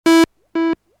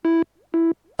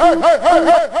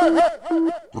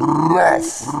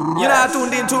Rough. You're not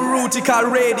tuned into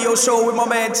Rootikal Radio Show with my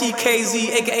man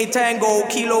TKZ, aka Tango,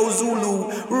 Kilo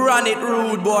Zulu. Run it,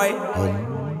 rude boy.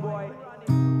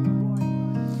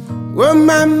 Oh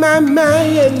my,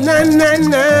 yeah, na,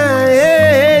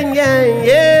 yeah,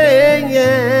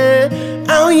 yeah.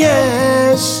 Oh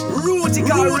yes.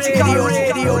 Rootikal Radio.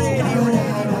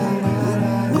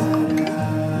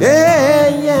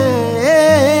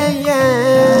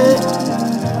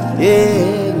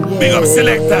 Yeah. Big up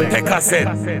selector, take a set.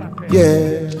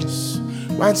 Yes.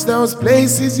 Watch those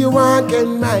places you walk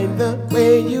and mind the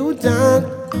way you talk.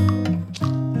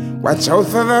 Watch out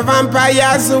for the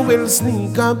vampires who will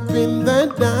sneak up in the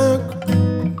dark.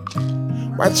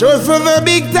 Watch out for the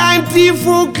big time thief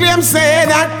who claim say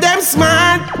that them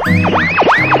smart.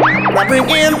 They bring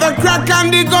in the crack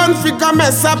and the gun fi come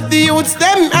mess up the youths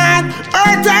them heart.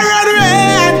 Earth and run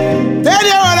red. Tell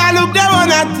you all I look them on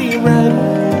a team red.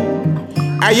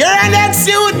 I hear an ex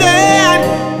you dead.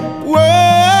 Whoa,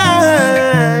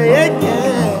 yeah.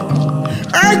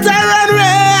 Earth and run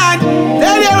red.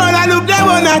 Tell you all I look them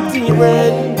on a team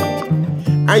red.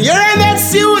 I hear an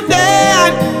ex you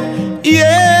dead.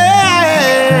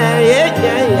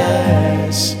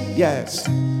 Yes.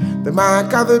 The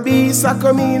mark of the beast are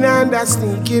coming and are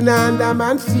sneaking under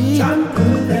man's feet.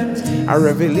 A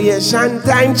revelation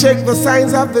time, check the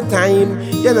signs of the time.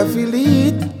 You don't feel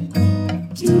it.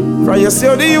 For you see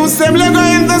how the youth them go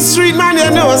in the street, man, you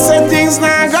know some things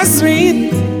now go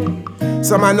sweet.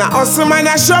 Some man a hustle, man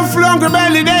a shuffle hungry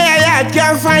belly there,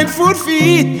 can't find food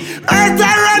feed. Earth a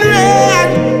run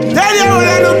red. Tell you all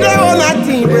I look there on a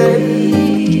team red.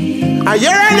 I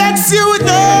hear an ex you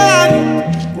dead.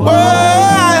 Oh,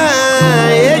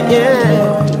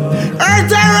 yeah.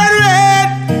 Earth a run red.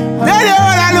 Tell you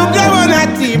all I look there on a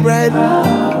team red.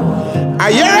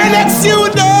 I hear an ex you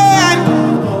dead.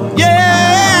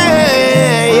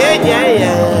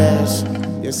 Yes.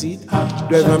 You see,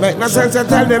 there's no make no sense to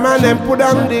tell them and them put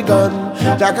down the gun.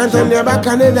 That can turn their back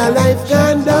and then their life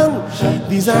gone down.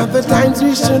 These are the times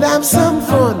we should have some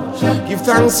fun. Give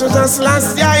thanks to just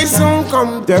last year, it soon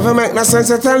come. Never make no sense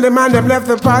to tell them and them left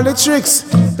the politics.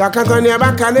 That can turn their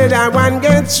back and then that one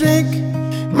get trick.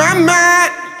 Mama,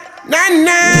 na.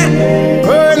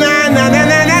 Oh, na.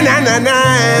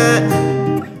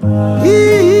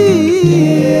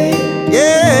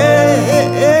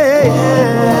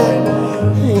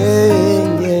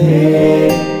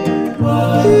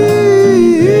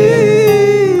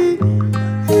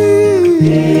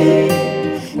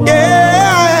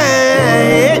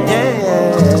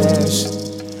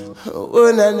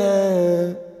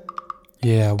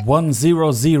 Yeah,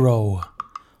 100,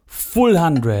 full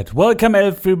 100. Welcome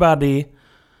everybody.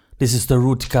 This is the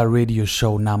Rootikal Radio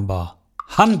Show number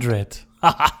 100.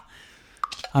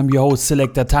 I'm your host,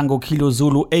 Selector Tango Kilo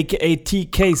Zulu, aka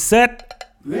TKZ.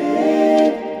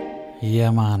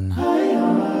 Yeah, man.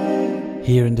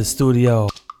 Here in the studio.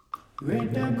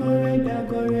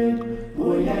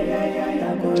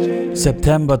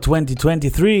 September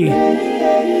 2023.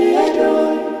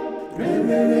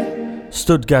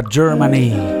 Stuttgart,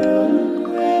 Germany.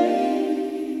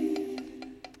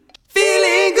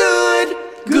 Feeling good.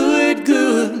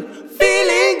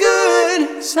 Feeling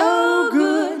good. So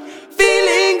good.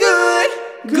 Feeling good.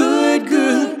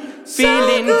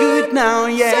 Feeling good now,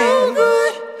 yeah. So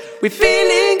good. We're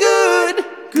feeling good.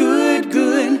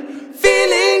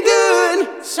 Feeling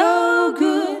good. So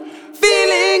good.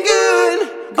 Feeling good.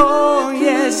 Oh,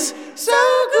 yes. So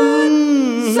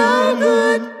good. So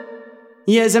good.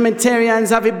 Yes, Cemeterians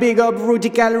have a big up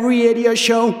Rootikal Radio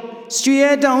Show.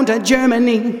 Straight down to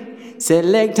Germany.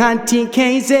 Select on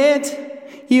TKZ.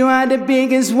 You are the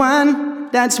biggest one.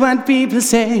 That's what people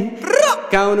say.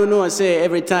 Count no say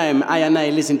every time I and I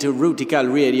listen to Rootikal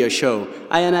Radio Show,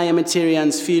 I and I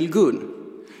Cemeterians feel good.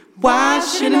 Why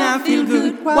shouldn't I feel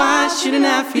good? Why shouldn't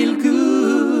I feel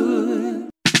good?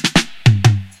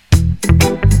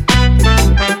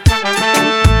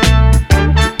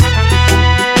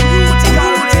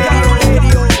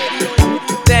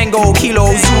 Tango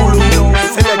Kilo Zulu.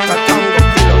 Selector Tango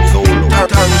Kilo Zulu.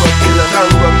 Tango Kilo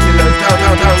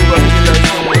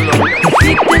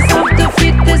The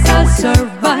fittest I'll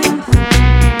survive.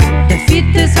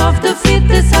 The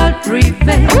fittest I'll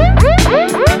prevail.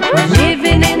 We're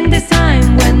living in this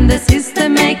time when the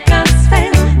system make us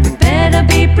fail. We better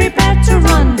be prepared to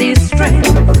run this trail.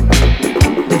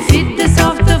 The fittest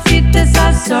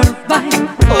I'll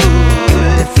survive.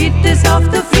 The fittest I'll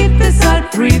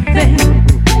prevail.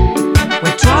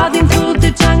 We're trotting through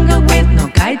the jungle with no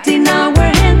kite in our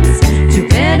hands. You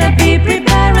better be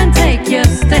prepared and take your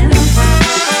stand.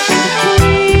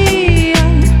 We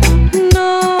are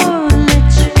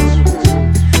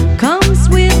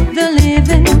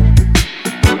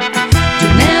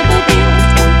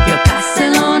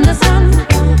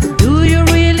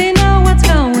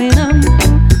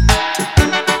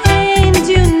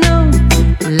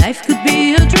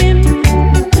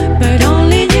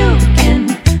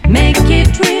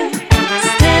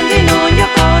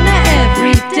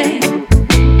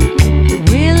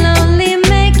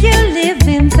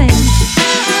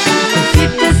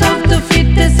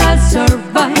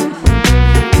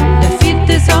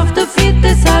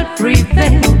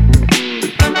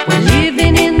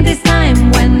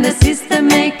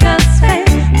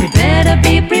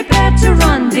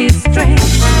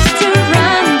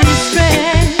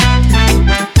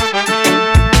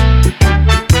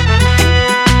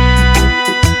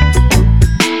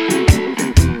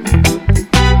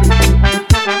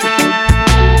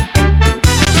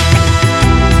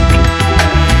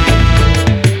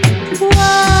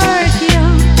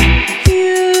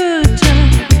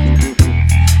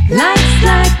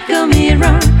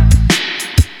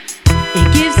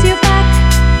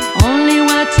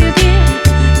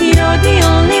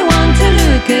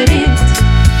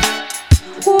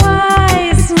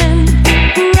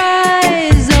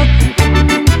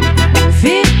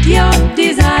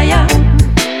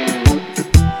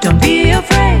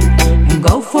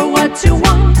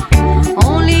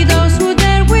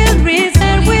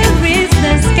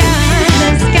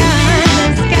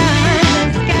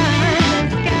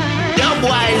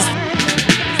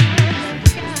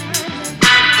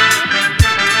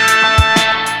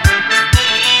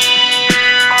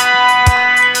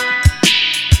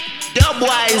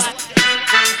dubwise.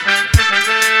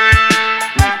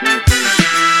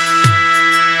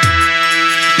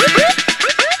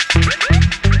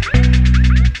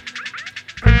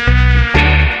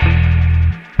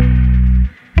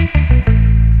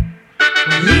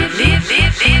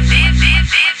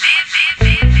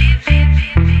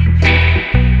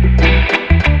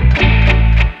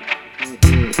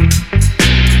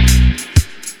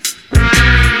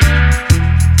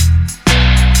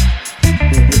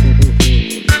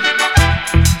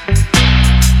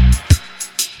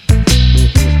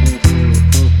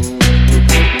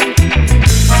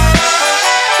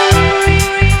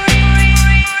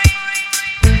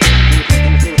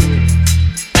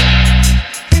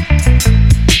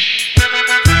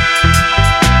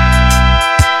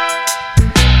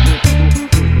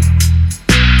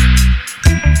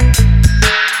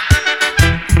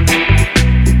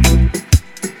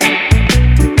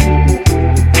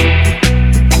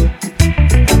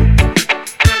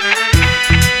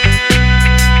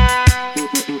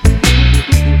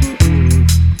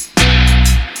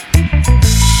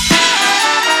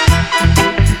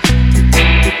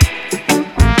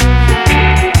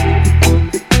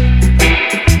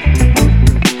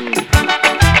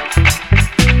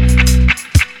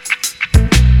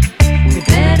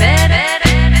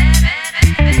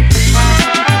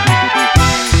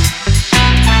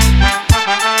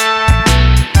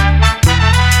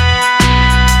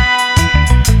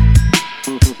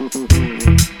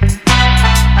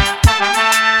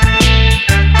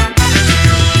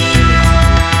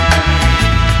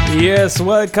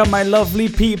 Welcome, my lovely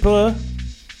people.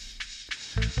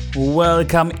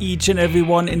 Welcome each and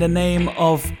everyone in the name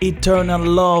of eternal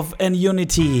love and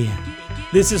unity.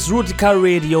 This is Rootikal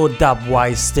Radio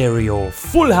Dubwise Stereo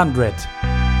Full 100.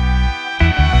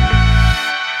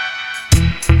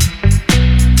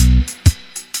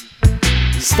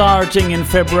 Starting in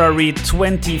February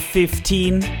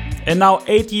 2015, and now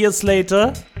 8 years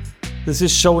later, this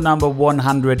is show number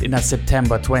 100 in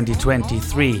September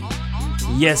 2023.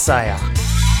 Yes, I am.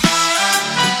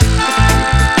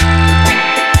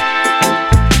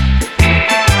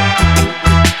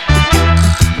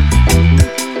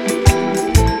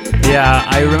 Yeah,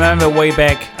 I remember way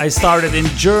back, I started in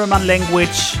German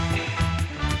language,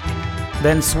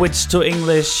 then switched to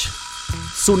English.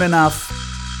 Soon enough,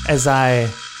 as I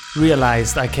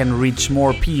realized I can reach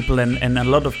more people, and a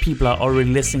lot of people are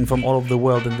already listening from all over the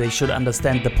world, and they should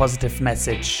understand the positive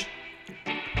message.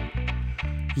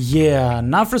 Yeah,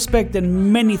 enough respect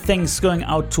and many thanks going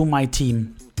out to my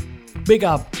team. Big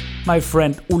up my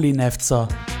friend Uli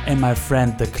Neftzer and my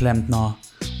friend the Klempner.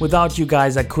 Without you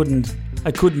guys I couldn't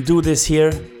do this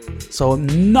here, so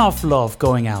enough love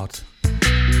going out.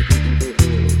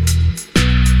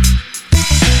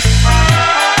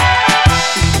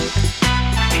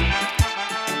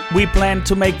 We planned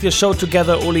to make the show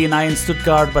together, Uli and I, in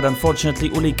Stuttgart, but unfortunately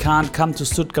Uli can't come to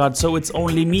Stuttgart, so it's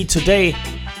only me today.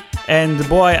 And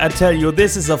boy, I tell you,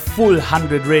 this is a full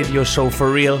 100 radio show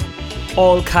for real.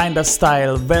 All kind of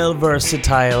style, well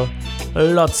versatile.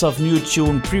 Lots of new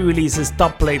tune, pre-releases,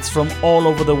 top plates from all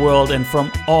over the world and from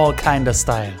all kind of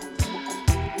style.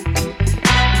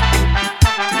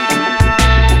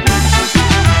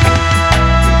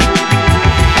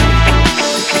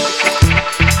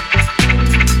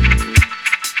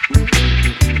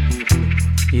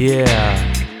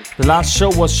 Yeah, the last show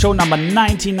was show number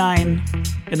 99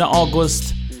 in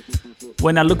August.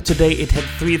 When I look today, it had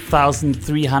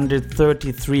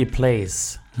 3,333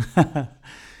 plays.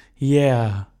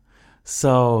 Yeah,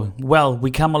 so, well, we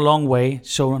come a long way,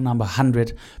 show number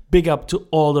 100. Big up to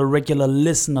all the regular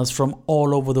listeners from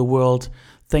all over the world.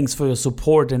 Thanks for your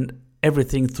support and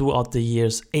everything throughout the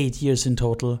years, 8 years in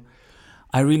total.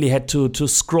 I really had to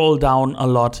scroll down a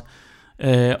lot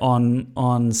on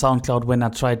SoundCloud when I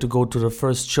tried to go to the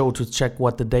first show to check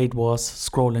what the date was.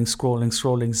 Scrolling.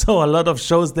 So a lot of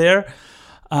shows there.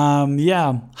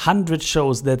 100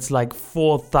 shows, that's like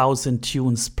 4,000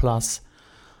 tunes plus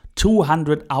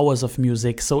 200 hours of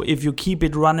music. So if you keep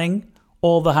it running,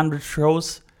 all the 100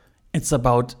 shows, it's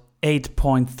about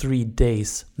 8.3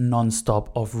 days non-stop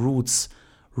of roots,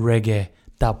 reggae,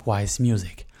 dubwise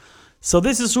music. So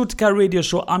this is Rootikal Radio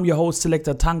Show. I'm your host,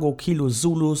 Selector Tango Kilo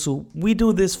Zulu. So we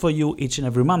do this for you each and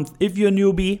every month. If you're a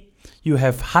newbie, you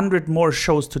have 100 more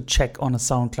shows to check on a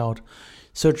SoundCloud.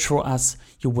 Search for us,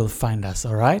 you will find us,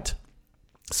 all right?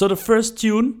 So the first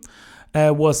tune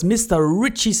was Mr.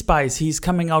 Richie Spice. He's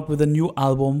coming out with a new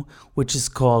album, which is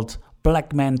called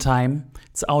Black Man Time.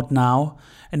 It's out now,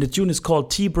 and the tune is called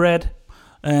Tea Bread.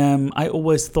 I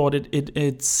always thought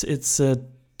it's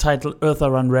titled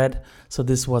Eartha Run Red. So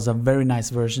this was a very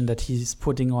nice version that he's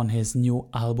putting on his new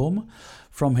album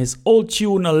from his old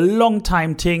tune, a long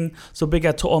time thing. So big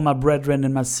up to all my brethren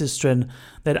and my sistren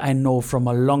that I know from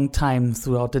a long time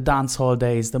throughout the dancehall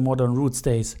days, the modern roots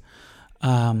days,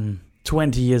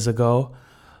 20 years ago.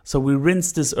 So we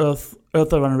rinsed this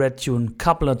Eartha Run Red tune a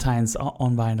couple of times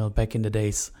on vinyl back in the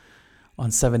days on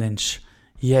 7-inch.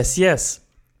 Yes, yes.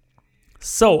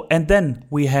 So, and then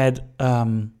we had,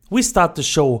 we start this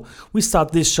show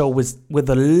with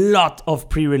a lot of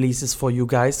pre-releases for you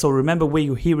guys. So remember where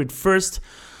you hear it first.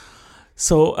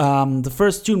 So the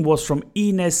first tune was from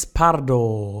Ines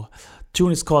Pardo.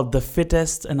 Tune is called The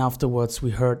Fittest, and afterwards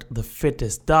we heard The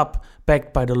Fittest dub,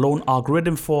 backed by the Lone Arc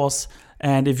Rhythm Force.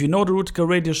 And if you know the Rootikal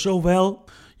Radio Show well,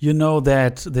 you know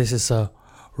that this is a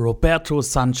Roberto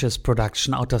Sanchez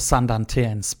production out of Sandante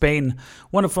in Spain,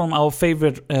 one of our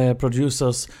favorite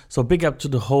producers. So big up to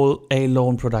the whole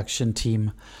A-Lone production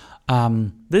team.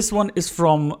 This one is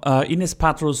from Ines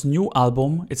Pardo's new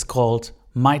album. It's called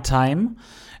My Time,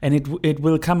 and it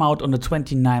will come out on the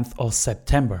 29th of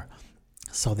September.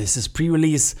 So this is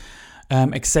pre-release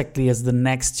exactly as the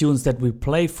next tunes that we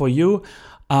play for you.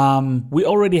 We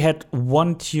already had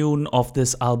one tune of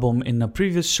this album in a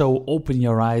previous show, Open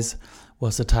Your Eyes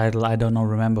was the title. I don't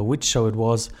remember which show it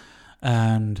was.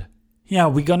 And yeah,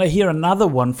 we're gonna hear another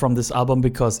one from this album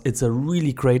because it's a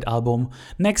really great album.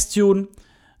 Next tune,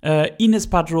 Ines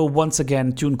Pardo once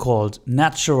again, tune called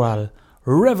Natural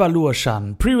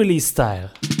Revolution, pre-release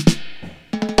style.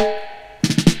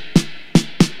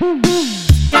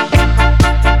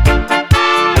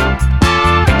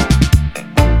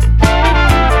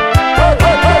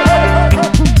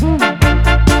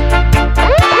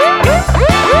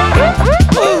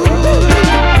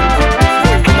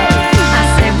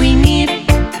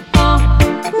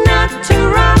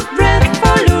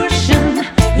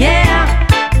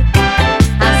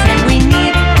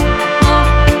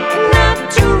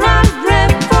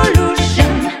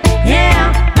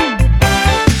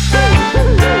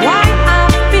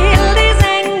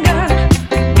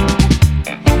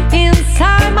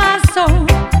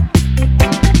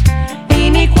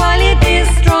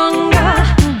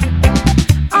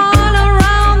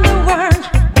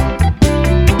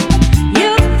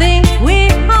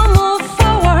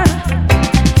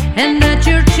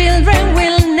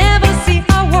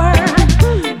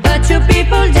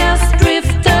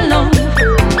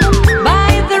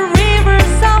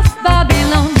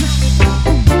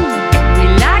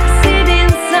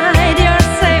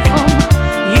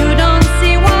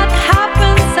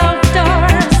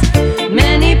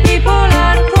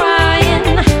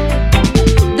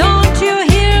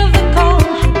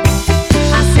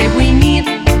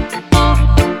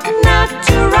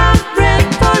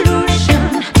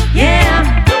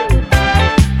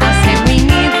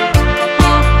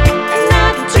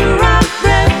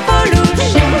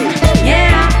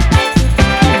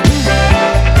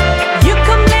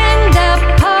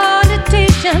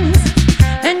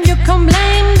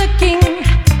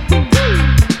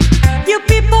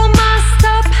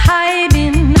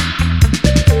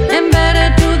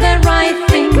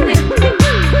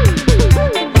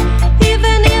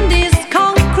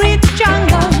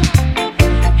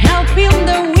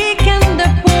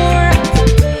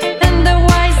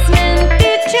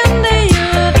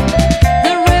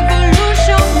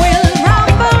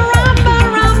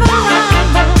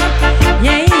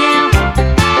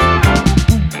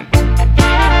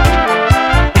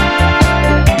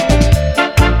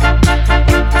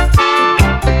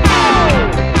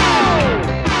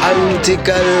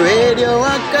 Rootikal Radio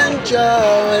and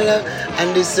control.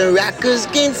 And this rockers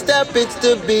can't stop, it's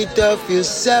the beat of your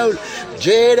soul.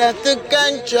 Dread at the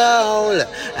control.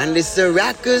 And this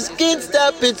rockers can't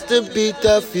stop, it's the beat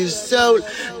of your soul.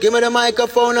 Give me the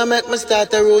microphone and make me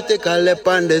start a Rootikal up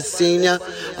on the scene.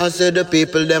 I say the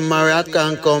people them a rock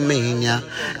and come in ya.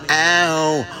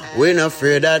 Ow, we not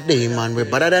afraid of demon. We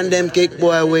better than them kick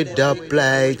boy with the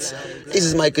plates. This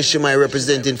is Michael Shemai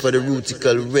representing for the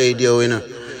Rootikal Radio, you know.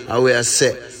 And we are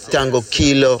set Tango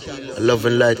Kilo, love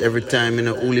and light every time, you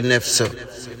know, Uli Nefso.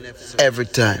 Every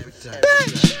time.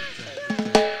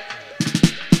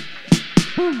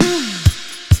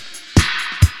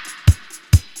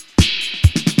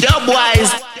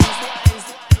 Dubwise.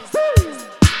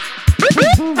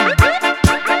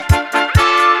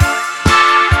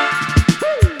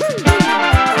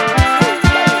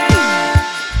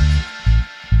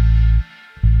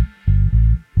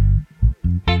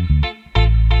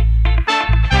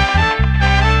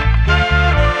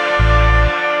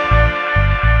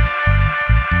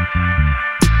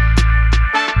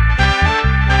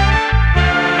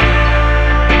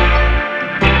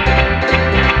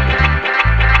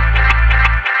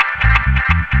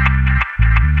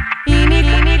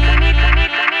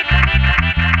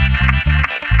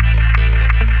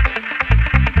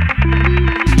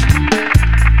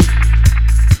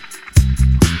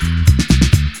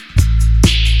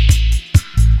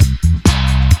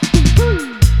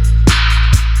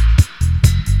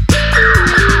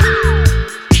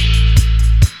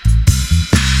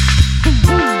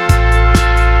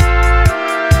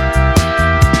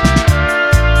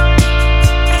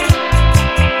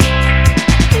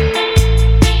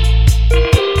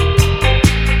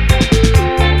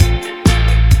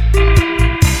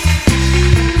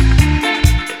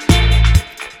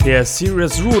 Yeah,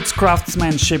 serious roots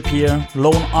craftsmanship here.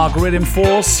 Lone Arc Rhythm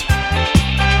Force.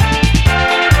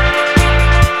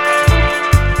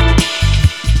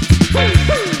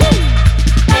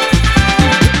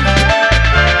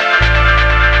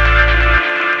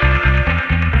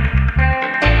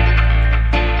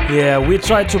 Yeah, we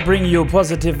try to bring you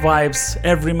positive vibes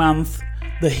every month,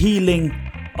 the healing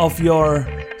of your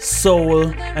soul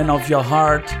and of your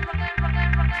heart.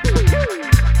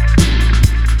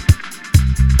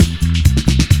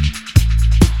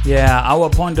 Yeah, our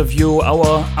point of view,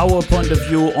 our point of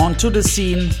view onto the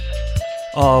scene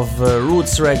of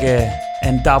roots reggae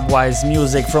and dubwise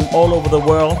music from all over the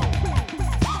world.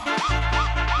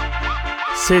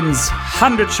 Since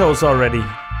 100 shows already.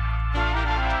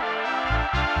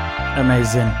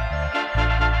 Amazing.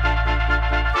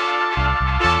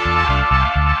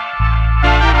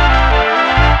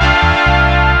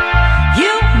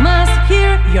 You must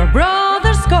hear your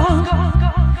brothers call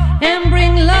and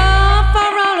bring love for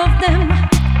all of them.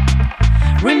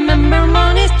 Remember,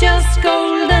 money's just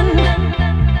golden,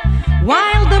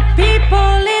 while the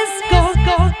people is gold,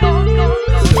 gold, gold,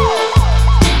 gold.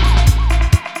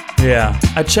 Yeah,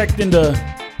 I checked in the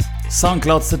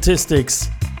SoundCloud statistics.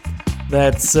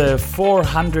 That's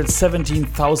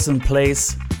 417,000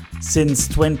 plays since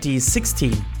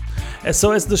 2016.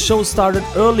 So as the show started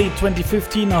early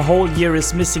 2015, a whole year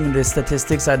is missing in the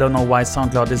statistics. I don't know why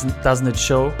SoundCloud doesn't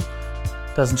show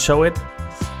it.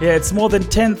 Yeah, it's more than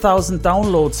 10,000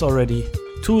 downloads already,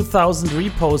 2,000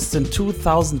 reposts and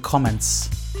 2,000 comments.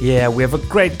 Yeah, we have a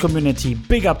great community.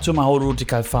 Big up to my whole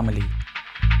Rootikal family.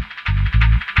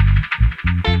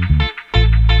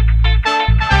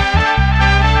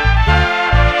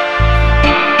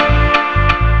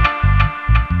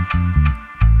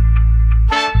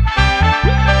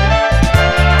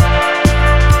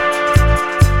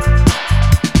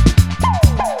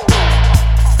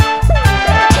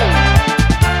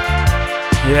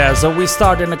 Yeah, so we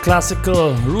start in a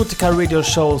classical Rootikal radio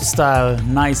show style,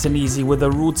 nice and easy with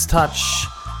a roots touch,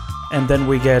 and then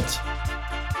we get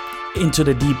into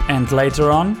the deep end later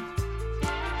on.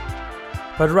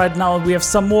 But right now we have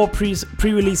some more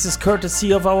pre-releases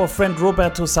courtesy of our friend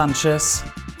Roberto Sanchez.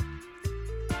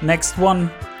 Next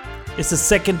one is the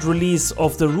second release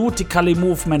of the Rootikali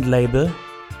Movement label,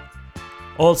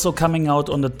 also coming out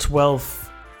on the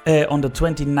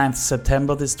 29th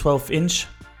September, this 12-inch.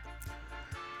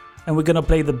 And we're gonna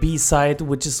play the B-side,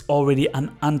 which is already an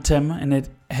anthem, and it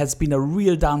has been a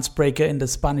real dance breaker in the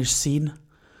Spanish scene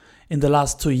in the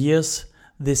last 2 years.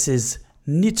 This is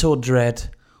Nito Dread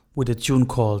with a tune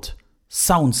called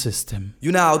Sound System.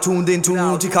 You now tuned into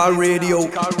Rootikal Radio.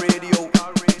 Big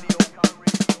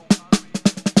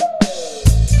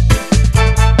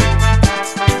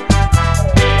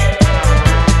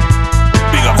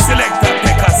up selector,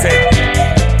 take a set.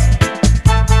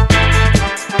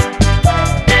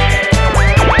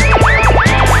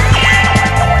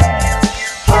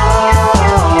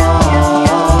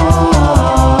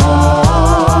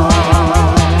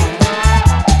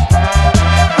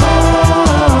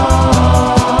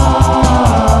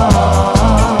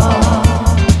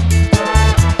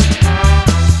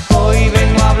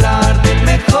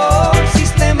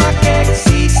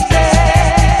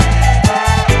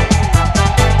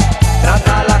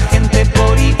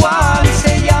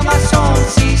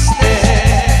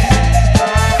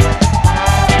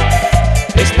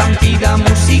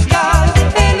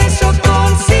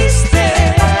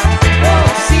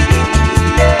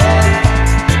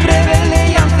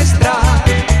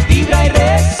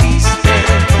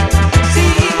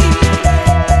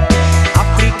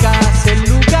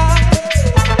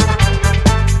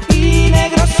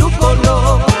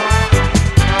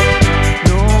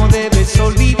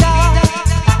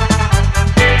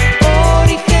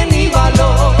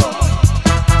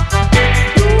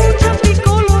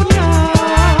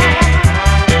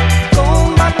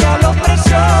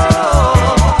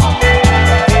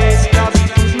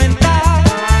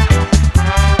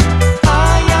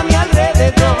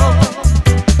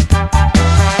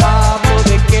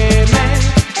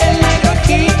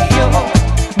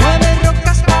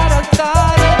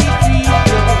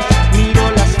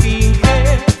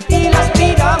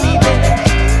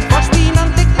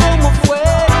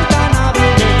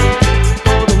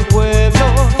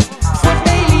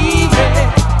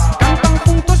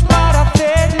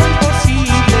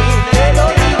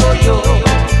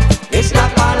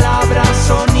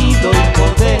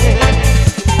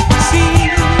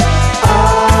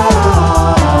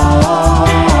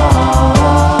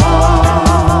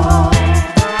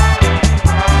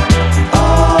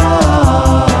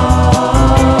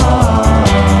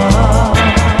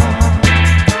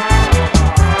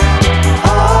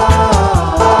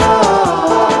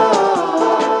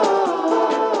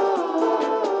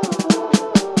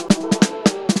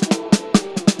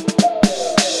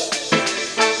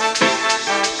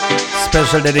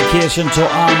 special dedication to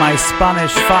all my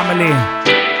Spanish family.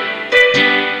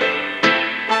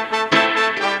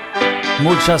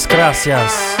 Muchas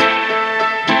gracias.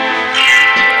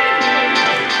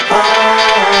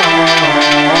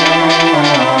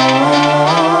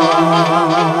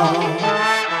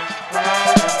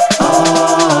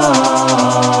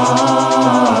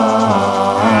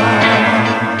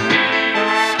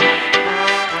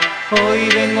 Hoy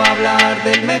vengo a hablar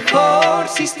del mejor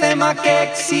sistema que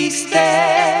existe.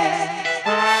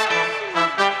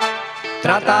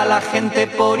 Trata a la gente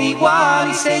por igual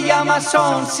y se llama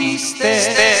Sound System.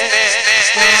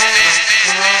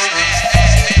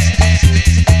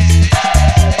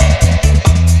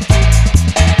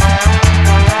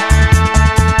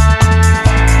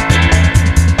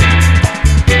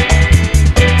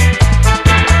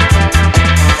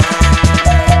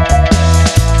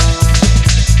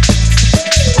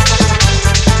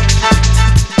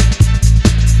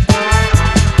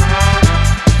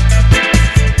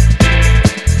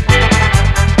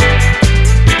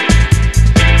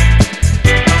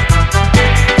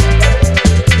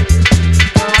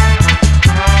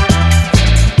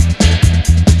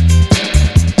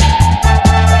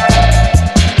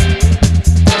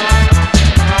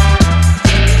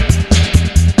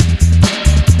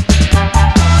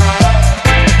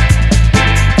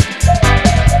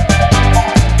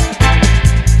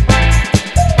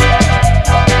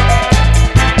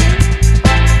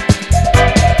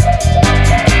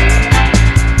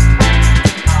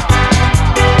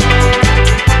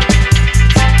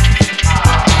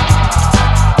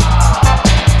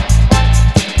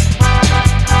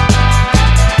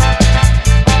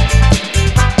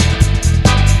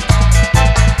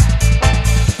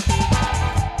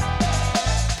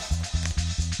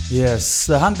 Yes,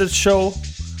 the 100th show,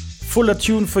 full of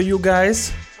tune for you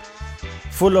guys,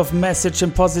 full of message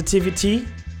and positivity.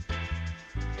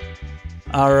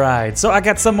 Alright, so I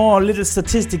got some more little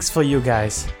statistics for you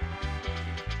guys.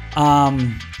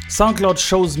 SoundCloud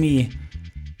shows me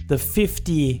the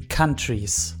 50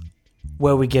 countries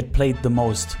where we get played the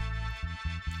most.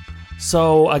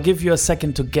 So I give you a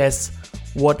second to guess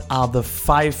what are the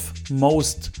 5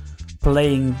 most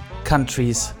playing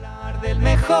countries. Del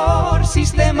mejor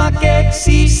sistema que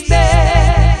existe.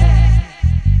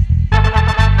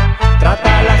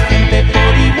 Trata a la gente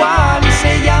por igual y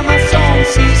se llama Sound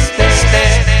System.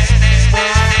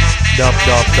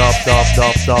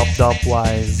 Dub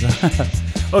wise.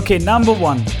 Okay, number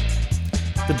 1.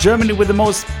 The Germany with the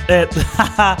most...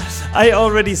 I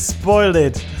already spoiled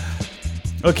it.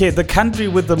 Okay, the country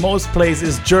with the most plays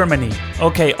is Germany.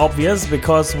 Okay, obvious,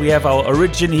 because we have our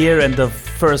origin here and the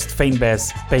first fame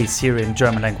base here in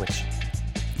German language.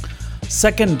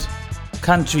 Second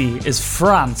country is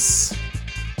France.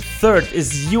 Third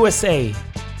is USA.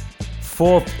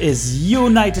 Fourth is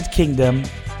United Kingdom.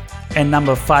 And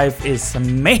number 5 is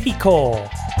Mexico.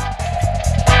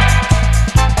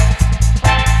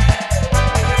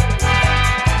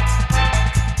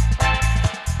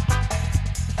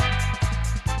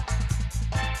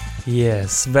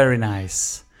 Yes, very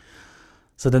nice.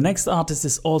 So the next artist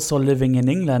is also living in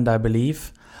England, I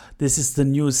believe. This is the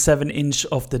new 7-inch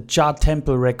of the Jar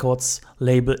Temple Records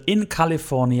label in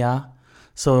California.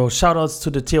 So shoutouts to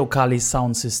the Teocali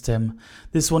sound system.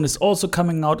 This one is also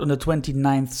coming out on the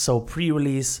 29th, so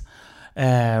pre-release.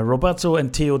 Roberto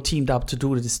and Teo teamed up to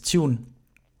do this tune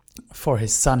for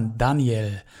his son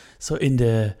Daniel. So in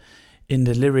the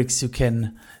lyrics you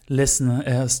can listen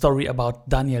a story about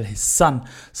Daniel, his son.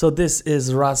 So this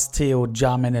is Ras Teo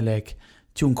Jah Menelek,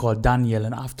 tune called Daniel,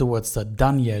 and afterwards the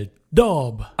Daniel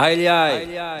Dub. Aye,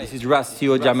 this is Ras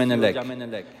Teo Jah Menelek,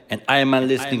 and I am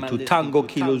listening to Tango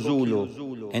Kilo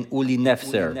Zulu and Uli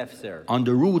Nefser on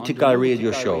the Rootikal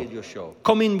Radio Show.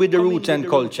 Come in with the roots and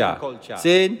culture.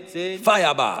 Say,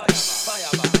 Firebar.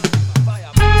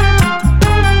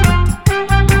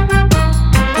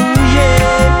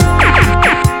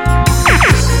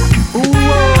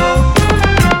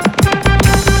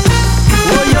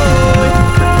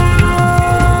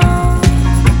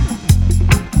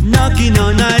 Knocking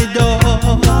on my door,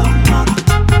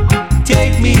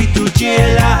 take me to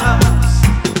jailhouse.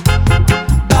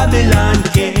 Babylon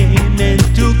came and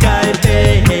took I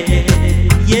bed,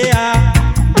 yeah.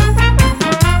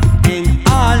 And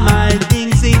all my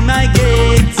things in my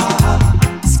gates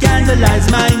scandalize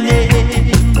my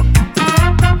name,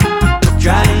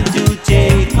 trying to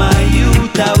take my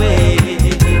youth away.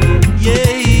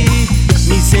 Yeah,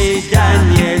 me say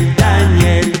Daniel,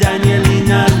 Daniel, Daniel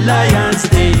in a lion's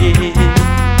den.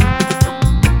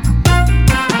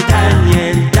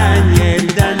 Daniel, Daniel,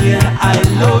 Daniel, I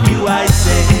love you, I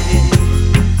say.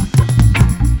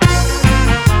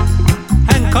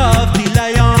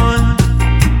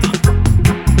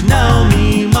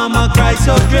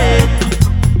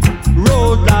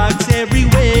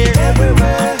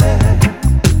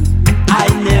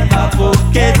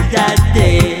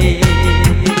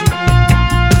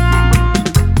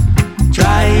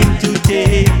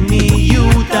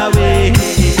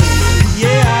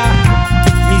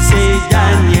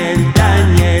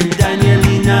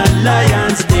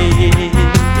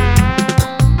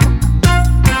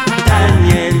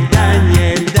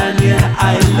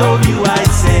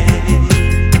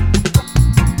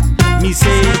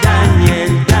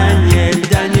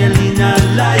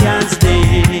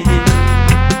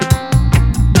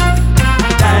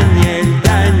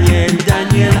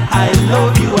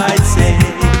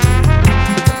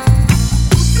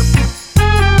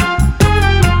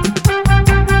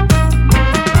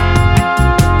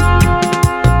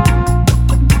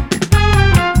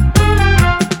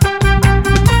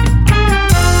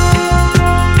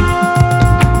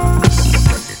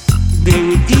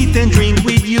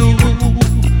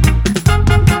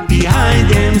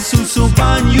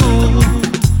 on you.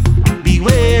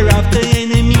 Beware of the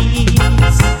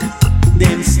enemies.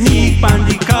 Them sneak on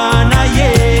the corner,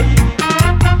 yeah.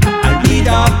 I read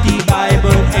up the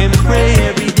Bible and pray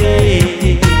every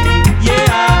day,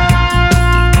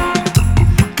 yeah.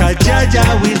 'Cause Jaja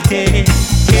will take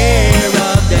care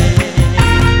of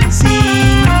them.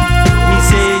 See, me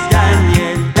say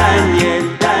Daniel, Daniel,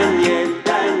 Daniel,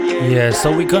 Daniel. Yeah,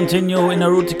 so we continue in a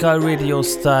Rootikal radio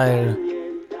style.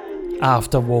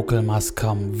 After vocal must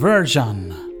come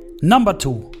version number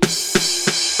 2.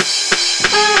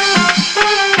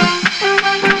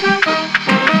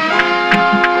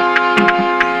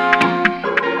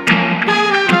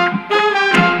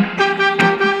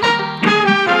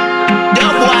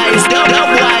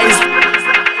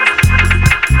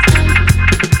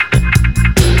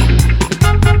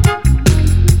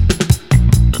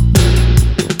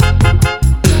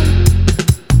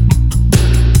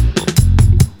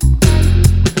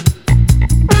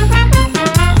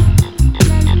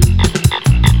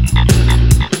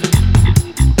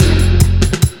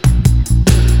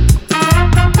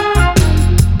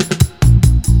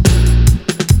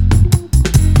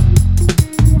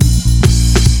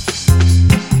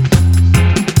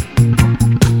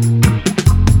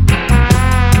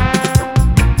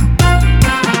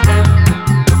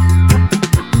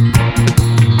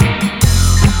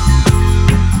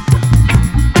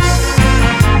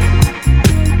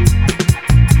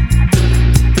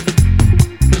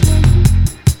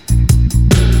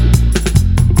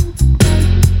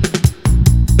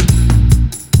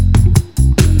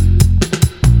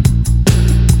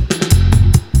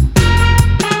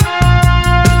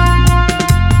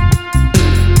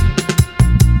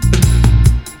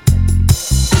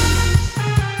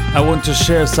 To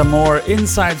share some more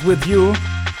insights with you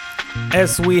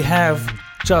as we have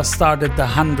just started the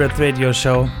 100th radio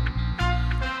show.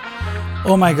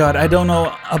 Oh my god, I don't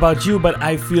know about you, but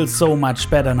I feel so much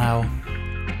better now.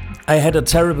 I had a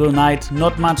terrible night,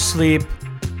 not much sleep.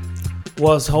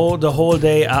 The whole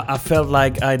day I felt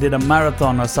like I did a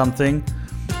marathon or something.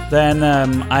 Then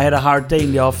I had a hard day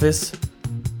in the office.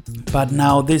 But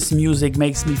now this music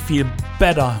makes me feel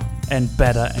better and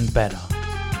better and better.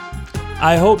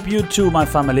 I hope you too, my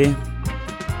family.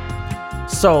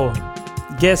 So,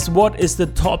 guess what is the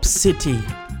top city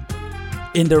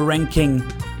in the ranking?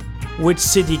 Which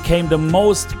city came the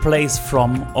most plays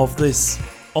from of this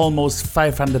almost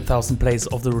 500,000 plays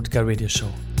of the Rootikal radio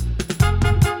show?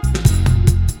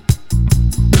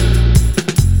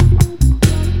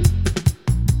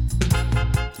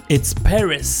 It's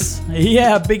Paris.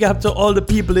 Yeah, big up to all the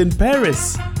people in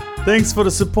Paris. Thanks for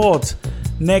the support.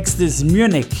 Next is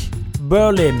Munich,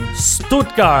 Berlin,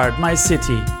 Stuttgart, my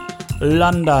city,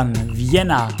 London,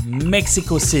 Vienna,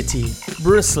 Mexico City,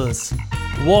 Brussels,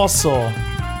 Warsaw,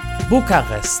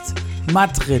 Bucharest,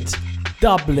 Madrid,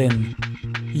 Dublin,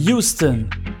 Houston,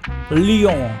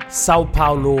 Lyon, Sao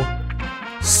Paulo,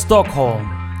 Stockholm.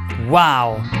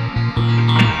 Wow.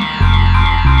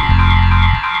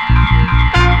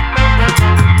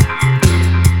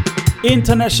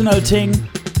 International thing.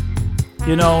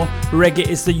 You know, reggae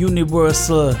is the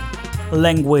universal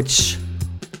language.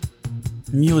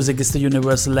 Music is the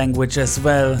universal language as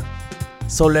well.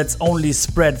 So let's only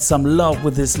spread some love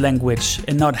with this language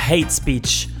and not hate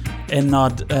speech and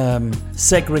not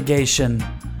segregation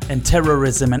and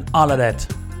terrorism and all of that.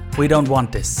 We don't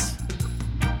want this.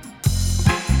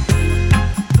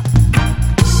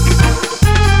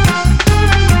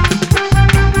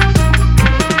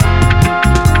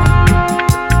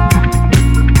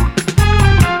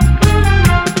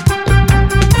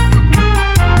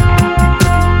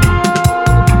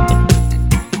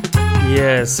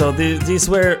 So these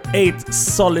were 8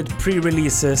 solid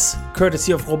pre-releases,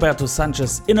 courtesy of Roberto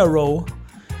Sanchez in a row.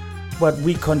 But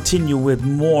we continue with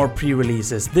more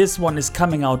pre-releases. This one is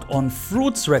coming out on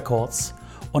Fruits Records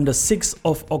on the 6th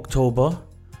of October.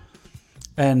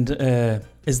 And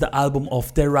is the album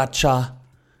of Deracha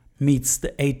meets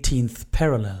the 18th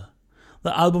Parallel.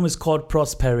 The album is called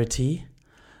Prosperity.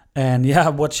 And yeah,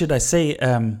 what should I say?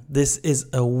 This is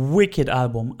a wicked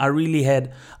album. I really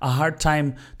had a hard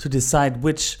time to decide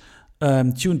which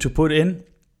tune to put in.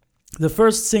 The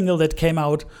first single that came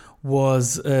out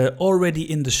was already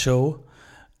in the show,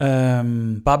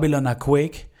 Babylon A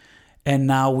Quake. And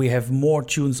now we have more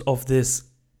tunes of this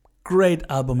great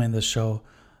album in the show.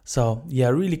 So yeah,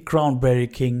 really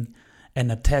groundbreaking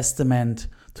and a testament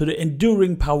to the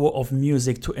enduring power of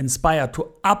music to inspire,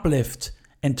 to uplift,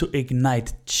 and to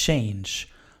ignite change.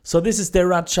 So this is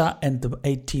Deracha and the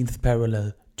 18th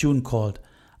Parallel, tune called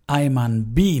I'm on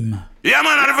beam. Yeah,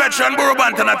 man, the veteran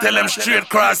Burbank, and I tell them straight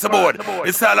across the board.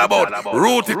 It's all about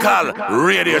Rootikal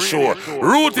Radio Show.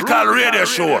 Rootikal Radio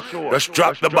Show. Just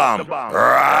drop the bomb.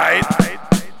 Right?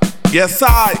 Yes,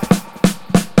 I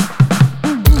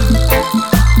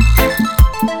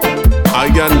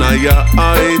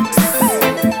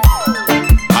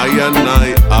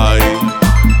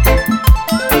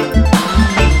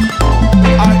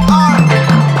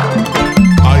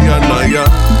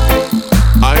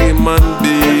I'm on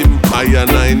beam,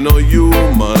 I know you,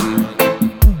 man.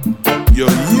 You're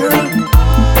here.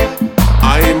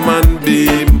 I'm on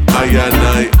beam, I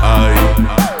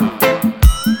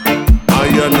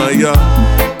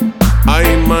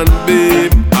I'm on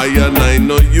beam, I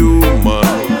know you, man.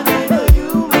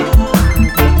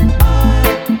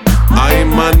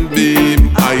 I'm on beam,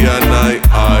 I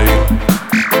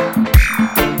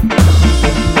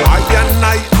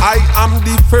am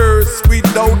the first.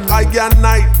 Without I and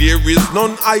I, there is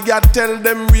none. I tell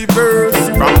them reverse.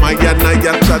 From I and I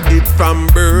chat it from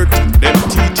birth. Them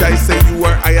teach I say you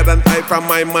are higher than I. From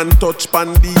my man touch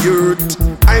pan the earth.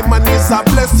 I man is a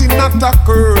blessing, not a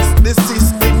curse. The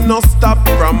system no stop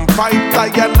from fight. I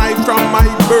and I from my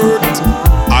birth.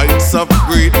 Heights of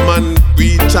great man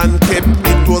reach and kept.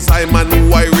 It was I man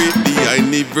who I read the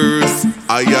universe.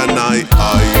 I and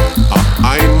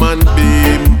I'm on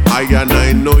beam. I and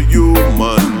I know you,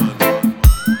 man.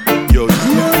 You're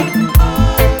here.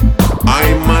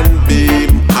 I'm on beam.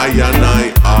 I and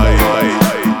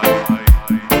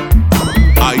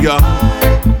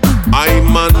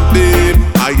I'm on beam.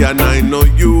 I and I know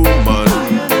you, man.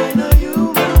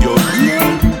 You're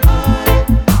here.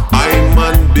 I'm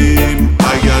on beam. I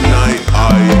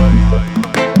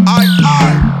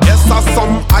Yes,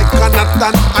 some I cannot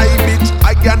and I bitch. I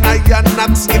am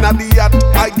not skin of the hat.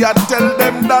 I tell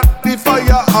them that the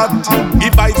fire hot.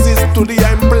 If I is to the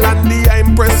ample and the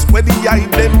impress, where the eye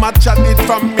them match at it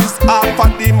from Miss half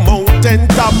of the mountain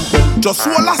top. Just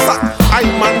hold a sack, I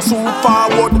man soon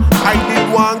forward. I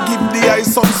did want give the eye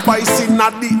some spicy,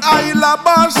 not the eye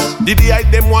labash. Did the eye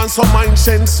them want some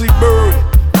ancient bird?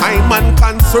 I'm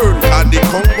unconcerned, cause the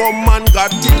Congo man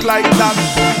got it like that.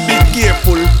 Be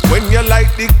careful when you like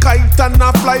the kite and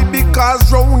a fly,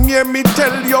 because round here me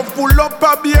tell you full up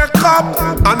a beer cup.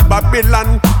 And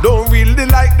Babylon don't really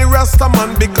like the Rasta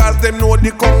man, because them know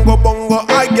the Congo bongo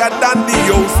higher than the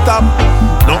yo stop.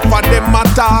 None for them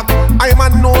attack, I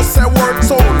man no say word,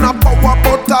 so no power,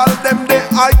 but all them they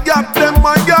high-up, them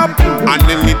high-up. And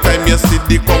anytime you see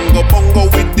the Congo bongo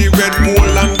with the red,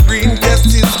 gold and green, yes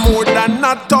it's more than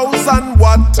a 1,000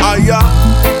 watt.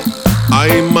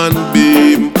 I'm on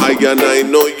beam, I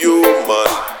know you, man.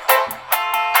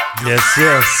 Yes.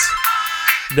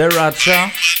 The Racha.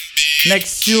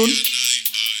 Next tune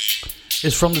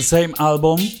is from the same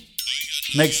album.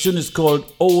 Next tune is called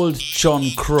Old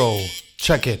John Crow.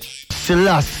 Check it.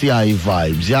 Selassie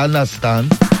vibes, you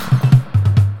understand?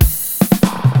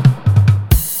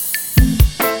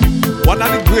 One of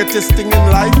the greatest things in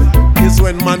life is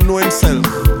when man know himself.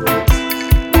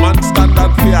 Man stand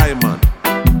up for I, man.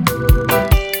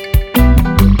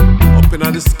 Up in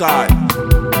the sky.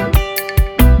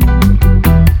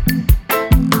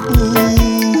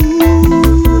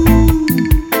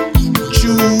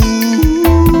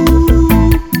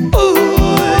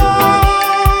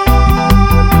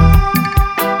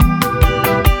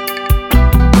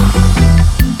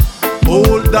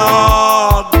 Old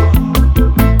dog.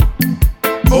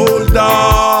 Old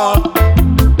dog.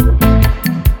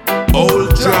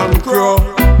 Old John Crow.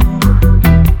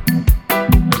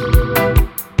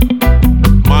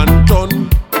 Manton.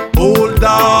 Old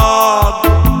dog.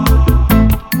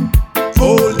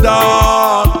 Old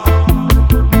dog.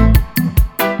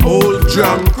 Old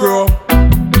John Crow.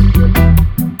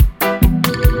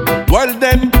 Well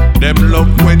then, them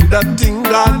love when that thing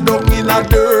gone down in a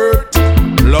dirt.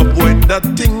 Love when that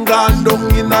thing gone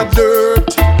down in a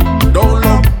dirt. Don't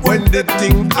love when the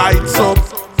thing hides up.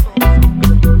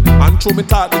 And true me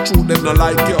talk the truth, them not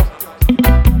like you.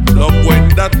 Love when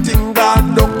that thing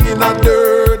gone down in a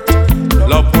dirt.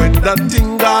 Love when that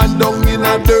thing gone down in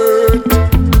a dirt.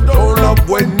 Don't love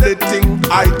when the thing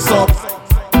hides up.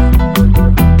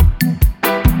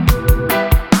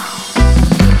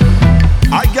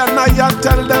 I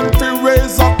tell them to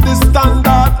raise up the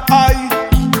standard high.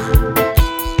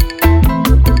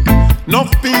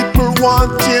 Enough people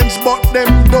want change, but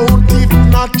them don't even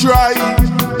not try.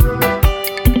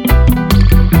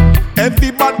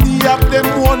 Everybody have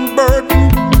them one burden,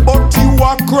 but you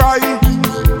a cry.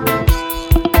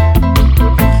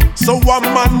 So a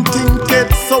man think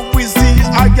it's so easy.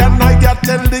 I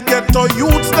tell the ghetto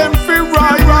youths them fi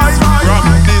rise. From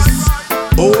this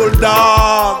old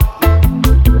dog.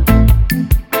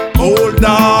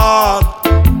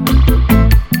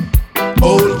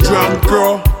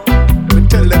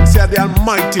 the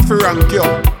Almighty for rank you.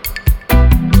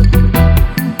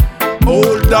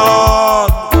 Old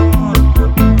dog,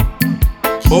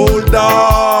 old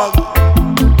dog,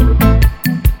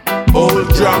 old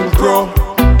drunk bro.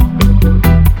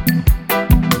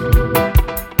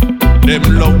 Them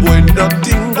love when the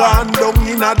thing gone down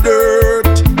in a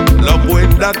dirt. Love when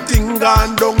that thing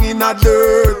gone down in a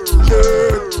dirt.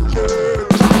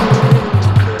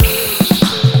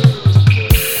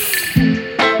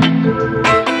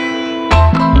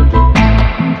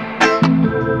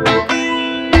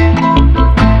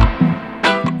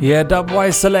 Yeah,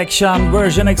 dubwise selection,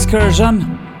 version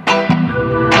excursion.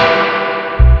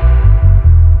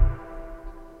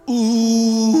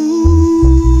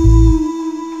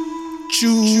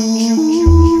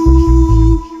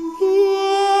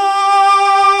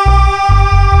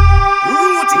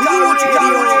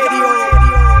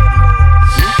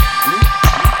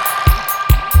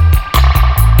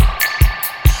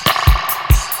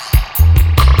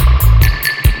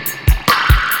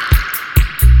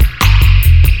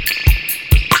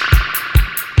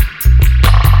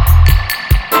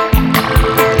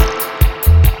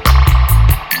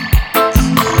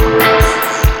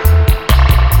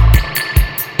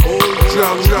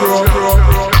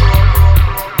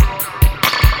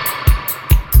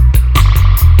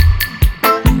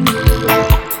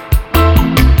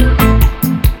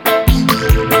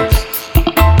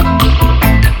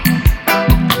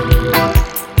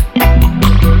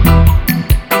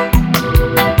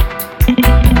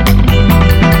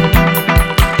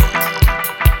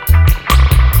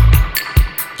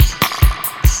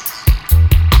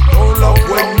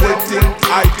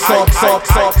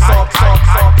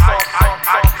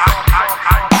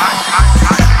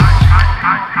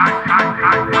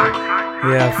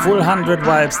 Yeah, full 100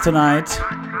 vibes tonight.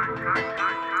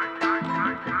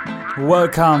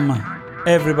 Welcome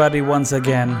everybody once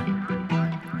again.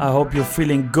 I hope you're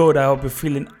feeling good, I hope you're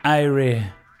feeling airy,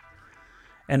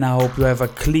 and I hope you have a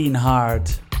clean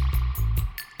heart.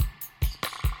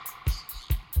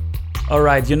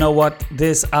 Alright, you know what?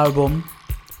 This album,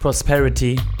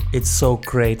 Prosperity, it's so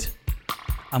great.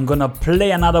 I'm gonna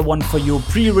play another one for you,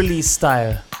 pre-release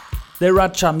style. The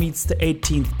Racha meets the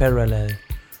 18th parallel.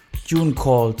 Tune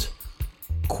called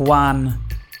Kwan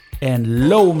and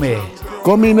Lome.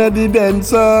 Come in at the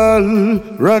dance hall,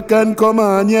 rock and come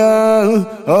on, yeah.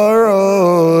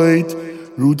 Alright.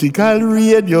 Rootikal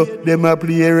Radio, them a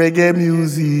play reggae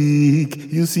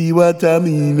music. You see what I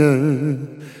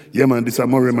mean? Yeah, man, this is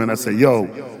Amore, man. I say, yo,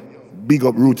 big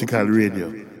up Rootikal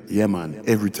Radio. Yeah, man,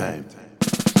 every time.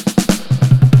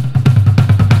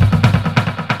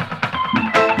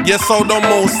 Yes, so the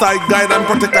most I guide and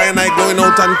protect I and I going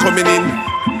out and coming in.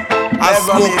 As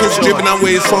smoke is driven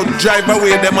away, so drive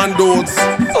away them and those.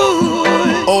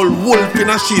 All wolf in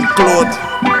a sheep cloth.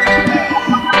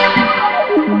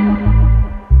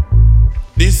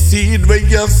 The seed where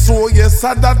you sow, yes,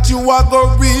 that you are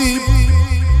gonna reap.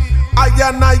 I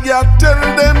and I tell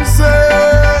them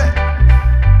say,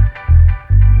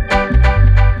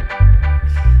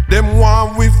 them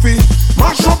want we fit.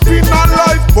 Mash up in a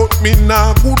life, but me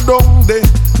nah go down there.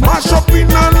 Mash up in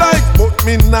a life, but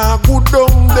me nah go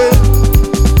down there.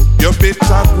 You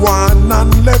better go on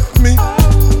and left me.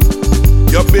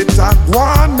 You better go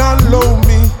on and allow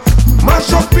me.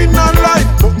 Mash up in a life,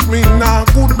 but me nah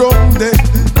go down there.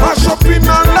 Mash up in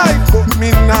a life, but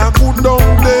me nah go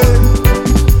down there.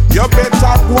 You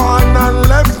better go on and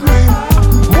left me.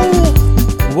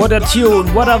 Move. What a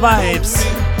tune, what a vibes.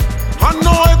 I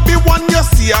know everyone you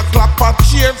see a clap a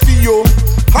cheer for you.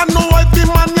 I know every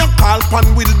man you call pan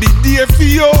will be there for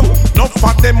you. Enough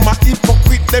of them a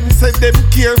hypocrite, them say them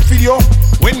care for you.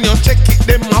 When you check it,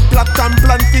 them a plot and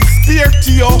plan fix spear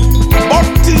to you. But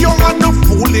to you and no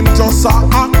fool him just a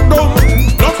act dumb.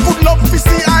 No food love to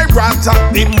see I rather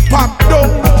him pop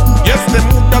down. Yes, them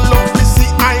would love to see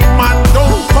I man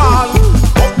don't fall.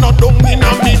 But no down in a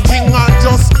meeting I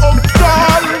just up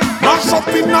tall. Mash up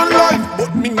in a life,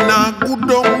 but me nah go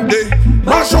down there.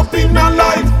 Mash up in a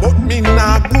life, but me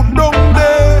nah go down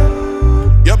there.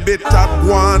 You better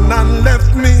go on and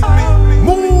left me.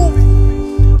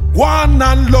 Move, go on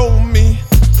and allow me.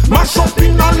 Mash up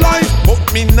in a life,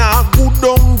 but me nah go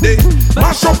down there.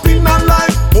 Mash up in a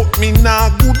life, but me nah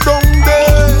go down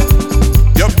there.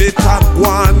 You better go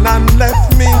on and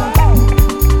left me.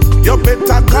 You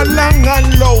better go along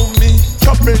and allow me.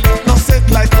 Trouble no set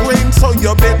like rain, so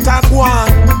you better go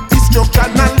on. Destruction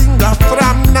and linger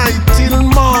from night till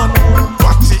morn.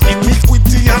 Watch the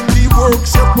iniquity and the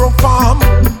works you perform.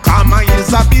 Karma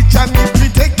is a bitch and it will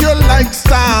take you like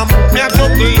storm. Me a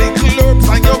juggle little herbs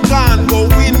and you can't go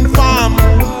in farm.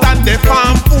 Than the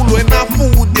farm full when a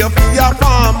food you for your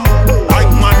farm. farm. I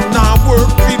man now work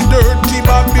with dirty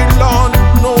Babylon.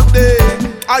 No day,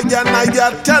 I tell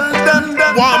them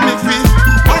want me fi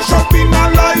mash up in a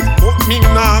life, but me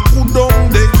nah go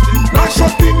down there. Mash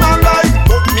up in a life,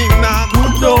 but me nah go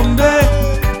down there.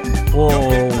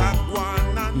 Whoa,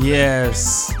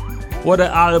 yes, what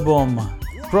an album.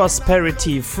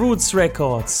 Prosperity, Fruits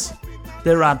Records.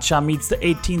 The Racha meets the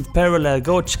 18th Parallel.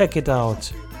 Go check it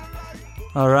out.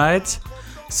 Alright.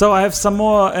 So I have some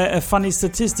more funny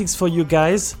statistics for you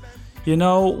guys. You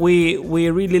know, we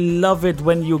really love it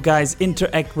when you guys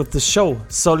interact with the show.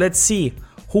 So let's see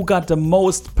who got the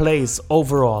most plays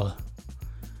overall.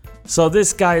 So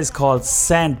this guy is called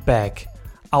Sandbag,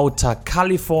 out of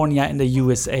California in the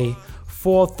USA.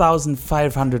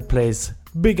 4,500 plays.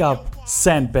 Big up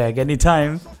Sandbag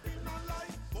anytime.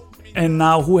 And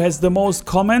now who has the most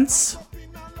comments?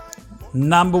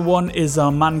 Number 1 is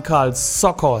a man called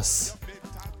Sokos.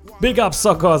 Big up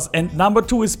Sokos. And number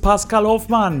 2 is Pascal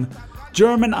Hoffmann.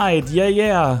 German-eyed,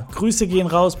 yeah. Grüße gehen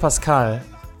raus, Pascal.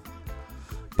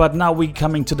 But now we're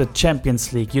coming to the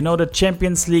Champions League. You know, the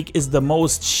Champions League is the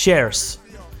most shares.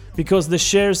 Because the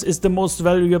shares is the most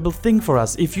valuable thing for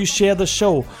us. If you share the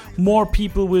show, more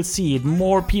people will see it,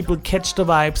 more people catch the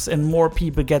vibes, and more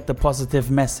people get the positive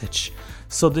message.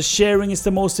 So the sharing is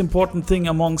the most important thing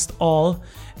amongst all.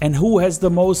 And who has the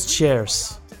most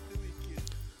shares?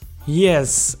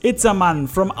 Yes, it's a man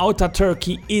from outer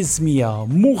Turkey, Izmir,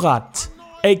 Murat,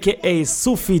 aka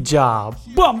Sufija.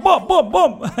 Boom.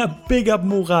 Big up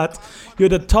Murat. You're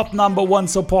the top number 1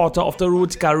 supporter of the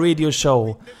Rootikal Radio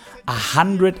Show.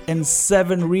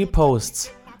 107 reposts.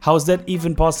 How's that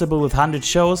even possible with 100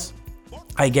 shows?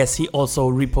 I guess he also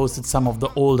reposted some of the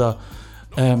older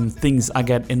things I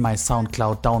get in my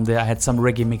SoundCloud down there. I had some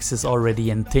reggae mixes already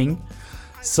and thing.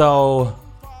 So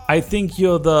I think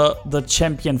you're the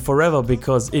champion forever,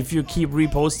 because if you keep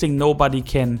reposting, nobody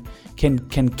can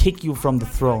kick you from the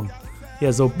throne.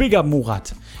 Yeah, so big up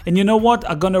Murat. And you know what?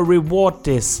 I'm gonna reward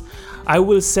this. I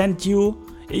will send you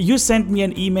send me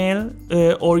an email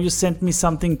or you send me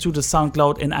something to the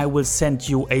SoundCloud, and I will send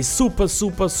you a super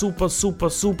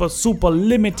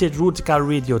limited Rootikal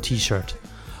Radio t-shirt.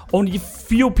 Only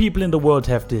few people in the world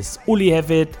have this. Uli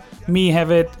have it, me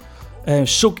have it,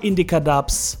 Shook Indica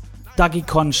Dubs, Dougie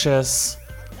Conscious,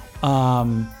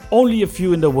 only a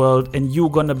few in the world, and you're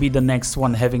gonna be the next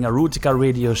one having a Rootikal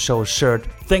Radio Show shirt.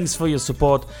 Thanks for your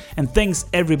support, and thanks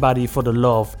everybody for the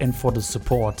love and for the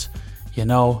support. You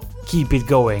know, keep it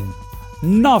going.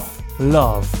 Enough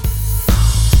love.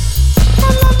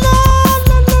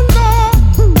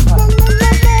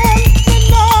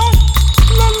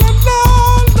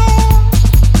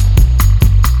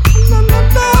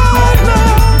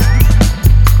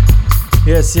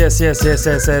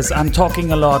 Yes. I'm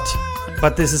talking a lot,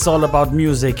 but this is all about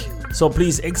music. So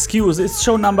please excuse, it's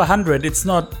show number 100. It's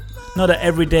not an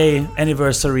everyday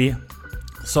anniversary.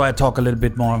 So I talk a little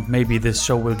bit more. Maybe this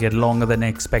show will get longer than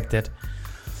expected.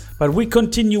 But we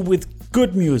continue with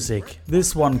good music.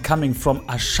 This one coming from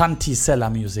Ashanti Sela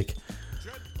Music.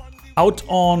 Out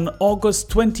on August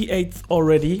 28th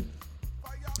already.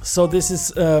 So this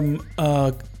is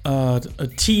a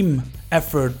team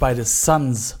effort by the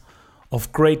sons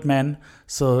of great men.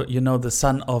 So, you know, the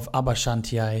son of Abba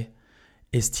Shantiai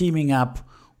is teaming up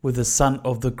with the son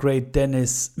of the great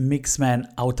Dennis Mixman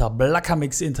out of Blacka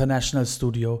Mix International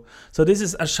Studio. So this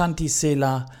is Ashanti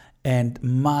Sela and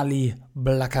Mali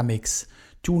Blacka Mix.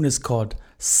 Tune is called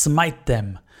Smite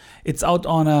Them. It's out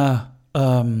on a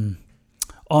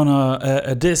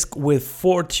disc with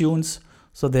 4 tunes.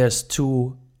 So there's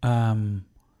two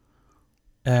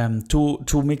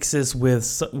mixes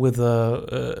with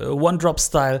a one drop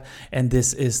style, and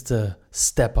this is the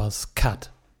Steppers cut.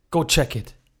 Go check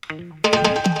it.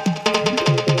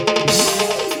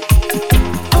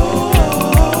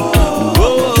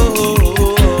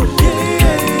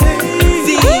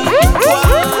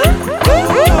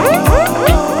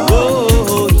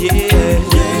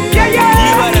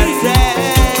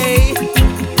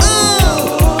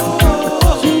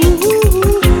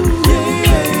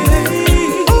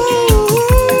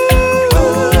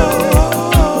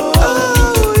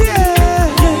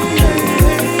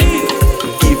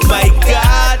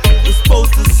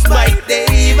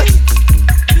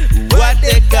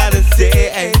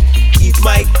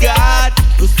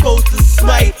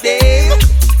 Smite them,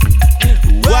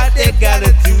 what they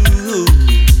gotta do.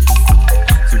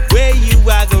 So where you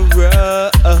are gonna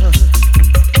run,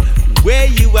 where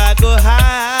you are gonna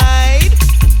hide.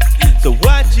 So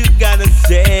what you gonna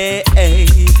say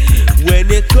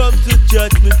when it comes to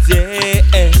judgment day?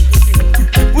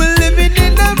 We're living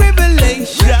in a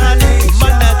revelation,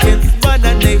 man against man,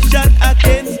 a nation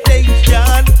against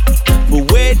nation.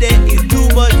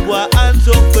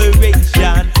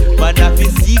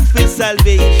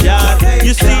 salvation.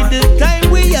 You see the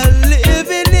time we are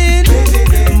living in,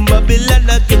 Babylon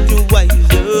I get you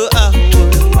wiser.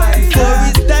 For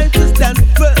it's time to stand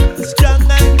firm,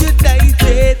 strong and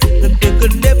united. And they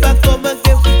could never come and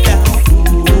get we down.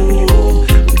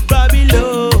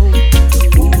 Babylon,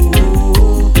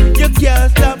 you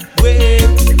can't stop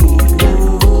waiting.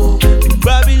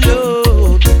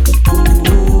 Babylon,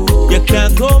 you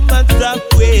can't come and stop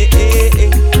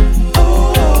waiting.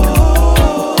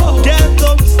 Can't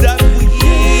come stop waiting.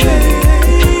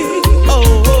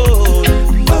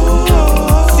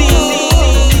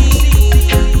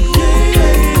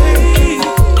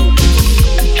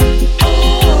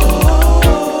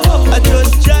 I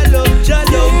just jalo, yeah,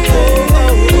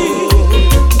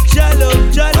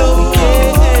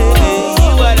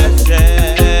 what I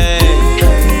say.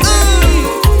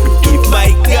 If my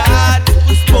God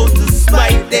was supposed to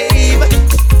smite them,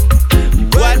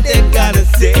 what they gotta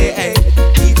say?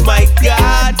 If my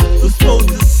God was supposed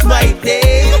to smite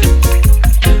them,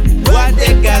 what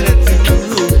they gotta do?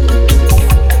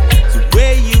 So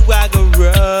where you are gonna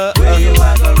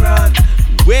run?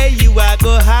 Where you are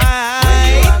gonna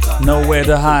hide? Nowhere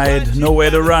to hide,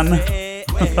 nowhere to run.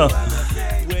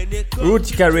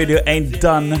 Rootikal Radio ain't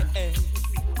done.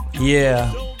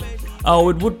 Yeah. Oh,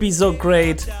 it would be so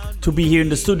great to be here in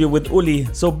the studio with Uli.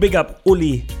 So big up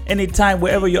Uli. Anytime,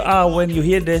 wherever you are, when you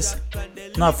hear this,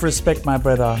 enough respect, my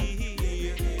brother.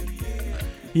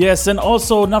 Yes, and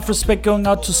also enough respect going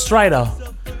out to Strider.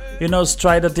 You know,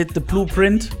 Strider did the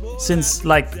Blueprint. Since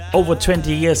like over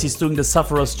 20 years, he's doing the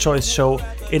Sufferer's Choice show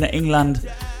in England.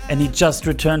 And he just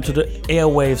returned to the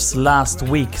airwaves last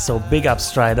week. So big up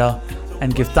Strider.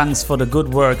 And give thanks for the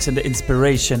good works and the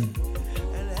inspiration.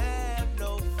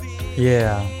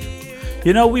 Yeah.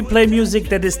 You know, we play music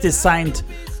that is designed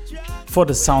for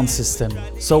the sound system.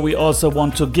 So we also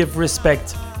want to give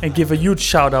respect and give a huge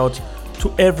shout out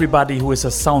to everybody who is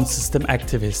a sound system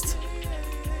activist.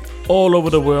 All over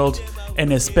the world,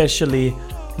 and especially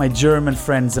my German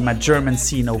friends and my German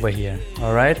scene over here.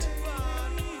 Alright?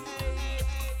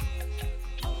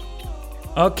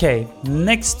 Okay,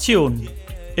 next tune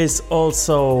is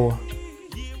also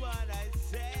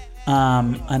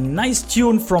a nice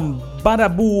tune from Bada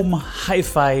Boom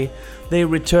Hi-Fi. They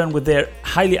return with their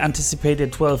highly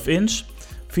anticipated 12-inch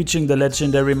featuring the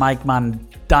legendary mic man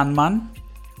Danman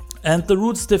and the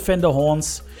Roots Defender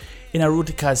horns in a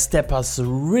Rootikal Steppers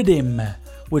rhythm,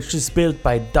 which is built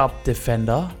by Dub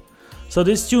Defender. So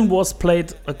this tune was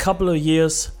played a couple of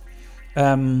years,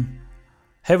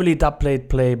 heavily dub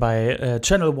play by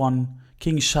Channel 1,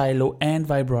 King Shiloh and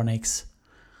Vibronics,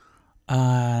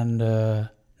 and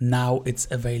now it's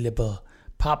available,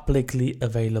 publicly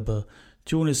available.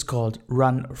 Tune is called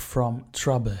Run From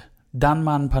Trouble.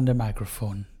 Danman pan the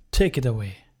microphone. Take it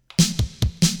away.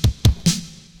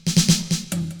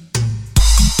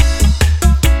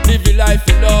 Live your life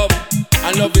in love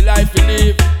and love your life you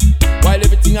live. While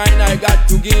everything I got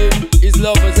to give is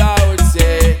love, as I would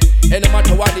say. And no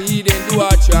matter what the heathen do,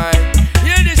 I try.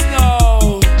 Hear this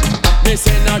now. Me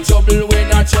say not trouble, we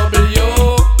not trouble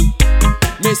you.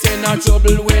 Me say not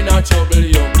trouble, we not trouble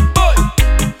you. Boy.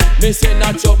 Me say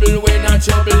not trouble, we not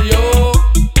trouble you.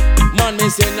 Man, me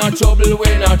say not trouble,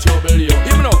 we not trouble you.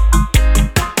 Hear me now.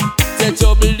 Say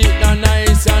trouble it not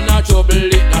nice and not trouble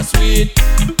it not sweet.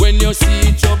 When you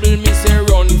see trouble, me say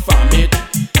run from it.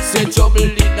 Say trouble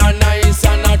it not nice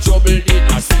and not trouble it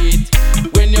not sweet.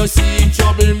 When you see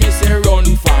trouble, me say run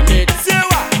from it. Say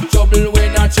what? Trouble we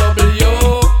not trouble you.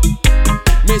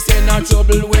 Me say not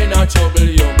trouble we not trouble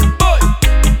you. Boy.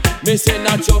 Me say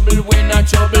not trouble we not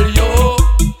trouble you.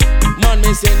 Man,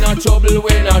 me say not trouble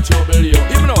we not trouble you.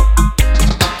 Hear me now.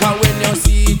 Cause when you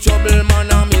see trouble, man,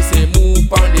 me say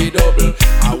move on the double.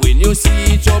 And when you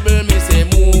see trouble, me say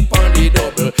move on the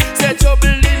double. Say trouble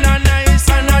in a nice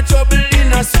and a trouble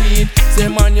in a sweet. Say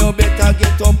man, you better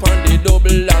get up on the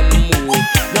double and move.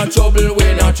 Not trouble,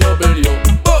 we not trouble you.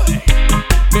 Boy,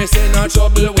 me say not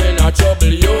trouble, we not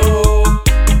trouble you.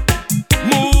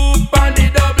 Move on the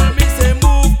double, me say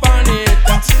move on it.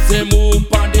 Say move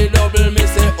on the double, me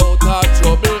say out of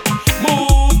trouble.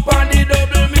 Move on the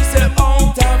double, me say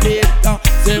out of it.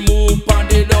 Say move on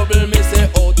the double, me say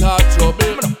out of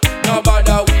trouble. No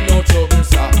bother with no trouble,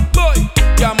 sir. Boy,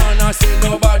 yeah man, I say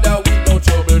no bother with no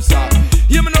trouble, sir.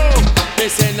 Hear me now. Me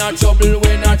say not trouble,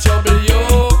 we not trouble you.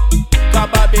 Cause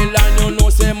Babylon, you know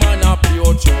say man a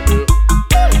pure trouble.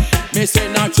 Me say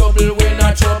not trouble, we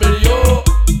not trouble you.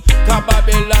 Cause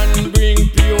Babylon bring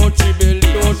pure tribulation.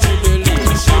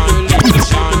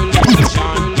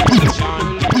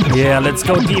 Yeah, let's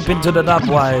go deep into the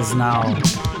dubwise now.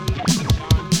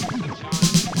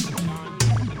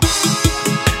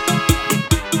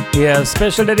 Yeah,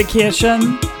 special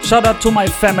dedication. Shout out to my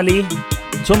family,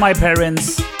 to my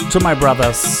parents, to my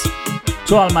brothers,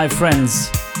 to all my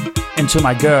friends, and to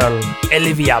my girl,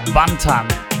 Olivia Bantan.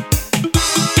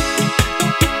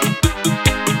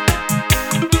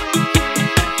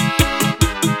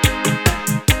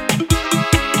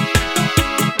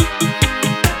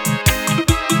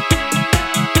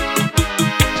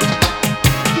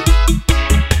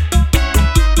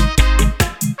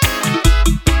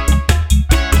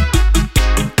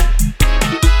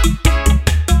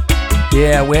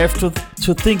 Yeah, we have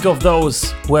to think of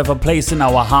those who have a place in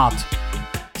our heart.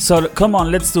 So come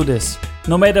on, let's do this.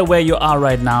 No matter where you are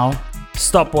right now,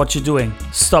 stop what you're doing.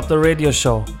 Stop the radio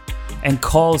show and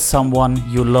call someone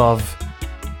you love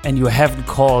and you haven't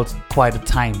called quite a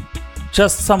time.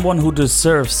 Just someone who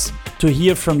deserves to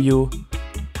hear from you,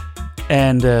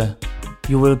 and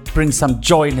you will bring some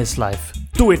joy in his life.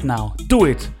 Do it now, do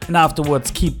it, and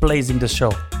afterwards keep blazing the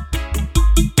show.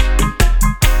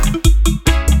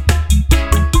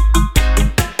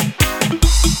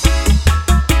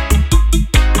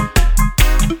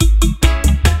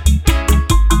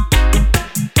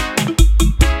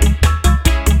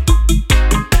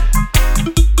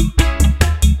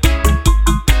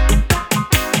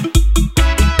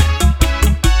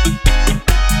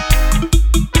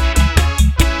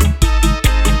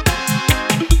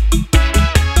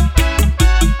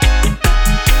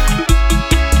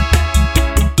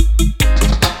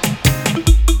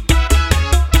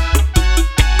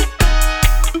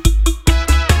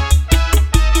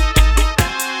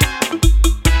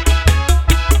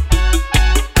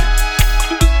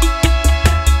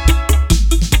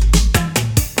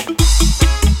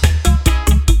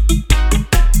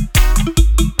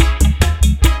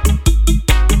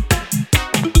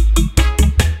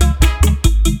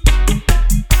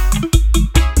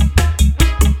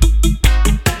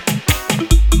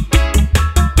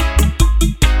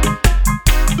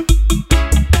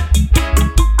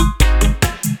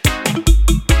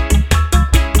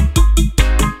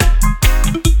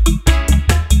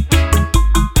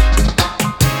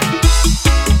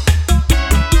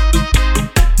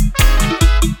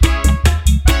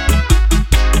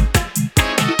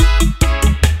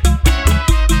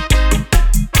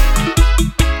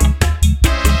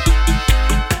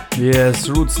 Yes,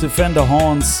 Roots Defender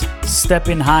Horns,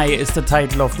 Stepping High is the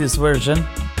title of this version.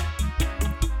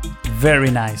 Very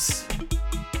nice.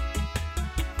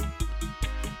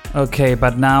 Okay,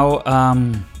 but now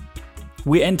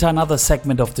we enter another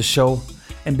segment of the show.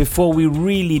 And before we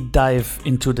really dive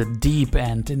into the deep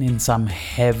end and in some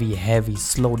heavy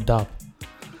slow dub,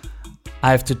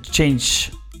 I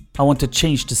want to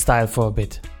change the style for a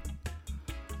bit.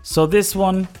 So this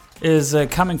one is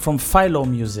coming from Philo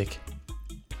Music.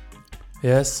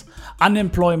 Yes,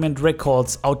 Unemployment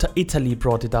Records out of Italy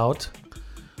brought it out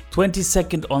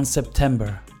 22nd on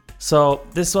September. So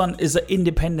this one is an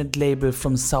independent label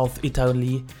from South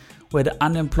Italy where the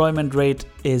unemployment rate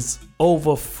is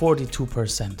over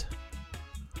 42%.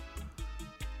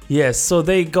 Yes, so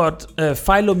they got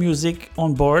Philo Music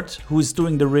on board, who is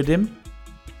doing the rhythm.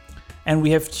 And we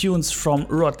have tunes from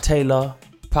Rod Taylor,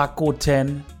 Paco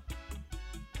 10,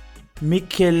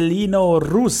 Michelino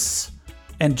Rus,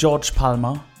 and George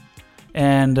Palmer.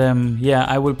 And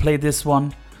I will play this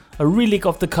one, a relic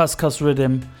of the Cuscus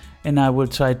rhythm, and I will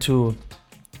try to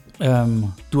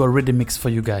do a rhythm mix for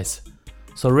you guys.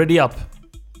 So ready up,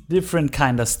 different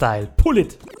kind of style, pull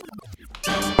it!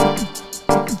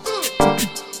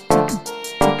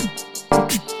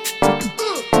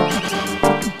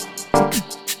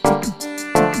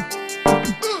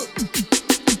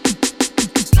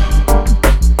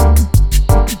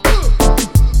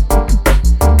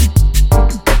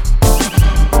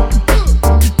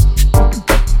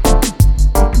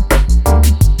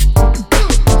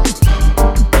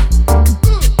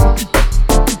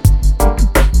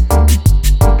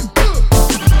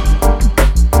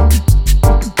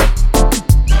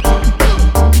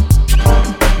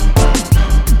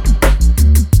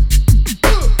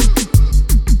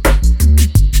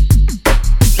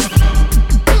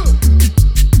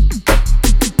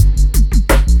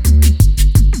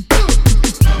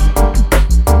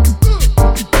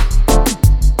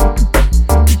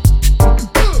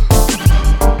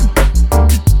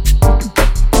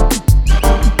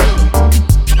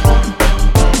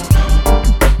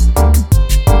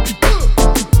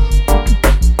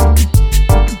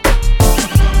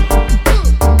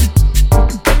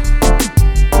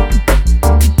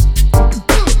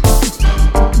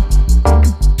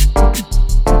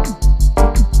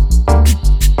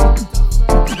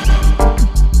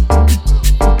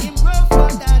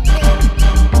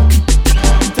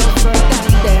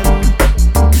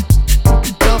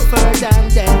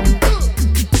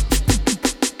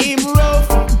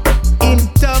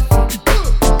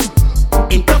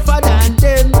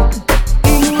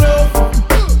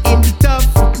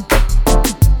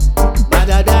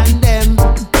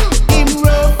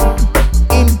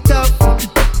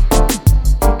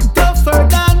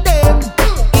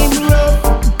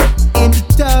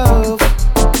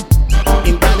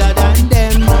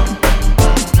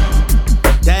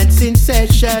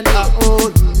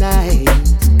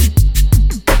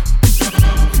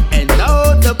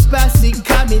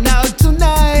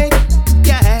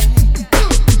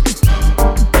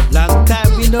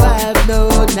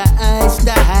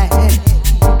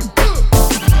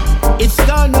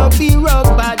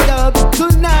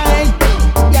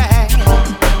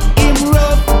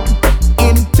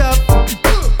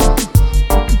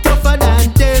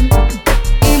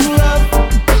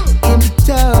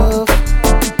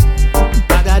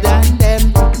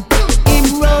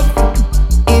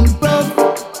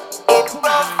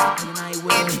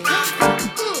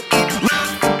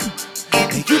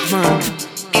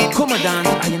 Come and dance,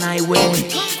 I and I way.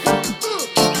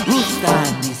 Roots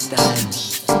time this time.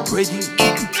 Ready?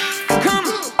 Come.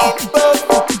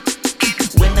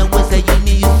 When I was a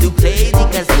uni, used to play the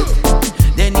cassette.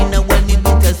 Then in a one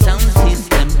with a sound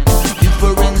system.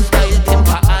 Different style,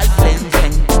 temper as length.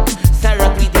 Sarah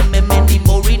with them and many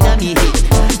more in a me hit.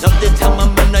 Not the time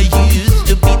I'm gonna used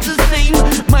to be the same.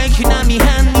 Mike in a me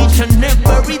hand each and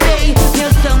every day.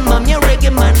 Yes, I'm a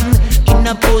reggae man in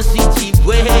a positive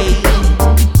way.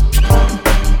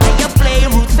 I play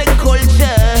roots and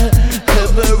culture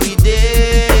every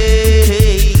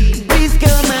day. Please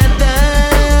come and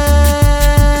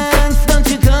dance, don't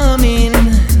you come in?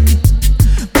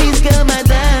 Please come and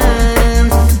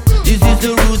dance, this is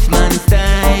the roots man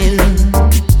style.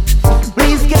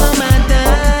 Please come and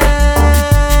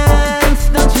dance,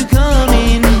 don't you come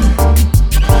in?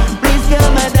 Please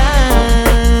come and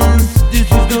dance,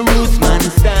 this is the roots man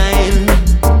style.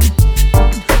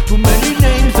 Too many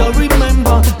names I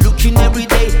remember, looking every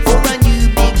day for a new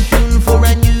big tune, for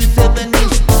a new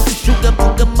 7-inch. Sugar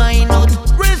put the mind out,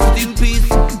 rest in peace.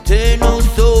 Tenor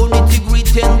soul,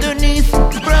 nitty-gritty tenderness.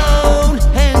 Brown,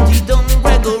 handy Don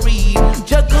Gregory,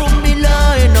 Jacob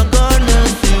Miller and a Garner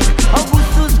Suit.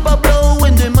 Augustus Pablo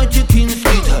and the Magic King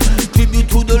Street. Tribute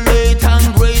to the late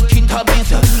and great King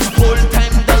Tabis. Whole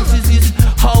time dances is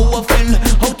how I feel.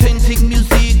 Authentic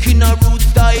music in a root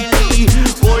style.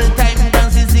 Whole time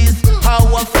dances is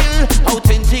how I feel.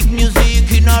 Authentic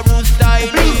music in a root style.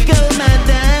 Please come and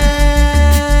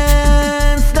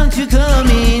dance, don't you come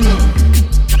in?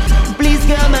 Please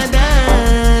come and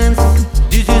dance,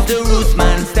 this is the roots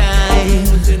man style.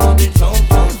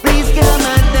 Please come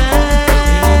and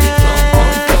dance,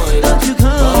 don't you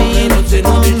come in? Please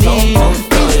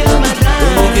come and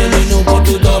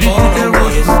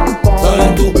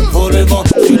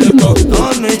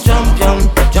I'm a champion,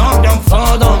 champion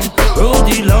father,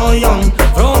 Rudy Lion,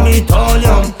 from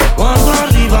Italian, quando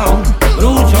arriva,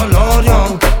 brucia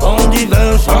l'aria, on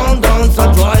diversion danza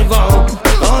driver.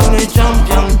 I'm a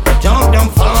champion, champion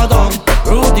father,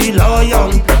 Rudy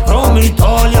Lion, from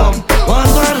Italian,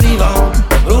 quando arriva,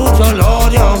 brucia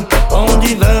l'aria, on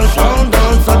diversion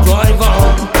danza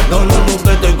driver. Non è un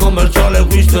pete commerciale,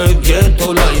 questo è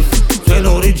ghetto life, c'è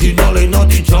l'originale, no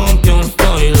di champion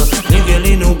style.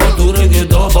 Miguelino Bature che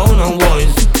dopo una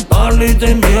voice. Parli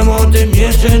dei miei modi,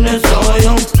 miei ce ne sai.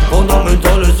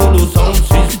 Fondamentale solo sound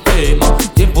sistema.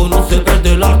 Tempo non si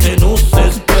perde, l'arte non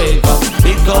si spreca.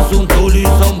 Picca su un tuli,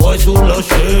 son boy sulla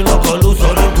scena.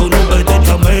 Caluso rento non vede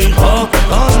Jamaica.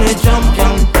 I'm a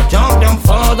champion, champion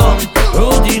father,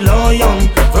 Rudy Lion,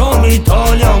 from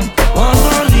Italian. Quando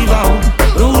arriva,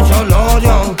 brucia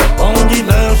l'aria, on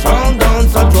diversion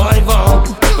danza driver.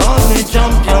 I'm a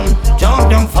champion,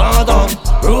 champion father,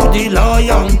 Rudy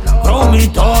Lion, from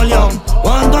Italian.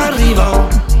 Quando arriva,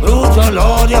 brucia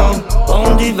l'aria,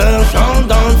 on diversion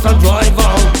danza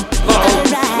driver.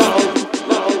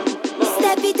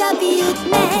 Step it up, youth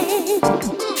man.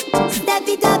 Step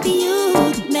it up,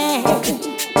 youth man.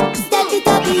 Step it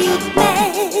up, youth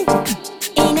man.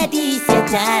 In a decent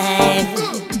time.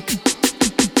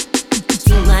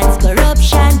 Too much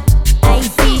corruption I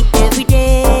see every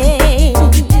day.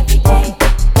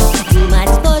 Too much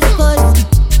fuss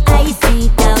I see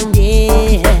down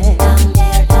there.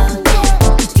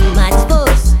 Too much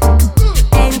fuss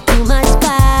and too much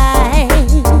fight.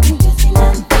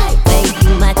 Way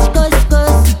too much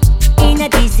cuss in a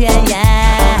diesel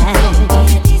life.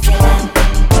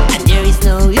 And there is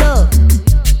no love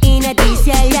in a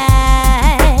diesel life.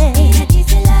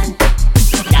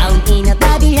 Down in a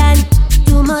Babylon,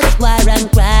 too much war and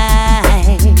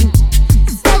crime.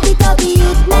 Step it up,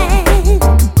 youth man.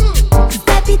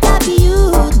 Step it up,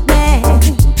 youth man.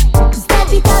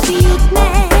 Step it up, youth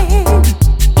man.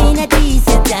 In a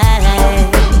decent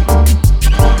time.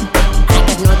 I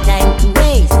got no time to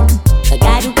waste. I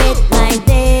gotta get my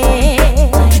day.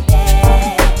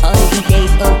 All the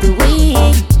days of the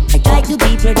week, I try to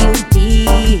be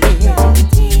productive.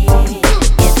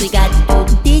 Yes, we got to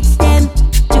teach them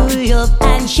to love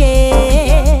and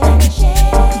share.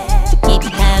 To keep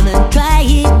it calm and try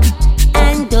it,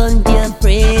 and don't be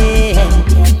afraid.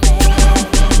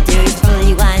 There is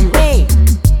only one way,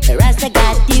 the Rasta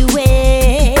got the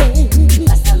way.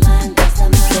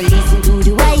 So listen to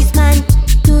the wise man,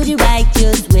 to the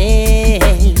righteous way.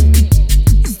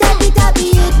 Step it up,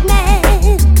 youth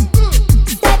man.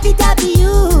 Step it up,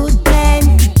 youth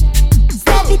man.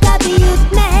 Step it up,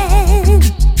 youth man.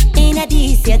 In a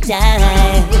decent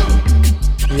time.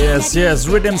 Yes,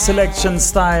 rhythm selection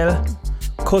style.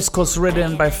 Couscous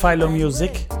Rhythm by Philo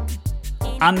Music.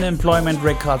 Unemployment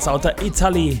Records out of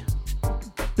Italy.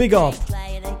 Big up.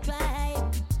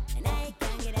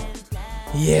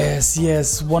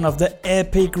 Yes, one of the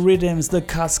epic rhythms, the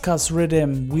Kaskas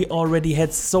rhythm. We already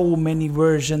had so many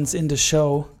versions in the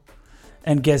show.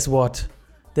 And guess what?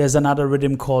 There's another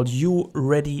rhythm called You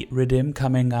Ready Rhythm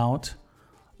coming out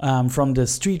from the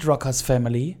Street Rockers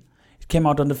family. It came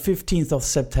out on the 15th of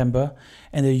September.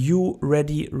 And the You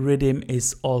Ready Rhythm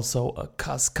is also a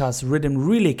Kaskas rhythm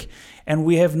relic. And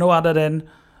we have no other than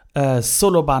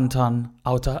Solo Bantan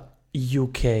out of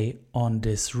UK on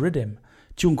this rhythm.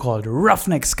 Tune called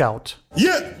Roughneck Scout.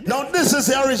 Yeah, now this is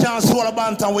the original Swallow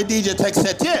Bantam with DJ Tech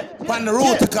Set, yeah, on the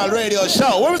Rootikal Radio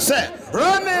Show. What we say?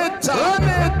 Run it up.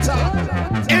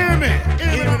 Hear me.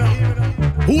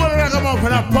 Who will I come up in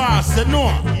a pass? They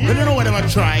know. They don't know what they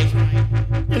try.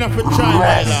 You know, if you try,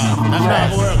 my love, that's not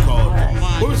going to work out.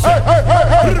 What we say?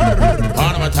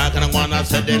 All of my talking, I want to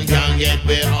say them can't get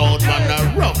way out. Man,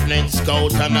 the Roughneck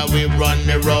Scout, and we run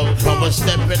the road. From a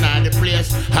stepping out the place,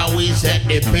 how we set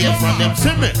the pace from them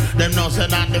simmer. Them know say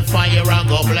that the fire and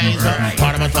go blaze up.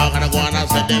 All of my talking, I want to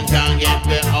say them can't get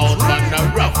way out. Man, the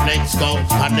Roughneck Scout,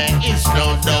 and there is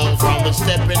no doubt. From a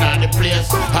stepping out the place,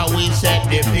 how we set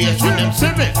the pace from them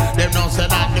simmer. Them know say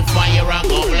that the fire and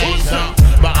go blaze up.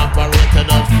 But operator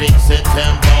don't fix it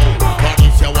tempo. But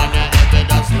if you want to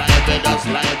evidence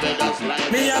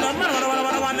live. Me and the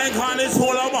man, they call it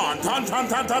Swallow Bantan.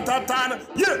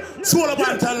 Yeah, Swallow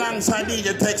Bantan alongside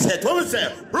DJ Tech Set. What we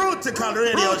say? Rootikal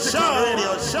Radio Show.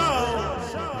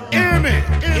 Hear me.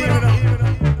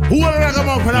 Who will I come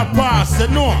up in a pass? They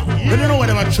know. They don't know what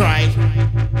they try.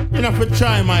 You know, if you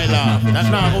try, my love, that's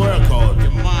not going to work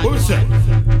out. What we say?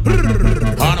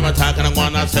 All of my talking, I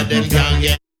want to say them can't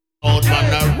get out. Man,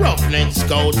 the Roughneck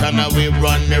Scout, and we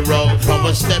run the road. From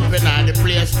a stepping out the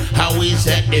place, how we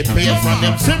set the pace from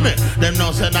them simmer. Them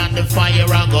know say that the fire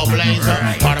and go blaze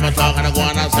up. All of my talking, I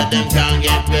want to say them can't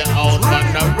get me out. Man,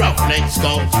 the Roughneck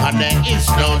Scout, and there is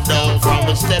no doubt. From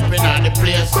a stepping out the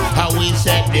place, how we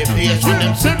set the pace from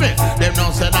them simmer. Them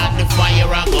know say that the fire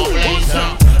and go blaze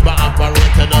up. But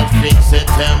operator don't fix it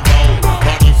tempo.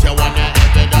 But if you want to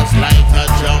evidence like a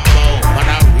jumbo, but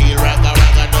a real ragga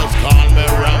does call me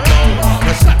Rambo.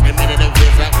 But slap me in the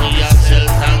face like we are still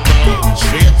tango.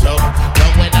 Straight up,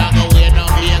 don't wait I go away, no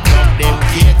make up. Them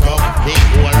cake up, they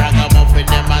go ragamuffin,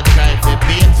 them a try to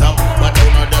beat up. But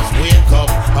don't know just wake up,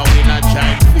 and we not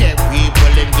try to fear people,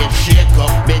 them get shake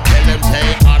up. Me tell them say,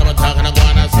 all of my talking, I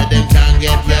wanna say them can't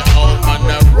get you out. Man,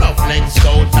 the Roughneck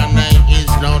Scout, and there is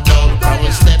no doubt. I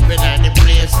was stepping at the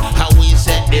place, how we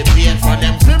set the pace for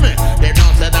them simmer. They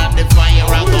don't say that the fire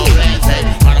and go blaze.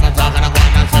 All of my talking, I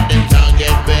wanna say them can't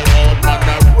get me out. Man,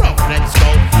 the Roughneck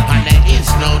Scout, and there is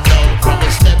no doubt. From the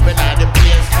stepping at the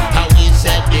place, how we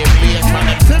set the pace for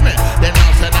them simmer. They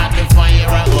don't say that the fire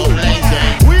and go blaze.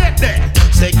 Wait there,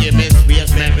 say give me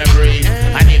space, make me breathe.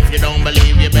 And if you don't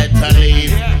believe, you better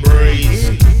leave.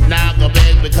 Breathe. Now go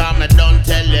beg because I don't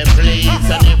tell you please.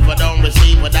 And if I don't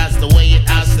receive, well that's the way it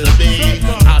has to be.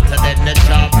 After that the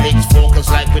job picks focus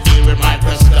like we deal with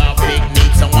microscopic.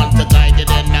 Need someone to guide you,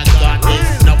 then I got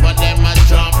this. None of them a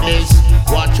drop this.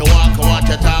 Watch you walk and watch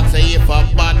you talk. Say if a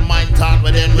bad mind talk,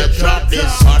 but then we drop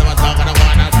this. All of my talking I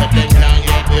want, I said them can't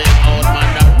get way out.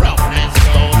 Man, the Roughneck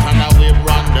Scout, and now we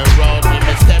run the road. We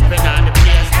be stepping on the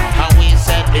place, how we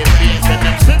set the pace. When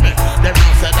them simmer, them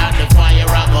don't say that the fire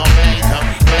I go blaze up.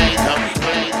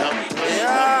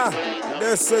 Yeah,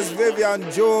 this is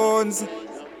Vivian Jones.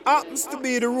 Happens to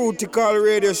be the Rootikal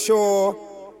Radio Show.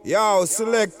 Yo,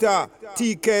 selector,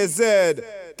 TKZ,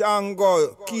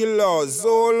 Tango, Kilo,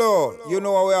 Zolo. You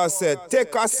know what we are said.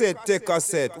 Take a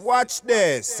set. Watch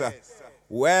this.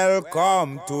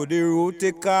 Welcome to the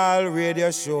Rootikal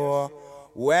Radio Show.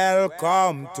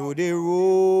 Welcome to the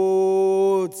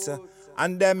Roots.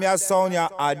 And them ya sound ya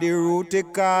at the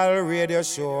Rootikal Radio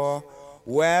Show.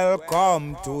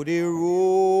 Welcome to the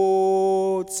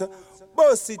Roots.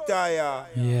 Bossitaya.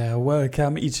 Yeah,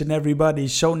 welcome each and everybody.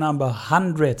 Show number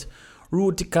 100.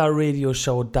 Rootikal Radio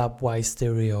Show Dubwise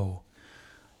Stereo.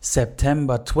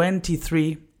 September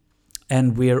 23.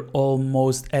 And we're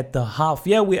almost at the half.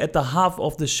 Yeah, we're at the half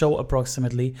of the show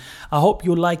approximately. I hope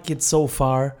you like it so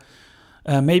far.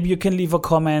 Maybe you can leave a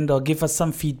comment or give us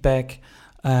some feedback.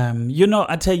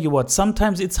 I tell you what,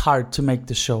 sometimes it's hard to make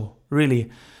the show,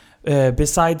 really.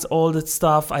 Besides all that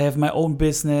stuff, I have my own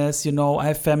business, I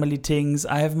have family things,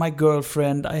 I have my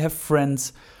girlfriend, I have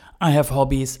friends, I have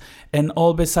hobbies. And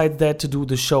all besides that, to do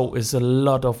the show is a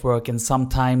lot of work. And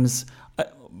sometimes,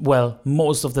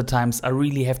 most of the times, I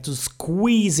really have to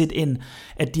squeeze it in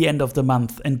at the end of the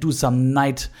month and do some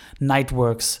night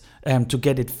works to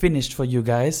get it finished for you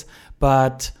guys.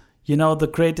 But the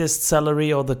greatest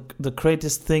salary or the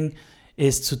greatest thing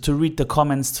is to read the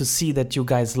comments, to see that you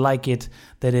guys like it,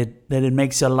 that it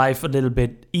makes your life a little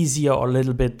bit easier or a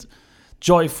little bit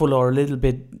joyful or a little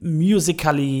bit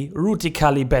musically,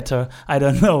 rootically better. I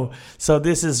don't know. So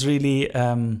this is really,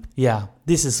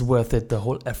 this is worth it, the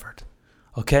whole effort.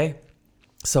 Okay?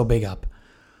 So big up.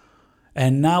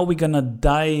 And now we're gonna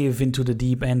dive into the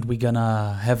deep end. We're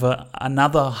gonna have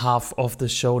another half of the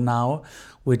show now,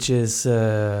 which is,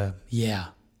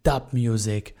 dub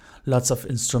music, lots of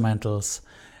instrumentals.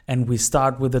 And we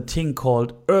start with a thing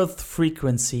called Earth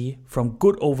Frequency from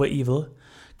Good Over Evil,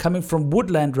 coming from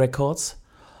Woodland Records.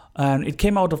 And it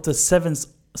came out of the 2nd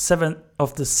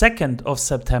of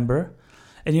September.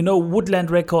 And you know, Woodland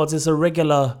Records is a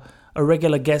regular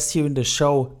guest here in the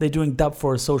show. They're doing dub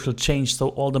for a social change, so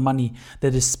all the money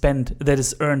that is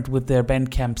earned with their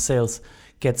Bandcamp sales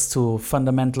gets to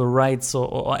fundamental rights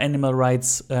or animal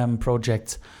rights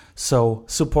projects. So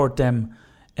support them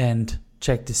and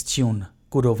check this tune,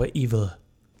 Good Over Evil,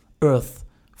 Earth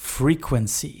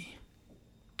Frequency.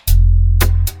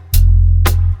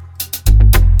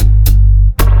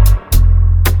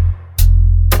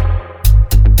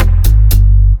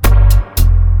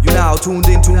 Now tuned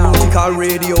into Rootikal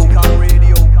Radio.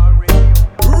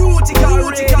 Rootikal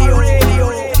Radio.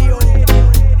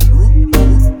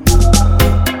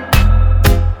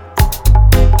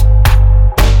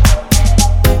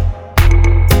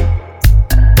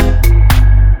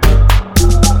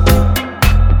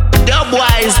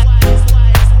 Dubwise.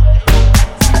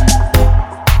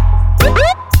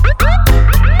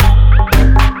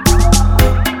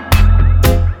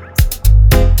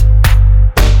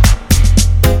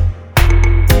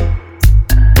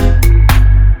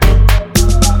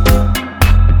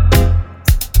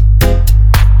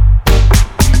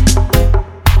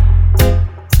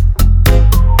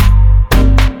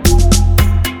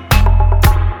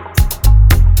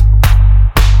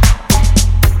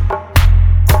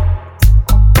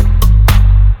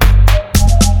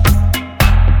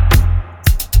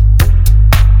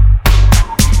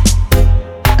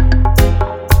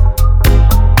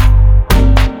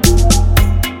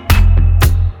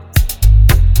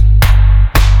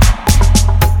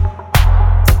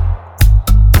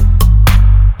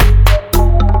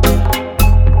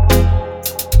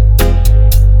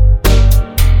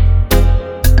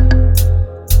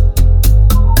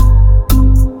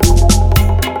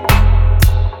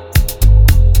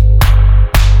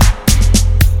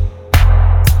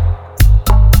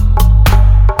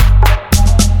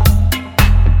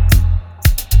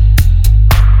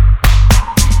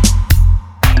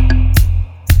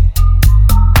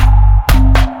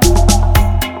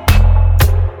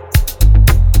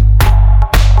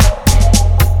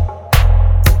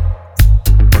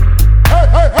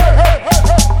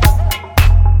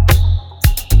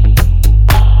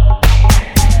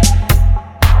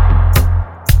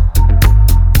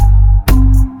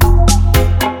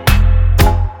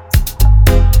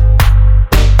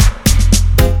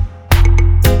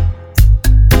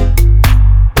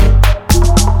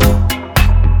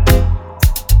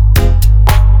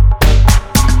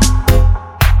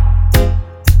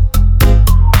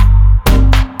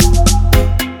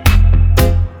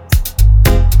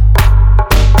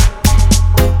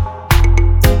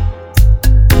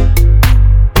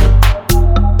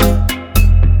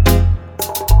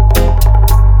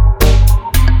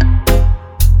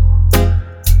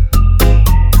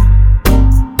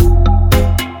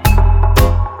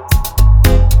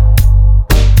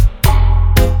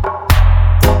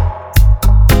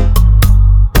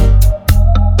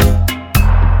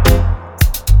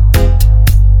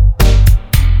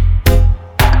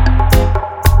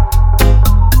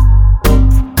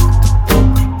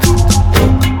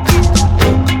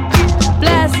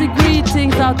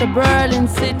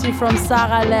 From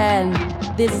Saraland.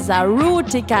 This is a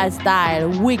Rootikal style,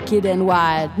 wicked and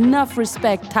wild. Enough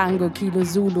respect, Tango, Kilo,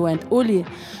 Zulu and Uli.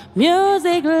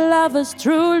 Music lovers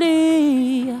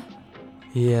truly.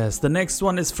 Yes, the next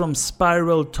one is from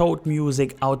Spiral Toad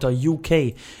Music out of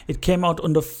UK. It came out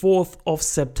on the 4th of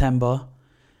September.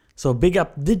 So big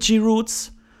up DigiRoots.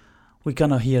 We're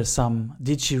gonna hear some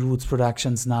DigiRoots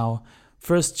productions now.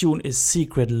 First tune is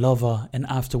Secret Lover and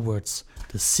afterwards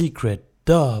The Secret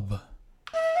Dub.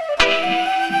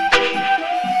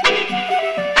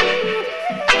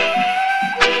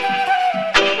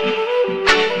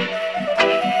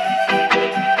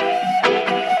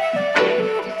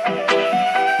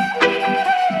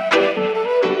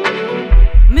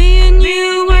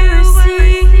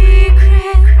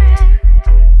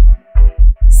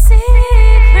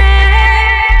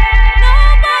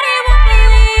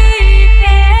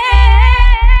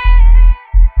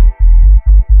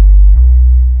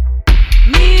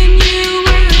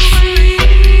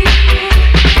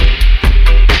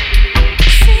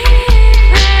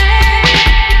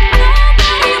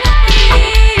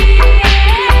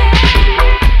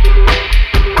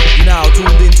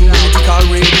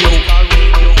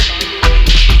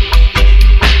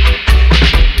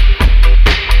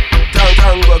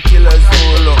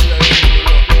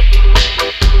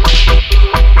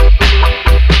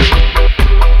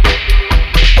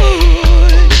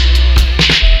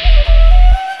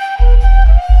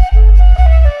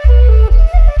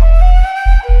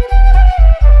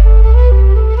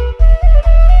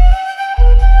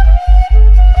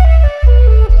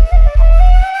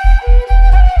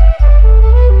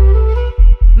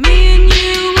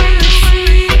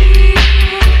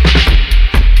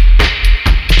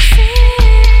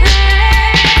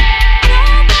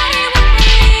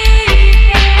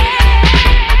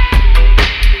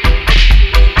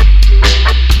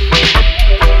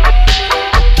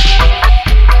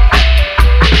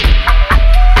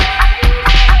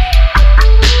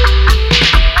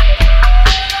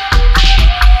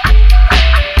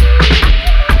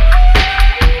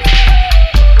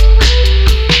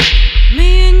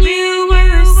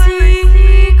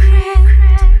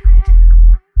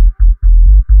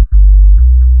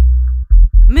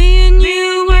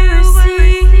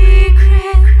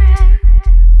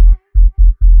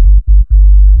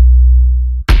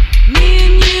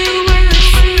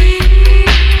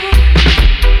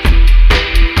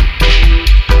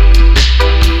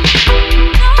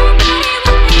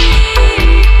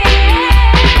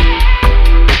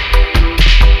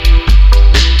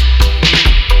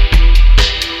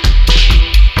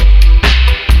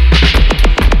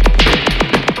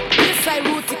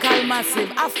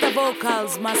 After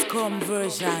vocals must come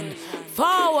version.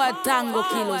 Forward Tango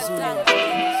Kilo Zulu.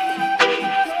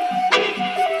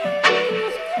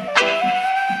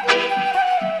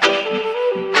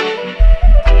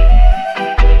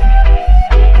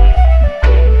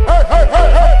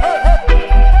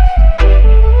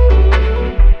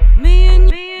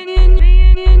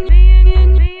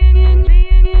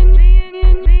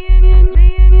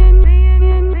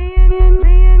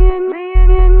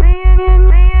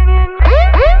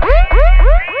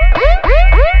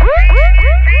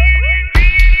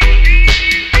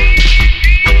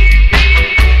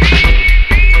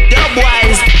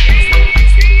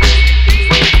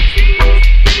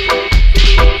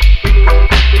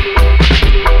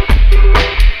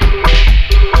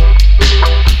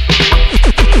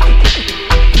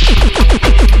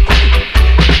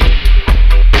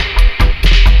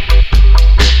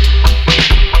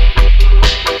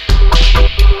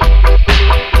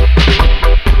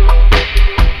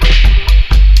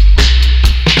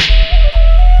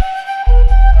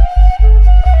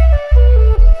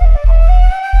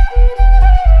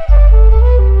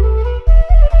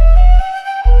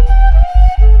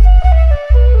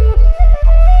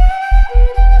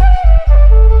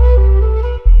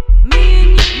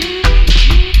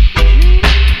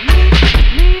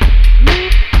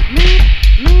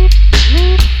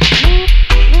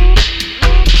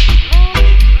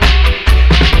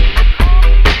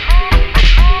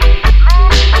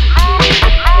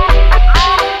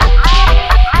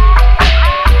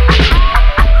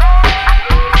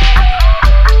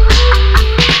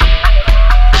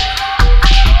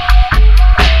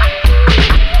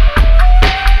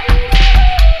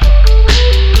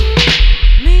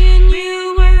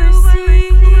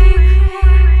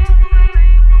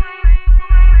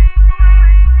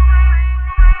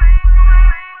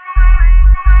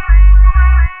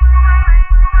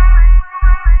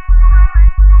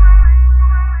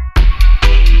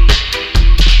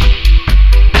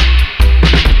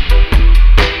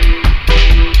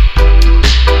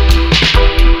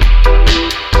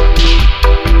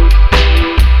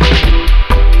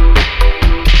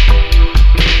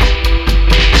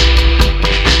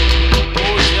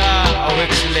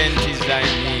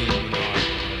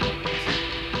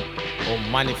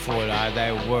 Manifold are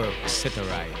thy works set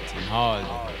aright in all the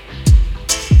earth.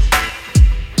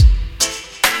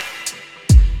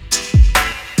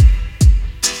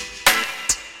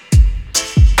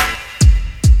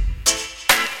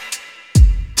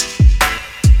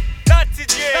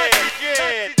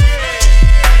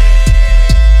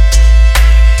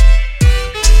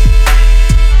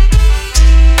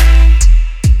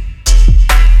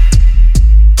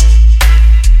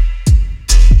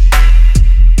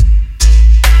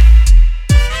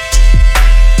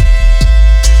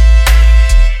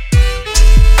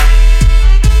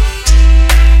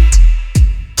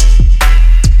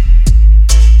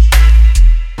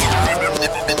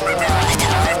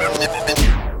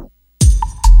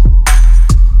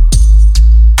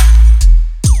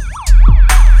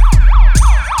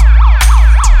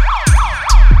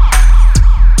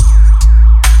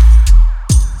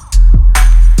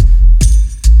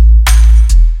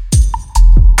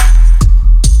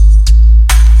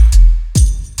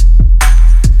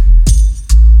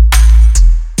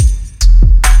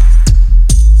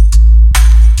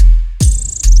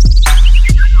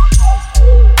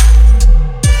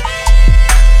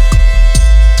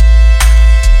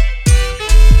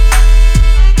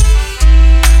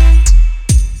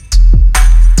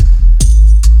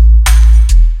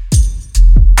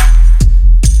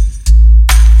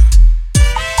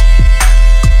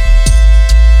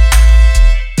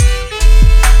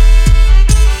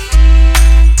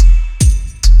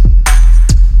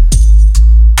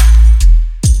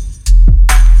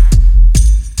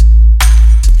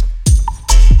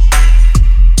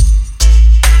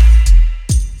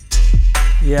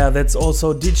 That's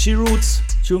also Digi Roots,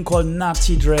 tune called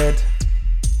Natty Dread,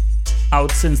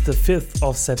 out since the 5th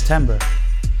of September.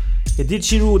 Yeah,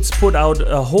 Digi Roots put out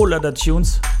a whole lot of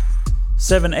tunes,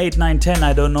 7, 8, 9, 10,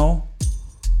 I don't know.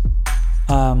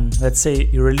 Let's say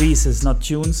releases, not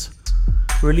tunes.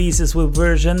 Releases with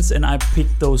versions, and I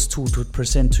picked those two to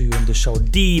present to you in the show.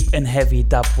 Deep and heavy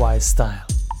dubwise style.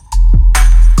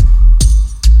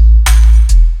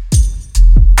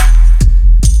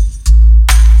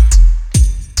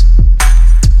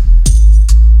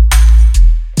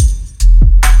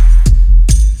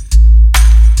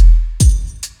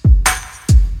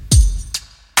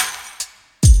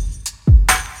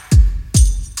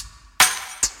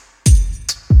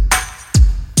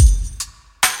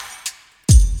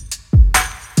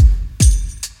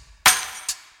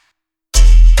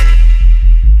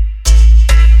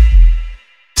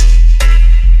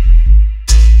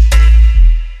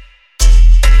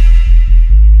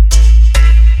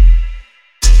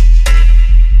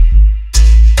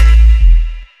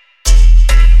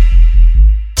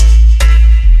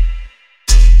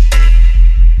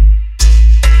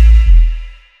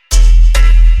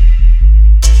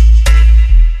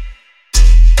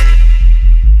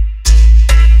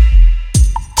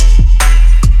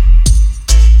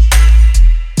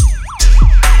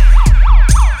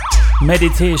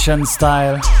 Meditation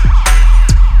style.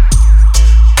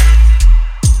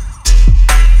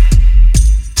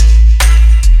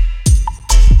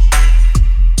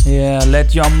 Yeah,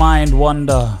 let your mind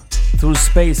wander through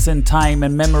space and time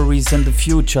and memories in the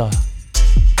future.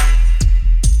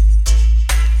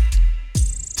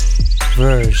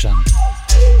 Version.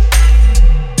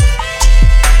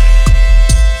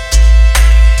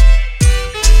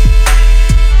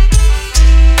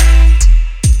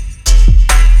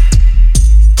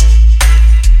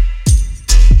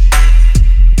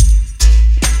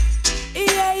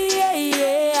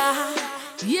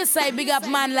 Yes, I big up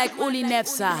man like Uli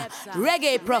Nefsa,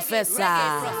 reggae professor.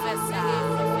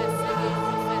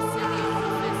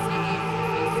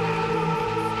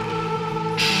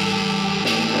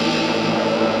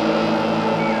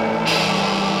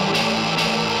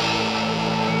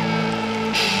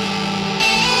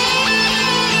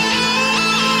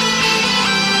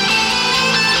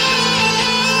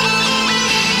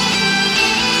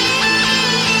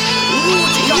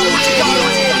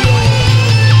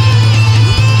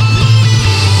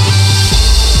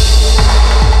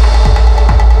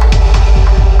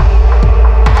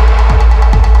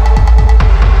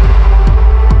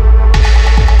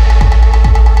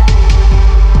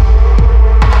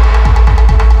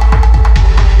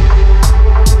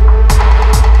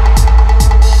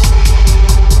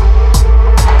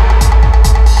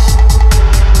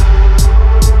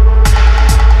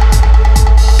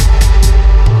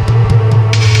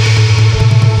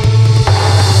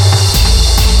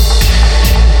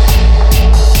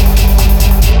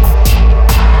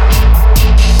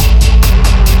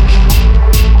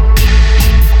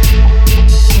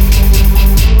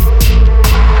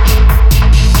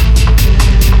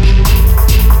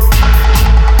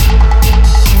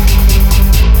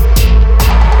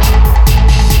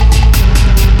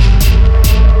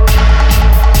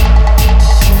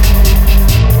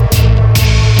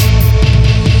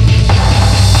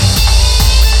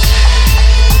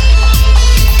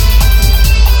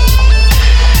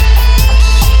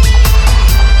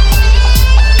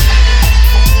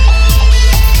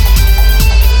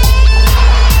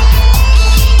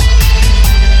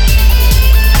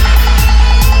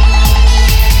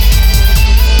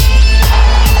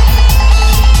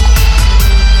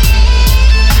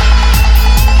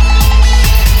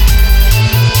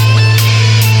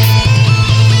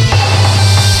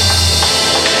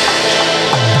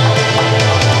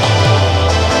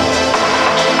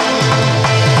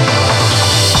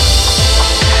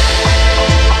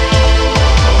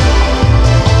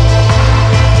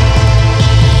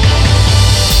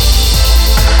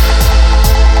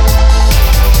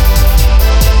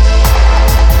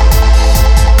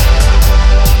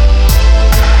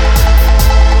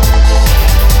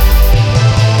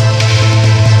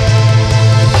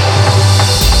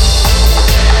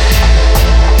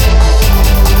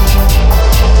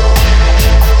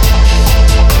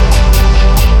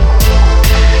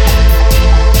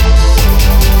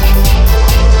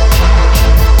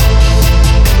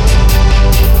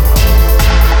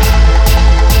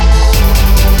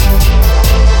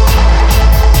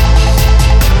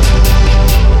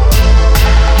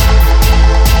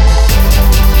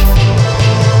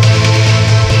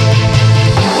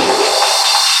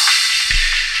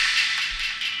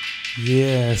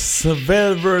 Yes,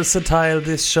 well versatile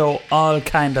this show, all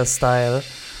kind of style.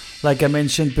 Like I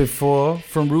mentioned before,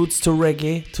 from roots to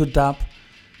reggae to dub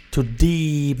to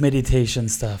deep meditation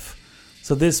stuff.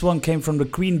 So this one came from the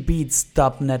Green Beats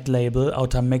dubnet label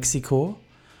out of Mexico.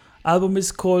 Album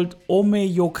is called Ome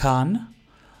Yokan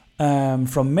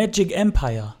from Magic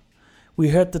Empire. We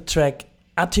heard the track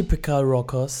Atypical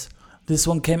Rockers. This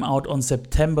one came out on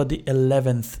September the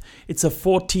 11th. It's a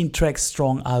 14 track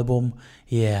strong album.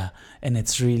 Yeah, and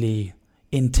it's really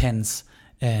intense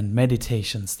and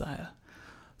meditation style.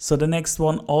 So the next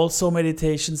one, also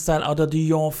meditation style, out of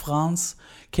Lyon, France,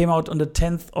 came out on the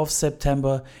 10th of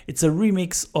September. It's a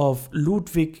remix of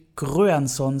Ludwig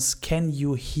Göransson's Can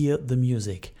You Hear the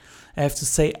Music? I have to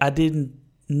say, I didn't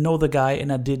know the guy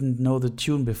and I didn't know the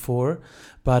tune before,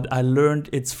 but I learned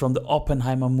it's from the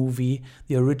Oppenheimer movie,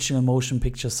 the original motion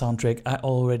picture soundtrack.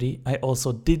 I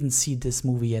also didn't see this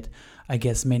movie yet. I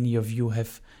guess many of you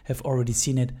have already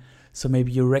seen it, so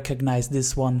maybe you recognize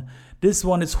this one. This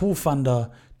one is Who Thunder,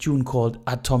 tune called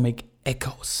Atomic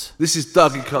Echoes. This is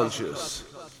Dougie Conscious.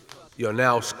 You're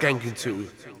now skanking to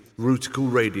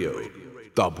Rootikal Radio,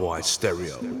 Dubwise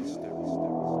Stereo.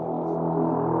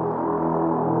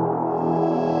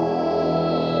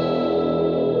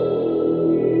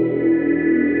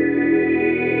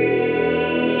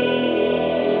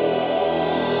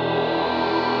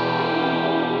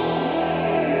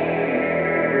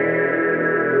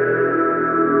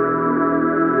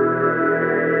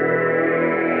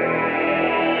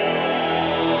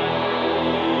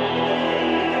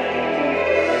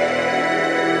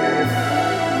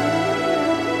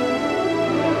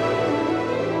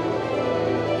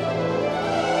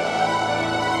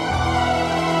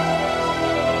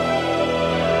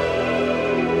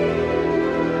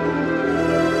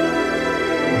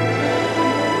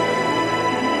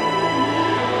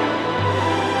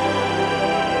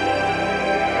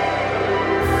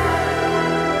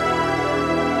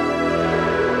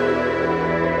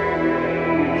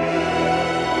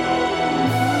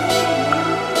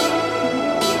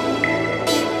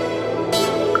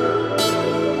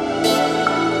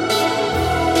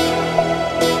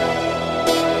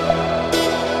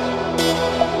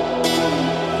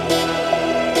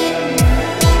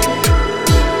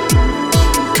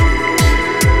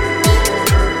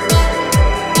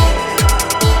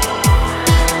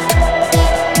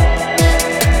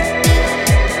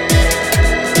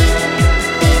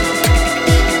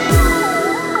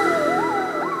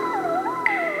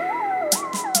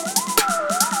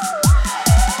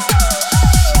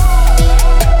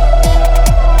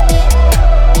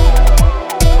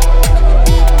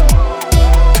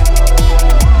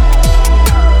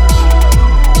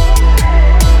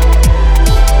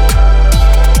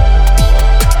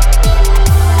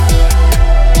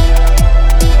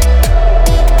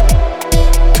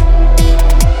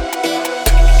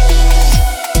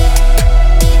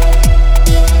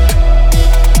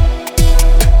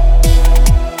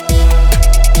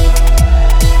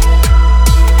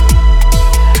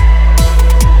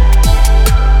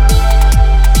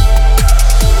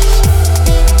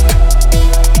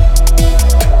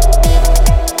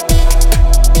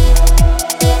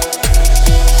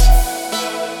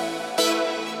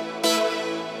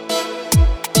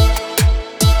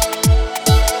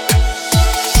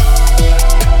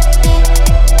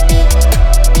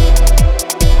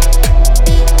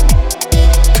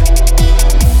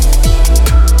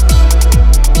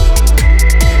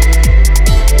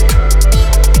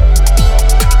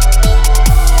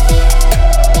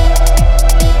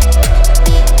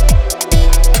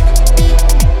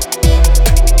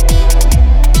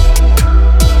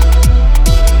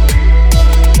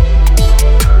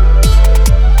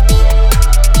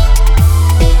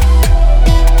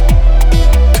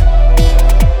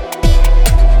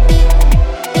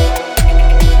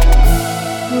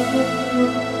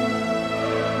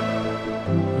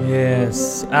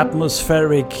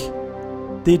 atmospheric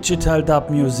digital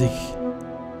dub music.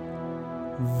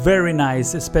 Very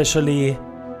nice, especially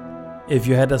if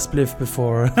you had a spliff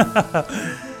before.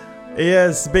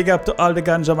 Yes, big up to all the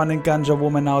ganja man and ganja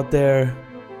woman out there.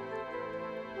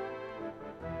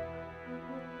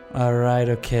 Alright,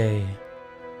 okay.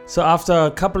 So after a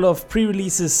couple of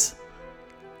pre-releases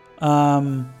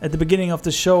at the beginning of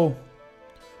the show,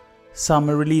 some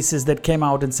releases that came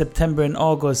out in September and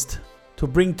August to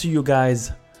bring to you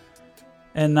guys,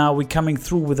 and now we're coming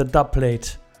through with a dub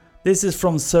plate. This is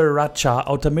from Sir Racha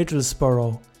out of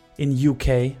Middlesbrough in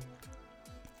UK.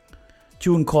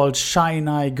 Tune called Shine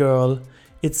Eye Girl.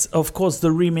 It's of course the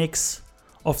remix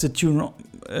of the tune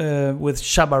with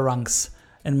Shabba Ranks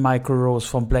and Michael Rose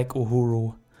from Black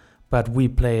Uhuru, but we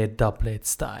play it dubplate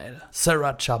style. Sir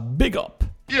Racha, big up.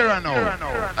 Here I know.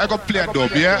 I go play a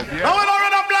dub, yeah? Now we don't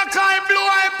run a black eye, blue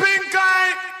eye, pink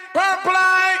eye, purple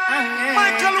eye.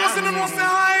 Michael Rose in the most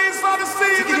eyes for the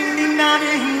season.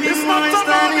 It's not about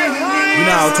the eyes. You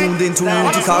now tuned into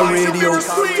Rootikal Radio.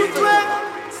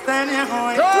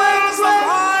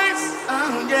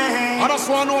 I just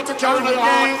want to know to carry the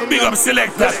heart. Big up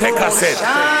selector, take a set.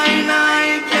 Shine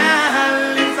eye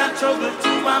girl is a trouble to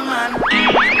a man.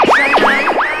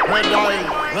 Red eye,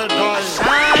 red eye.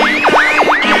 Shine eye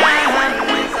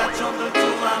girl is a trouble to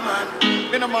a man.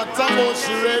 In a matter about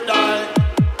she red eye.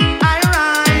 I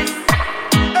rise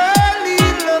early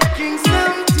looking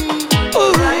something.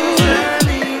 Rise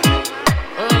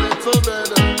early to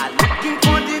bed. I'm looking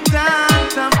for the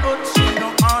data, but she no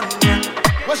on ya.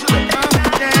 What should I do?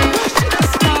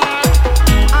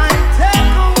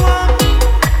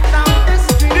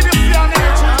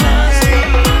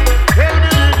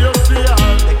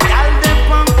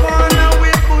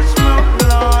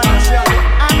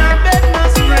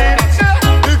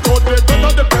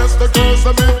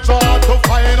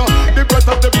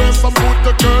 The best and put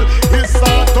the girl is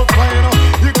hard to find.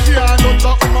 You can't know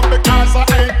the woman because I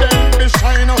ain't them the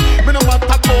shine. Me no matter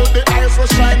about the eyes will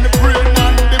shine, the brain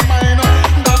and the mind.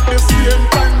 At the same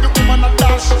time the woman a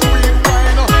dash sweet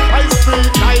wine. I see,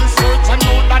 I search and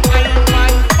know that I'm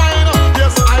man fine.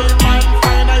 Yes, I'm man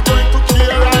fine, I'm going to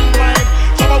care and mind.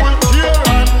 So I will care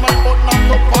and mind, but not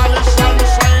to polish and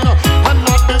shine. And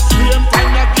at the same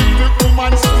time I give the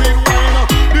woman sweet wine.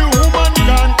 The woman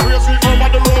gone crazy over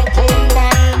the road come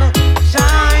by.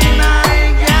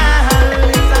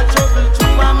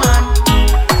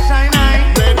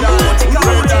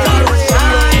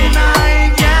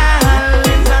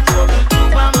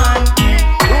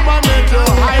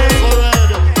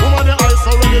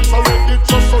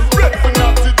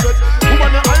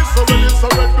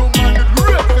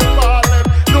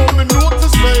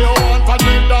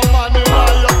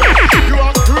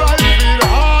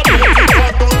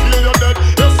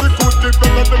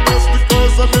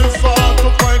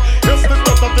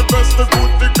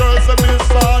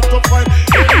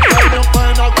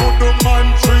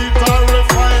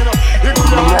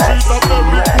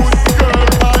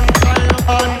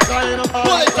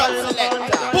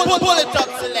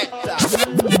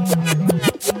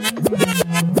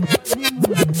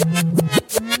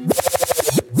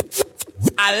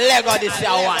 Lego this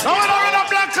year one. Now we don't run a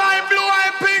black eye, blue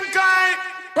eye, pink eye,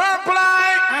 purple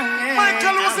eye.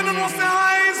 Michael Rose in the most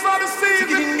eyes for the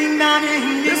season.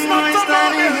 It's not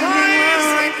about the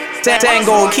eyes.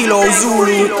 Tango Kilo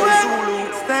Zulu.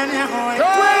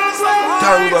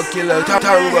 Tango killer,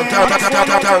 tango killer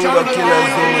Zulu.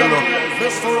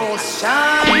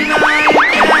 Shine eye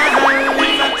girl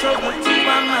is a trouble to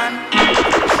a man.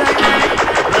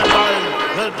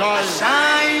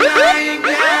 Shine eye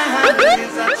girl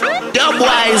is a trouble.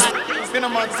 Dubwise. In a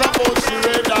matter about she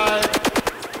red eye.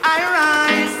 I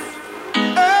rise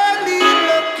early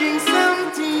looking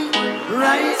something.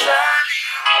 Rise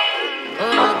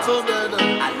early to bed.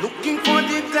 I'm looking for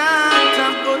the data,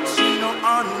 but she no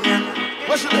on ya.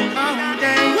 Where should I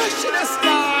Where should I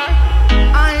start?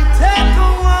 I take a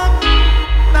walk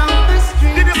down the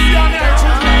street. Did you see her there?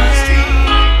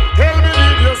 Tell me,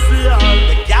 did you see her?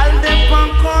 The gal dem on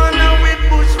corner with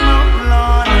Bushmouth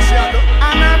Lord,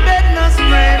 and her bed no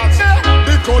spread.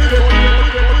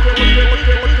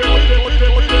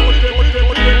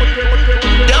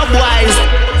 Dubwise.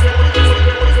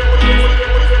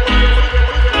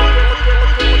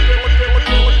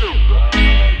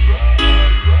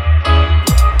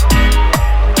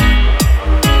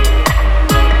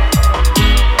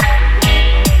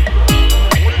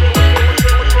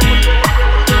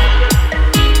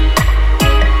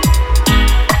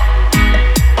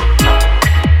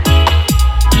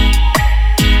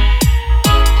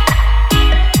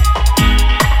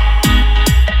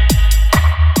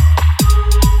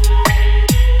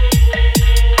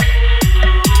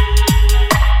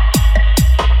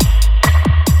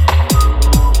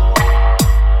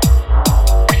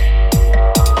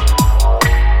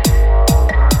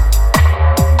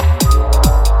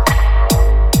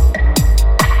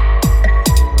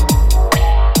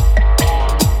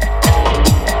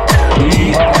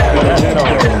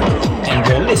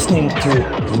 listening to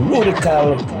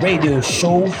Rootikal Radio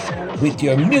Show with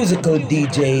your musical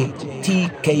DJ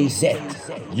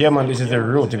TKZ. Yeah, man, this is the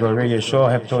Rootikal Radio Show.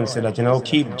 I have to say that,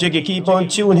 keep on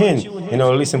tuning in.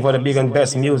 Listen for the big and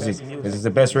best music. This is the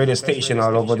best radio station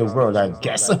all over the world, I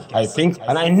guess, I think,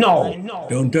 and I know.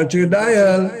 Don't touch your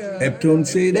dial. Heptune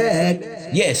say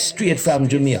that. Yes, straight from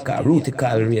Jamaica,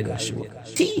 Rootikal Radio Show.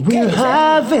 We're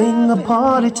having a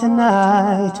party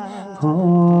tonight.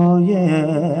 Oh,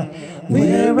 yeah.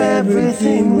 Where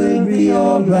everything will be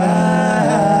alright.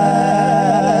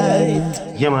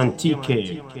 Yeah, man,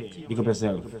 TK. Pick up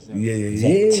yourself. Yeah.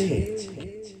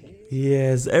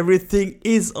 Yes, everything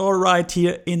is alright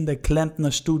here in the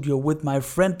Klempner studio with my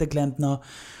friend the Klempner.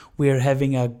 We're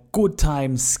having a good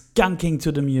time skunking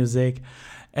to the music.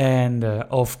 And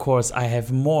of course, I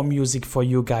have more music for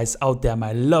you guys out there,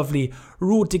 my lovely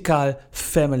Rootikal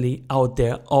family out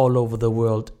there all over the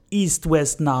world. East,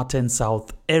 west, north and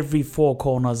south, every four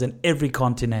corners and every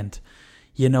continent.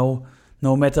 No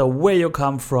matter where you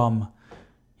come from.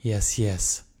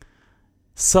 Yes.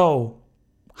 So,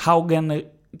 how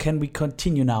can we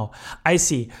continue now? I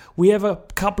see. We have a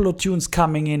couple of tunes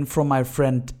coming in from my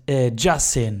friend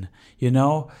Justin,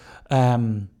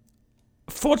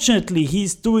 Fortunately,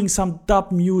 he's doing some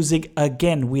dub music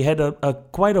again. We had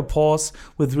quite a pause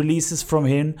with releases from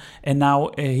him, and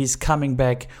now he's coming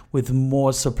back with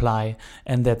more supply,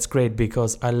 and that's great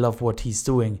because I love what he's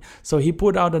doing. So he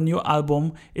put out a new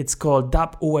album. It's called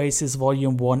Dub Oasis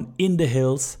Volume 1 in the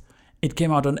Hills. It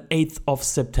came out on 8th of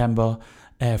September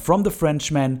from the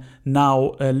Frenchman,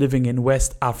 now living in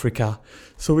West Africa.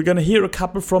 So we're going to hear a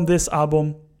couple from this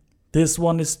album. This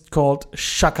one is called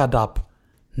Shaka Dub.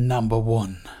 Number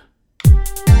 1.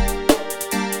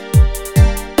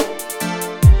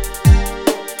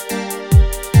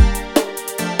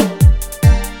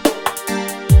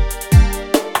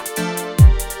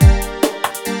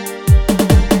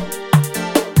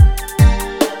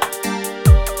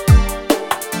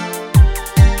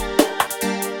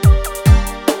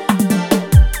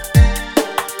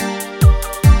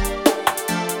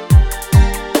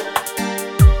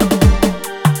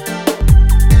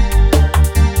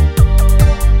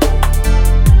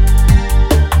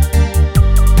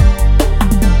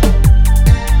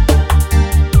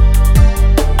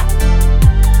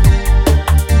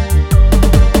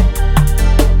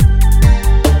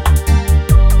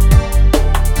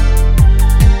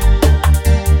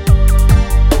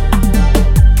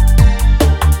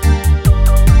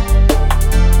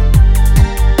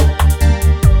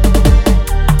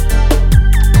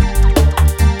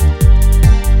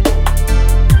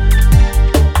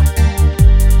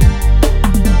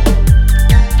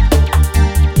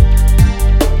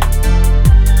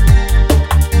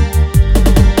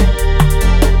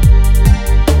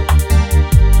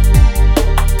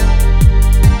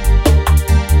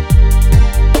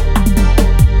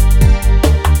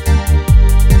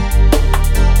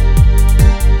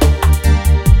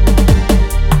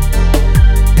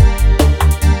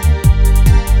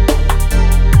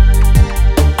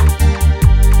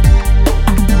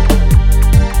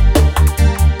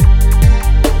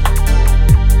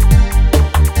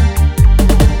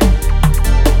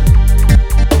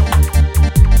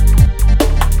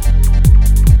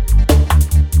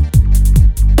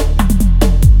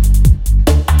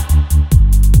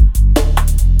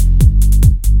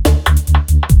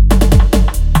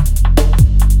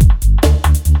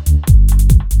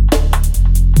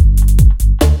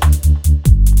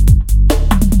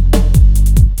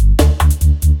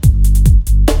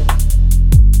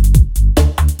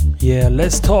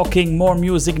 Less talking, more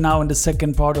music now in the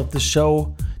second part of the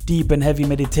show. Deep and heavy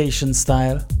meditation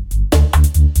style.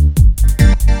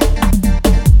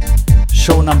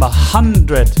 Show number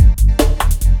 100.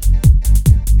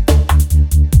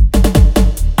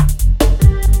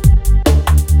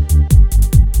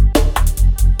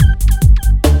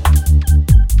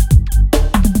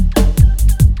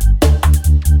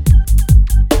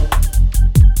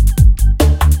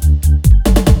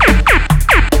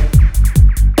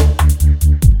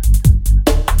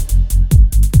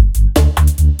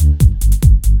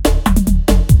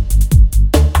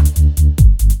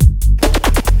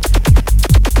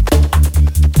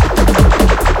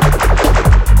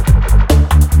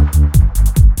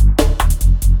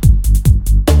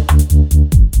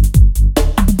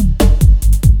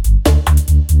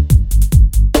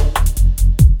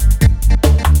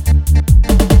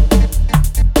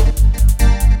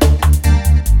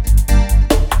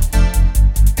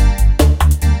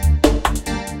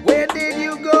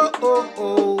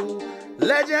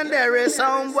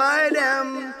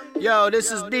 Yo,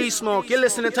 this is D-Smoke. You're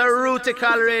listening to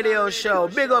Rootikal Radio Show.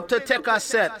 Big up to Take a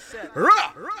Set.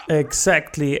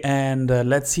 Exactly, and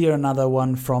let's hear another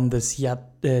one from this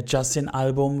Justin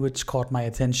album, which caught my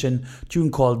attention.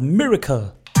 Tune called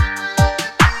Miracle.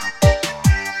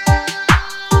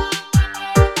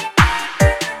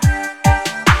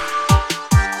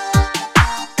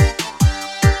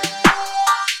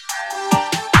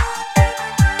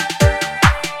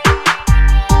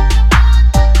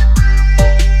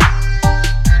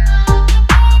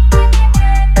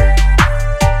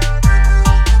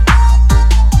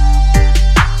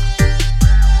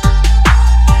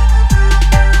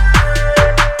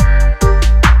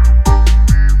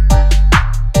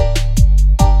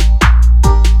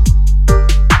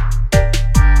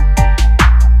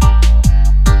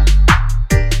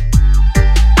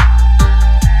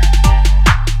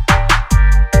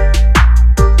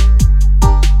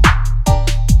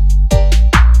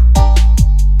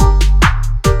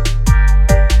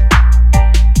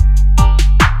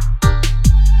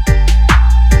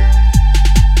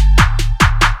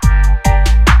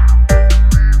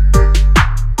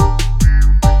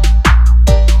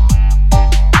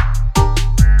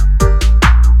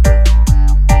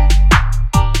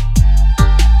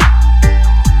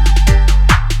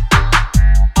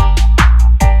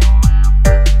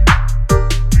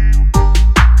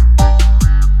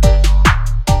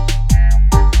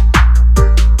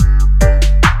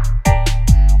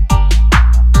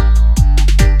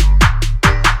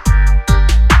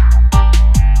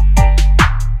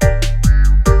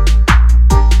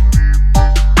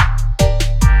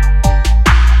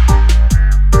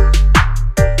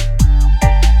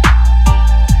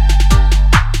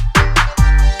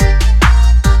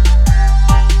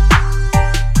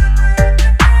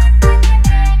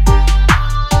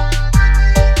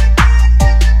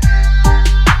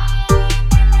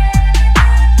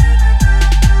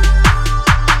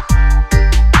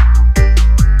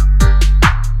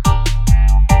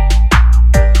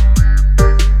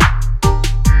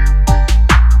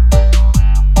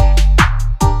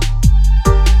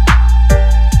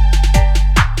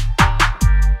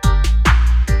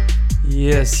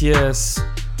 Yes.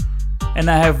 And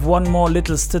I have one more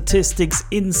little statistics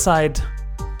inside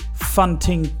fun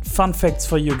facts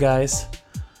for you guys.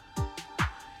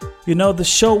 You know, the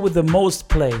show with the most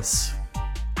plays.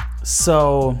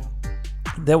 So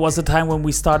there was a time when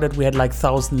we started, we had like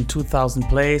 1,000, 2,000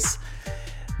 plays.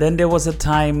 Then there was a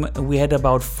time we had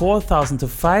about 4,000 to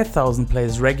 5,000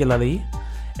 plays regularly.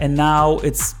 And now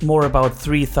it's more about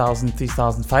 3,000,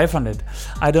 3,500.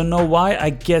 I don't know why.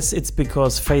 I guess it's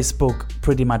because Facebook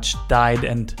pretty much died,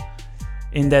 and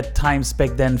in that times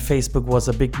back then Facebook was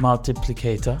a big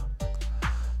multiplicator.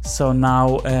 So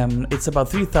now it's about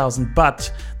 3,000,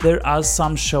 but there are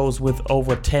some shows with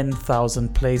over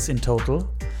 10,000 plays in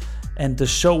total. And the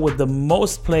show with the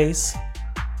most plays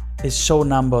is show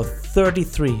number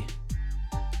 33.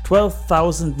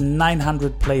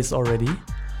 12,900 plays already.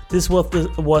 This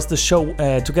was the show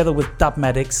together with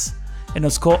Dubmatics. And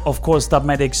of course,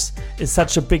 Dubmatics is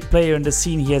such a big player in the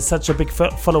scene. He has such a big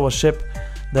followership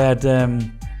that,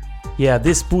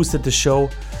 this boosted the show.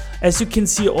 As you can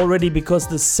see already, because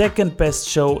the second best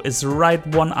show is right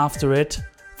one after it,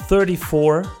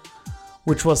 34,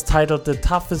 which was titled The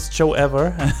Toughest Show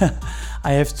Ever.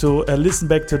 I have to listen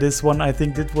back to this one. I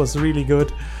think it was really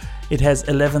good. It has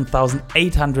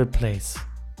 11,800 plays.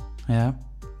 Yeah.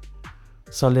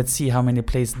 So let's see how many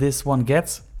plays this one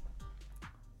gets.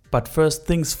 But first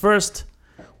things first,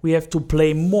 we have to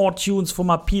play more tunes for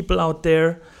my people out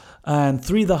there. And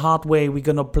through the hard way, we're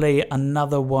gonna play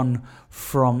another one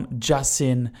from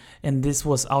Jasin. And this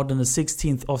was out on the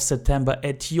 16th of September,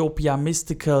 Ethiopia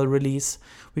Mystical release.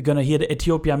 We're gonna hear the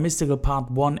Ethiopia Mystical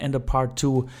part 1 and the part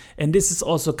 2. And this is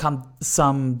also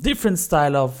some different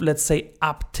style of, let's say,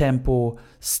 up-tempo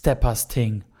steppers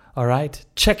thing. Alright,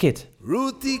 check it.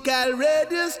 Rootikal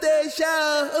radio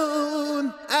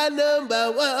station, a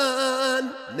number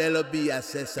one. Nello be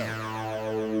assessor.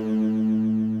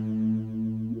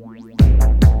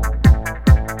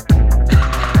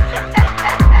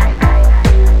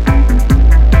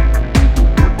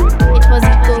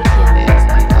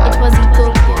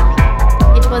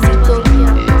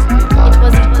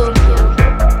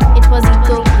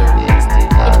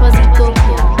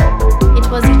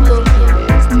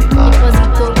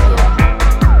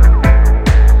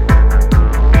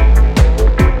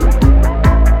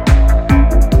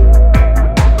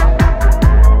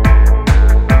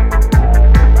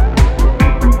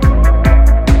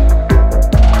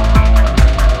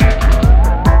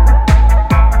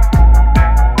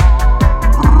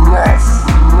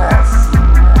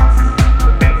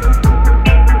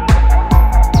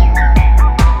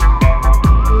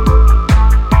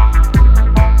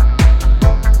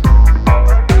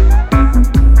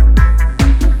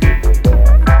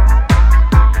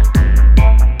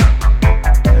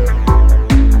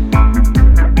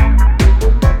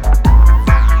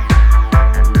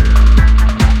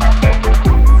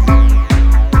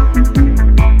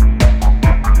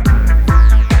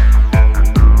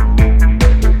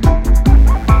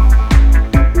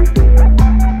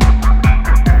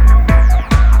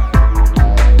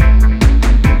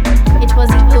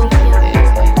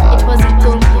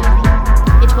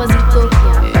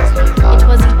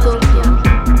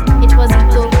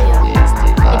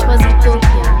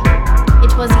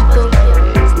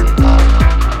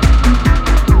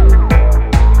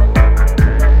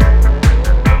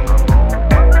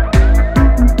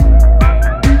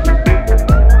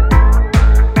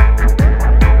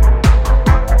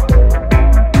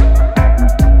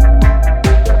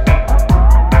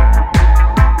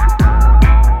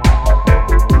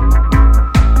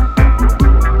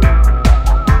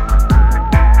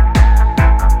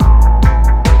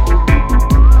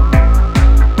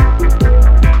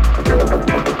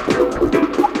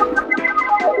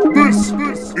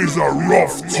 is a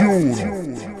rough tune.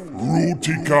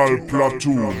 Rootikal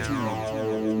Platoon.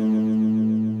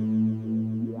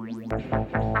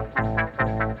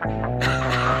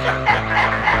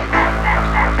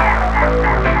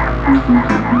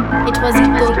 It was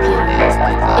Ethiopia.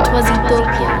 It was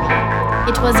Ethiopia.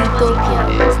 It was Ethiopia.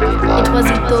 It was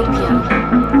Ethiopia.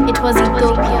 It was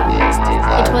Ethiopia.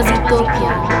 It was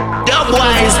Ethiopia.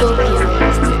 Dubwise.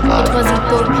 It was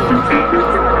Ethiopia.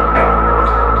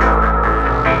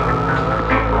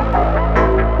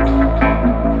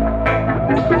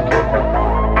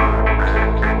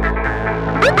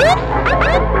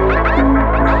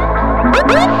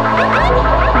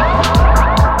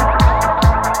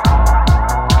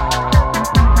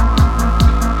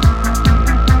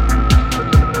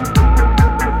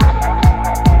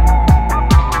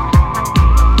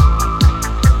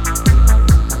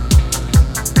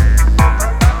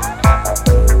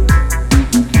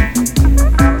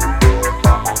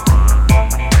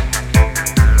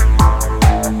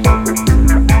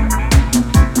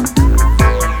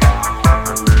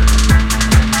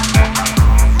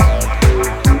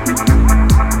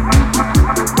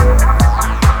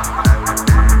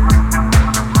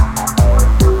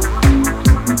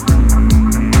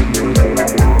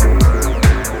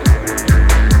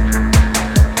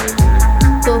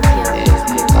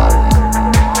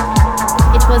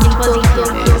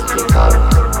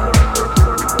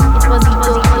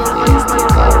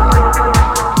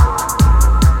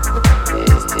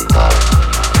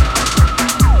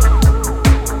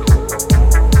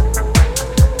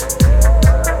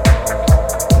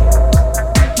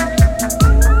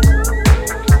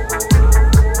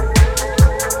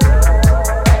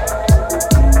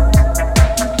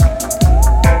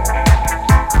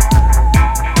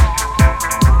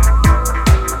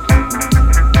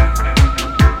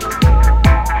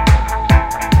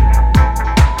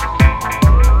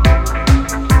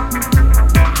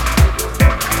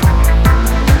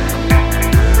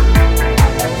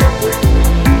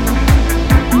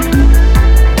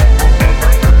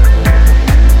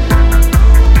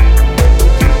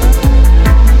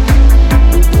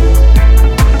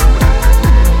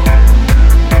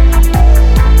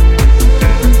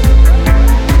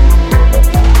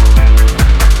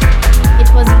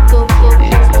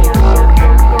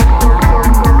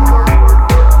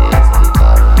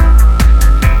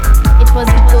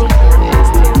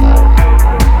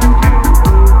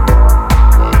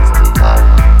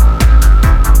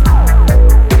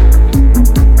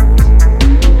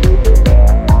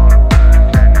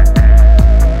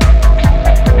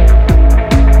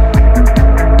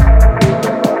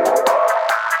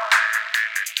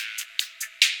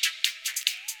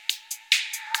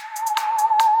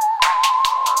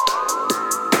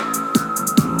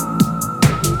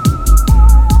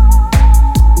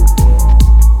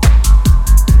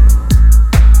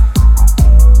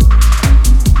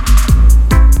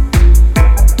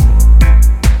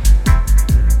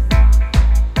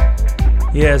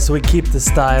 Yes, we keep the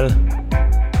style.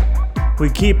 We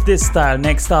keep this style.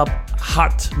 Next up,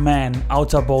 Hot Man,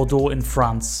 Outer Bordeaux in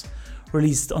France.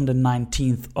 Released on the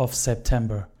 19th of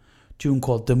September. Tune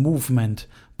called The Movement,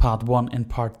 Part 1 and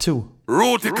Part 2.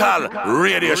 Rootikal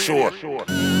Radio Show.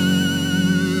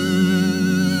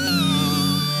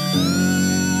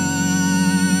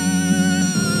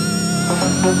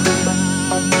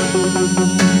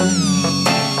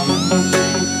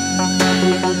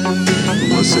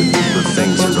 Listen, the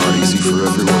things are not easy for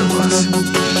every one of us. You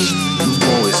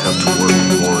always have to work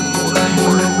more and more and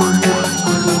more and more and more.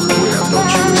 We have no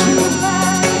choice.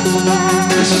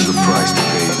 This is the price to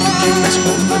pay to keep this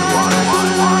movement alive.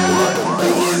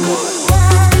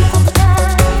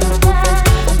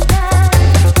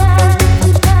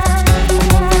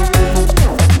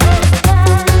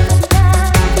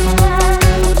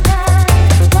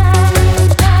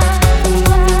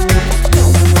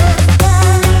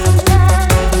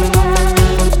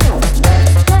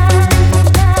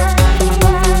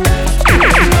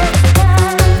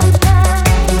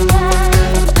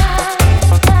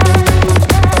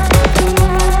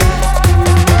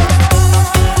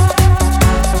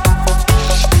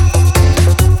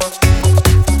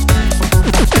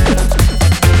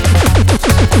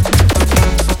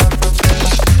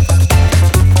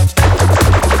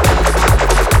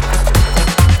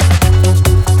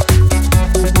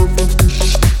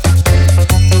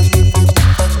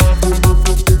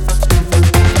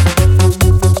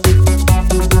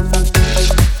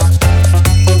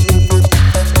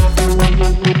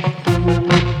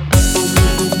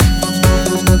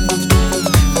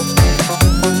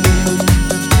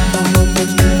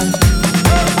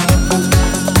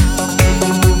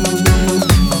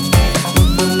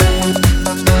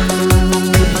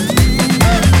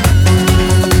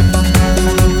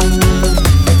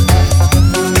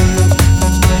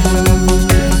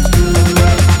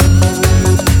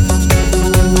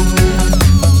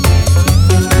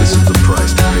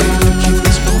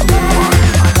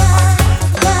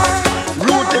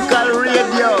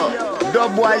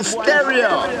 Dubwise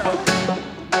stereo.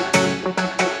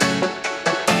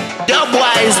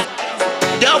 Dubwise.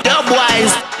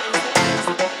 Dubwise.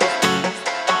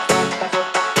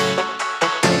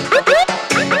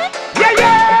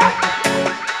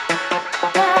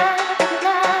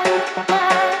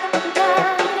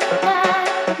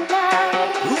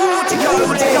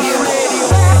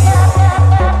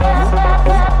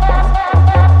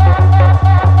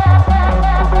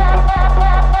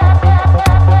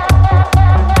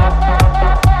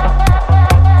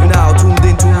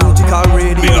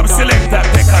 Big up selector,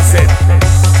 take a set.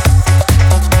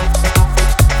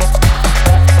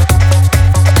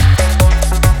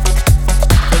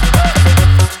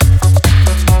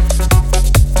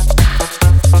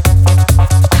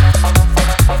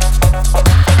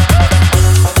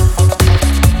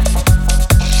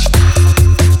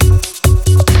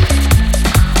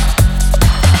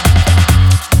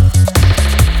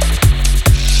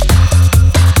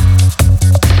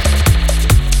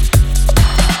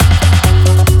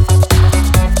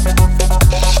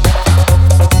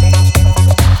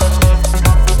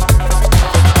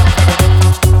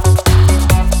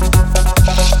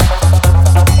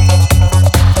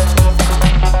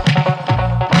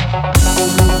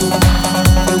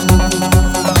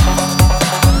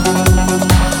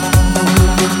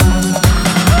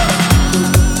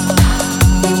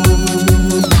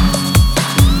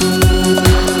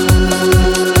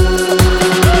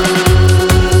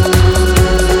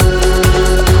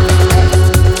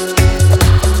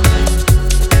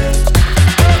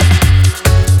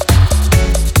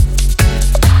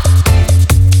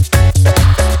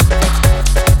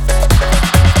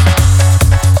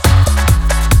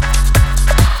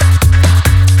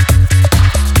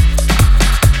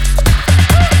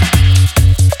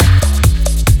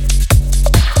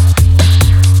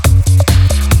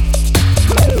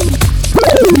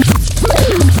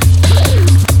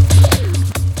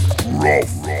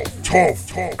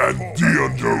 Tough and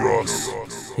dangerous.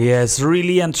 Yes,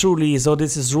 really and truly. So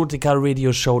this is Rootikal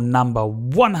Radio Show number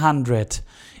 100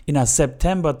 in a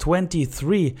September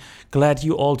 23. Glad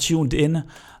you all tuned in.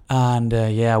 And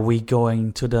yeah, we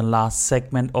going to the last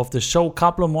segment of the show.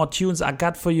 Couple of more tunes I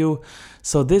got for you.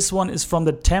 So this one is from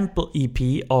the Temple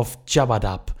EP of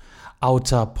Jabadab,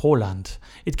 Outer Poland.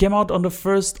 It came out on the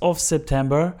 1st of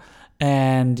September.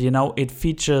 And, you know, it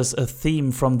features a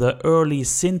theme from the early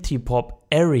synthie-pop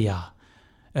area.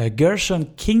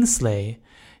 Gershon Kingsley,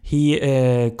 he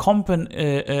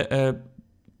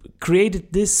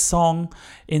created this song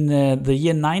in the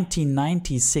year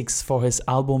 1996 for his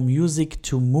album Music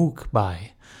to Moog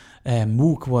by.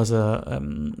 Moog was a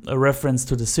reference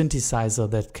to the synthesizer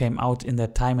that came out in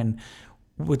that time and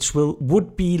which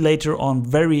would be later on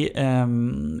very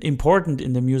important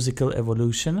in the musical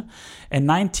evolution. In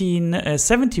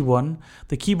 1971,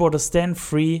 the keyboarder Stan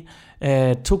Free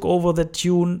took over the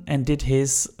tune and did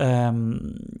his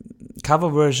cover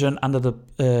version under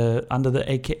the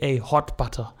AKA Hot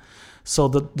Butter. So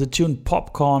the tune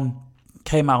Popcorn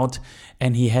came out,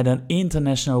 and he had an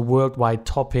international worldwide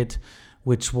top hit,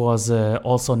 which was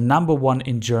also number one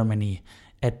in Germany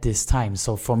at this time.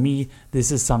 So for me,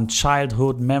 this is some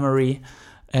childhood memory,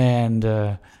 and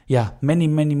yeah, many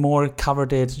more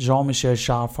covered it. Jean-Michel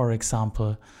Jarre, for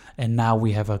example, and now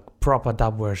we have a proper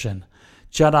dub version.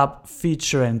 Jadab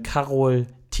featuring Karol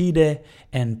Tide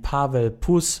and Pavel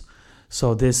Puss.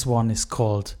 So this one is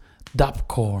called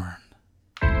Dubcorn.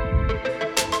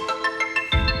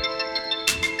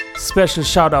 Special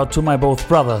shout out to my both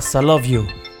brothers. I love you.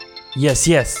 Yes,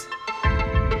 yes.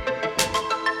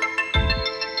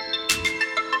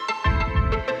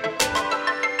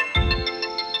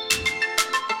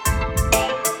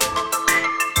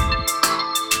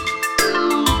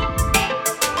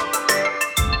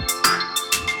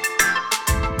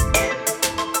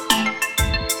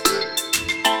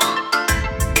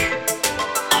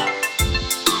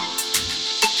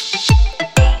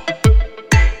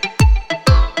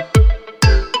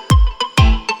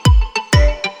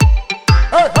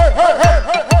 Hey, hey.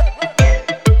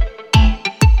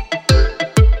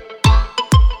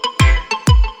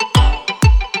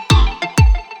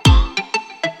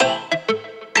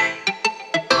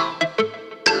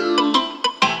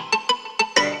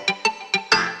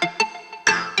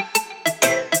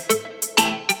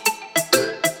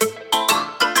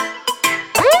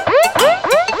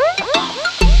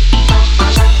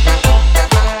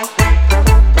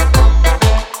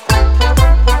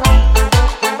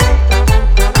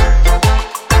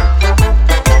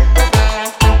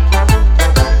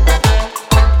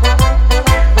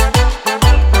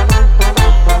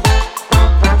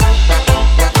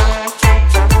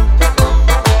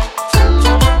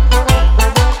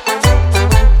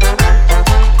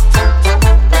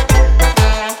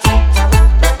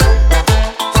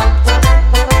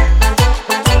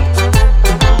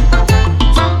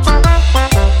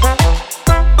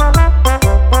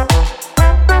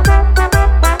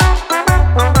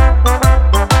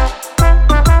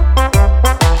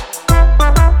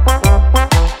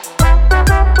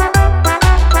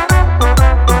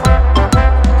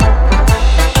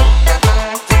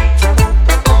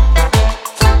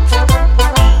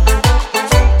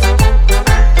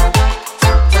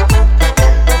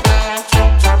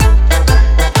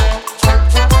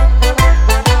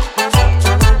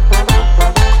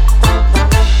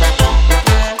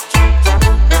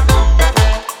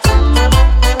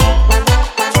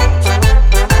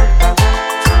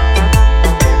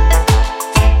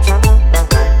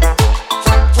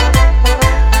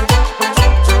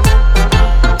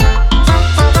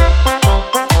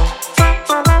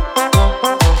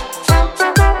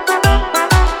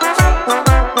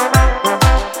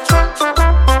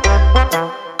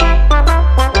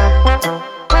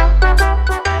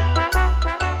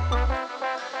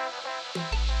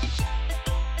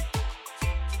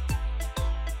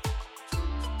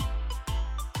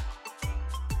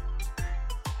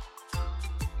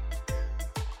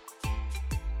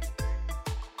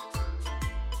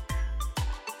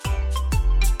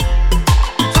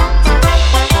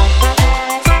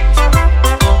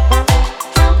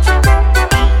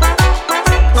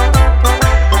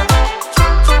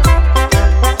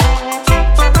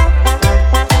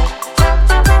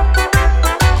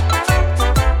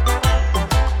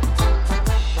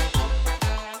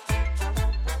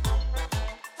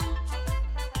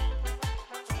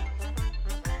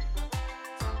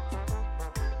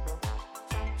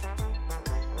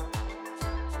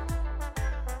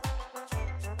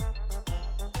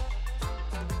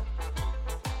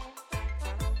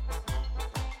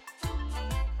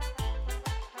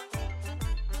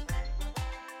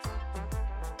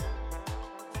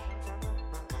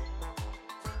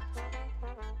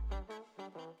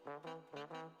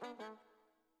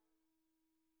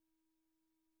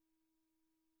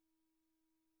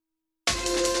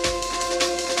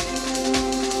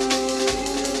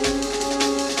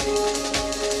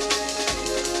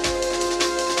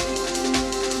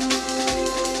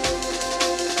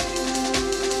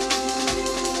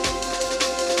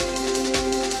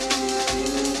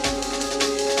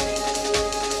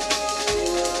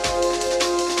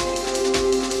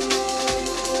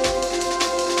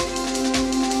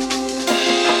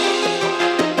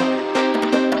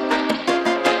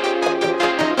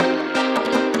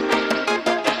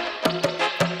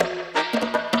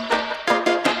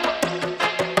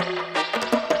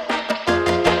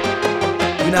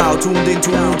 now tuned into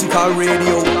Rootikal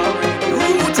Radio.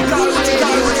 Rootikal Radio.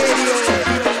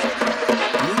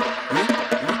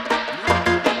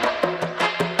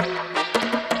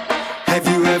 Have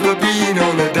you ever been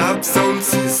on a dub sound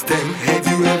system? Have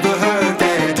you ever heard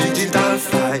that digital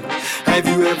slide? Have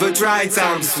you ever tried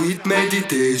some sweet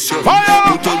meditation? Put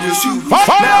on your shoes,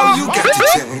 now you got to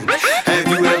change. Have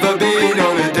you ever been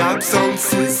on a dub sound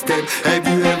system? Have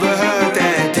you ever heard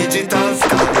that digital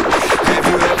slide? Have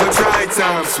you ever tried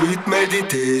some sweet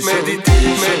meditation?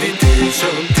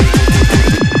 Meditation.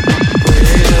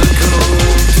 Welcome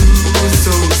to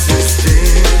sound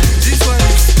system. This one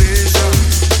is special.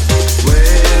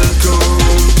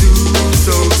 Welcome to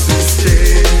sound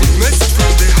system. Message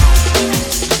from the heart.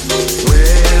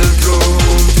 Welcome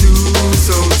to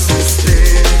sound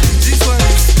system. This one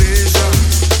is special.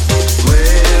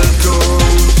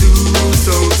 Welcome to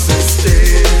sound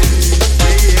system.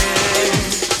 Yeah.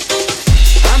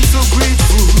 I'm so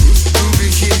grateful to be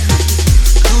here.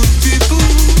 Good people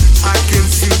I can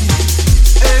see.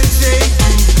 Earth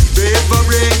shaking,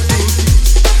 evaporating.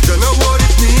 Don't know what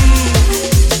it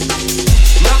means.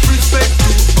 Enough respect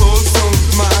to all sound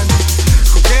man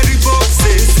who carry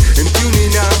boxes and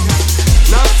tuning out.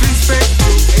 Enough respect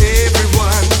to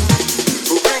everyone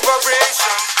who bring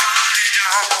vibration to the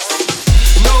dance.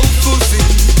 No fussing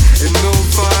and no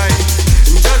fight.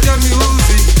 In Jaja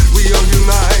music we all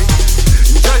unite.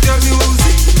 In Jaja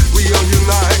music we all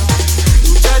unite.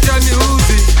 In Jaja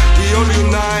music we all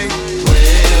unite.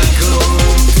 Welcome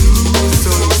to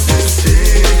sound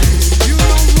system. You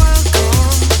are welcome.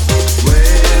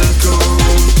 Welcome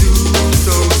to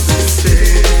sound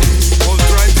system. All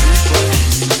right people.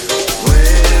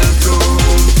 Welcome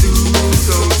to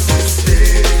sound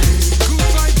system.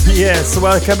 Yes,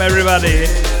 welcome everybody.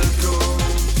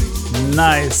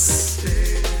 Nice.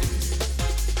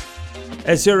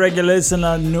 As your regular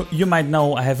listener, you might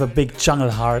know I have a big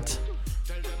jungle heart.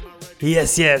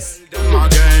 Yes, yes.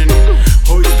 Again,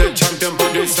 who is the champion for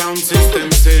the sound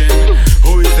system scene?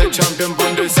 Who is the champion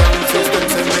for the sound system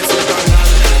scene? Me say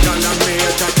Galan, me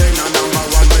entertain a number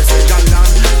one. Me say Galan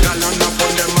up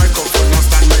on the microphone, no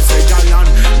stand. Me say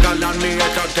Galan, me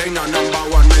entertain a number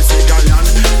one. Me say Galan,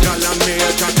 me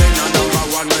entertain a number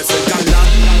one. Me say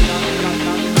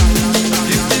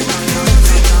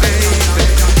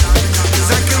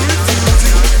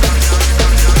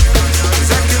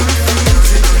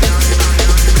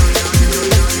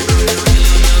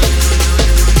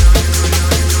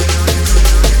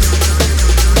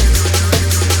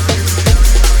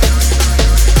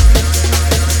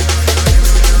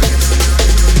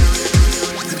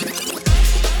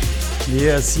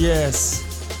Yes, yes.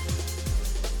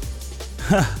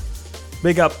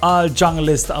 Big up all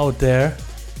junglists out there.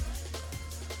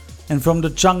 And from the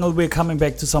jungle we're coming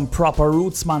back to some proper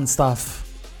rootsman stuff.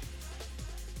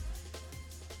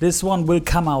 This one will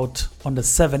come out on the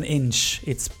 7-inch.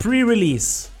 It's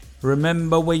pre-release.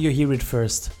 Remember where you hear it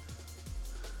first.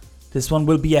 This one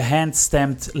will be a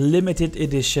hand-stamped limited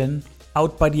edition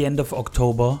out by the end of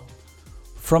October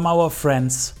from our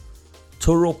friends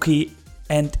Toroki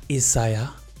and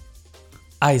Isaiah.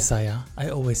 I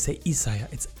always say Isaiah,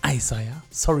 it's Isaiah.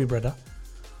 Sorry, brother.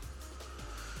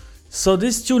 So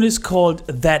this tune is called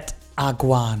Dat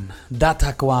Agwan,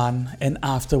 and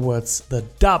afterwards the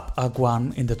Dub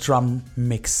Agwan in the drum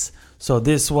mix. So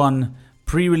this one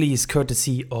pre-release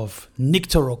courtesy of Nick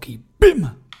Toroki.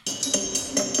 Bim!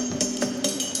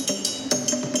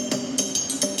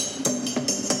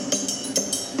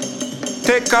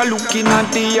 Take a look in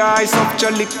at the eyes of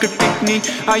your little picnic,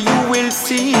 and you will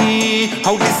see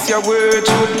how this your world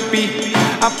should be.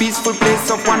 A peaceful place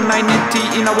of one unity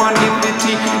in a one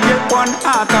liberty. Yet one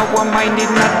heart, one minded,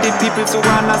 not the people so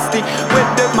honesty. Where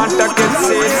the matter gets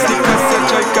safe, stick as your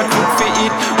child got food for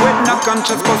eat. When no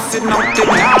conscious busting out the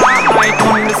night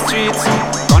on the streets.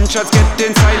 Conscious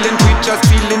getting silent, we just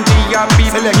feeling the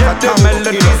beat. Yet the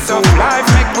melodies of life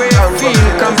make way feel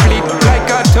complete. Like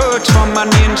a touch from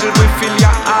an angel, we feel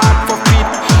your heart for feet.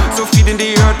 So feeding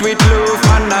the earth with love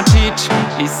and not teach.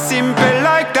 It's simple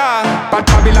like that, but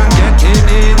Babylon getting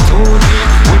in too deep.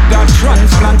 With that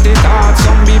transplanted heart,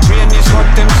 zombie brain is what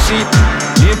them see.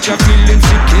 Nature feeling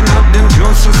sick in of them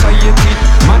close society.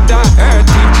 Mother earth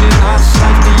teaching us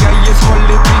life the highest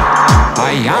quality.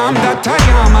 I am that I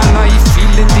am alive,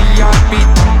 feeling the heartbeat.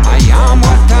 I am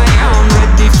what I am,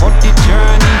 ready for the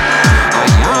journey. I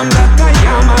am that I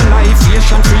am alive,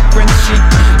 Asian frequency.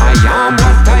 I am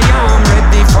what I am,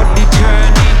 ready for the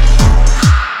journey.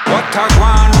 What I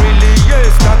want really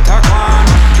is that I want.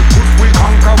 The good will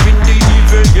conquer when the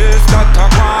evil, yes that I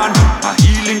want. A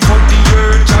healing for the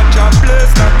earth, Jah bless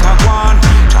that I want.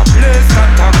 Jah bless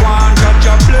that I want,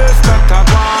 Jah bless that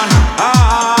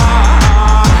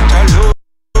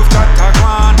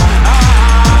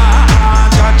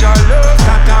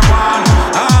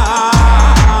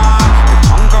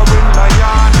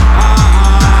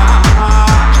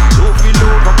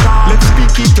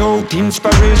out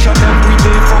inspiration every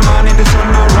day from morning the sun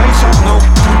a rise up now.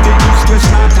 To the east, west,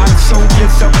 north and south,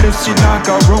 yes a blessing I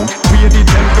go round. We are the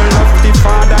temple of the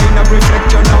Father in a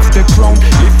reflection of the crown.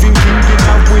 Living king in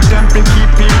a way temple,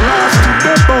 keeping last to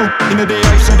the bow. In the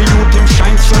eyes of the youth, him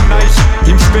shine so nice.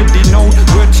 Him spreading out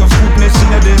words of goodness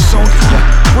in the sound.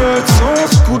 Yeah, words of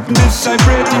goodness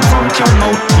vibrating from your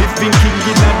mouth. Living king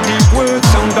in a deep word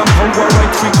sound and power,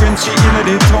 right frequency in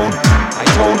the tone. I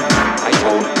tone.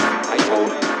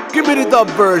 Give me the dub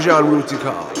version,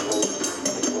 Rootikal.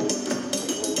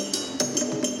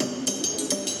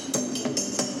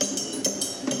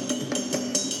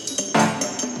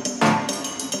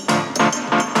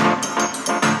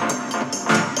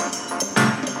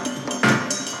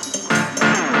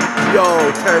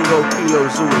 Yo, Tango Kilo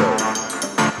Zulu.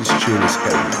 This tune is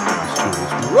heavy. This tune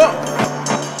is rough.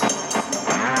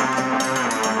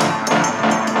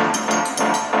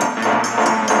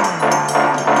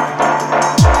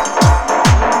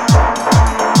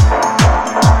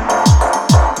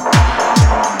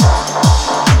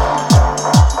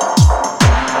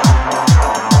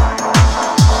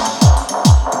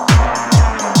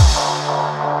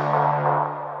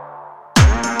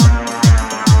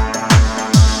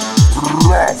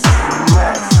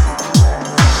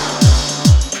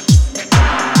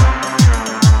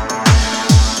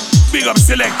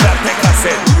 Selector, take a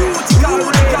set. Rootikal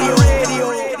Radio.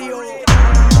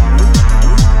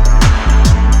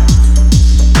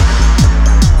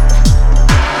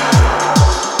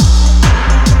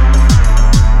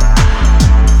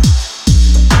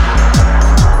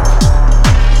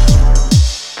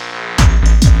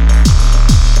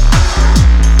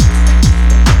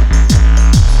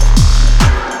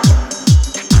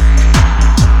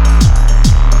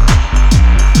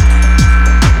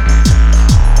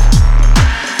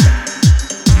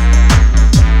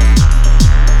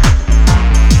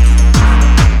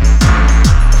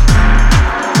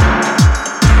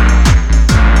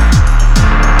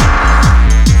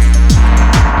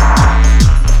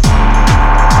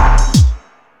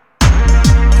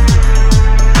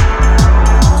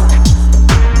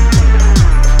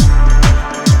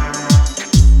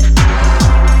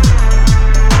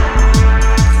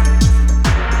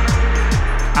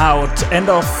 End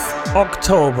of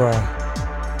October.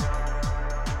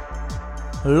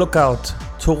 Look out,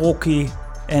 Toroki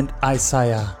and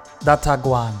Isaiah,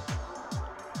 Datagwan.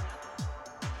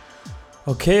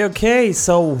 Okay,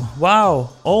 so wow,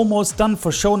 almost done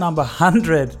for show number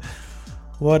 100.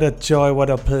 What a joy, what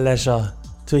a pleasure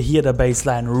to hear the bass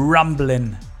line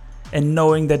rumbling and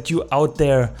knowing that you out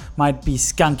there might be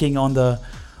skunking on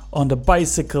the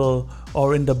bicycle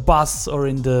or in the bus or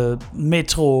in the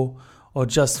metro or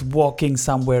just walking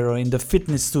somewhere or in the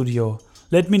fitness studio.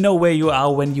 Let me know where you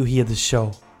are when you hear the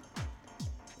show.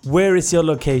 Where is your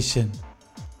location?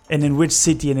 And in which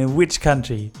city and in which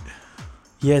country?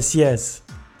 Yes.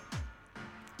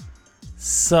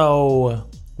 So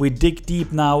we dig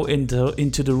deep now into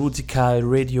the Rootikal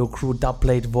Radio Crew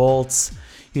dubplate vaults.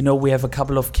 You know, we have a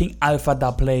couple of King Alpha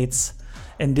dubplates,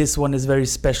 and this one is very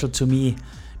special to me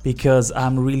because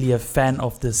I'm really a fan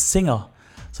of the singer.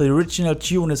 So the original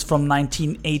tune is from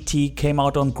 1980, came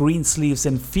out on Greensleeves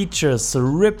and features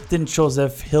Ripton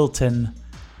Joseph Hilton,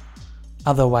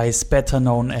 otherwise better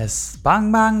known as Bang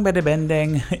Bang Bede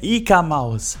Bendeng Ika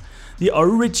Mouse, the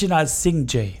original Sing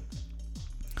J.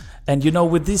 And you know,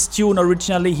 with this tune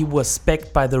originally he was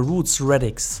backed by the Roots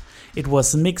Radix. It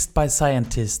was mixed by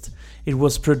Scientist. It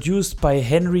was produced by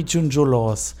Henry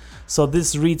Junjolors. So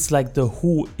this reads like the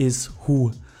who is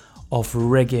who of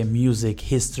reggae music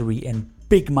history and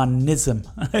big manism,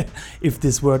 if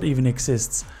this word even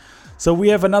exists. So we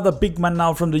have another big man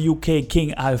now from the UK,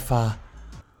 King Alpha.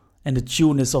 And the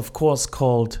tune is of course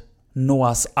called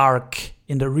Noah's Ark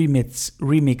in the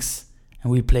remix. And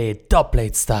we play it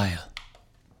dubplate style.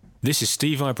 This is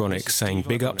Steve Ibronic saying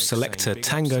big up Selector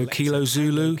Tango Kilo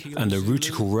Zulu and the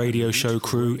Rootikal Radio Show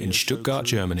crew in Stuttgart,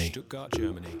 Germany.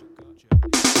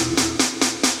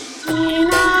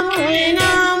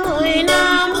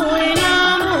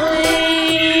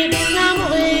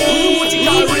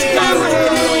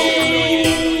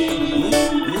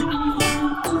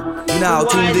 Now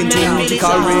tuned into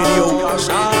Rootikal Radio.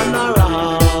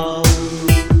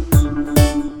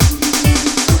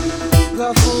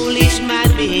 The foolish man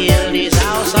built his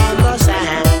house on the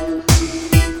sand,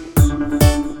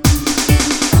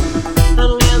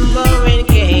 and when the rain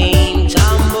came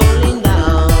tumbling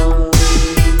down,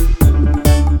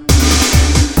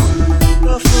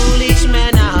 the foolish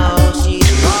man house he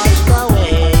washed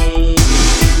away.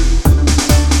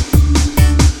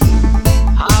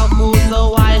 How could the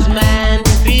wise man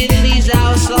build his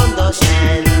house on the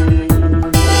sand?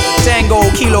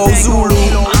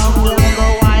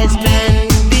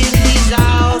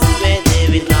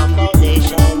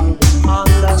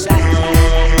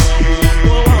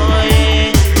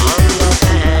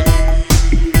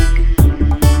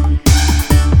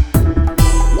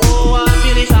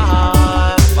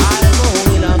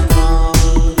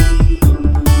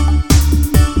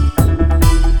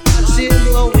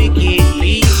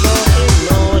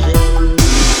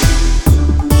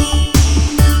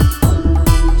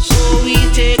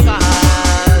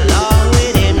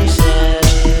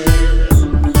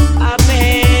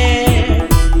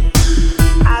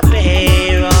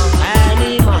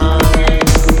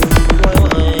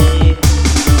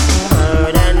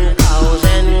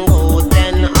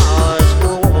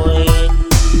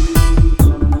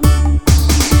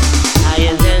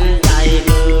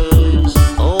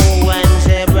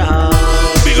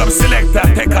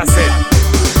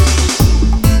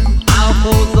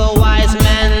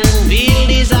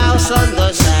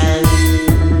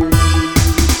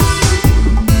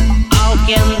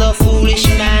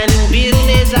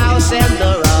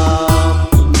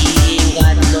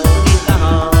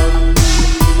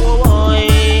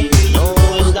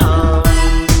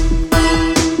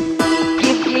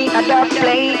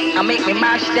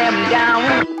 them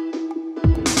down.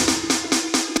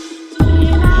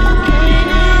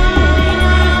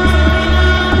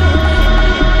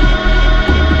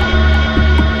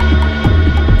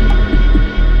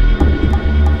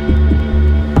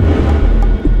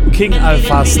 King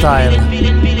Alpha style,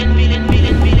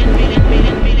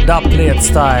 dub plate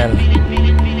style,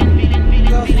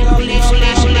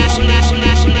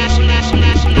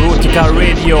 Rootikal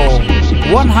Radio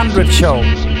 100 show.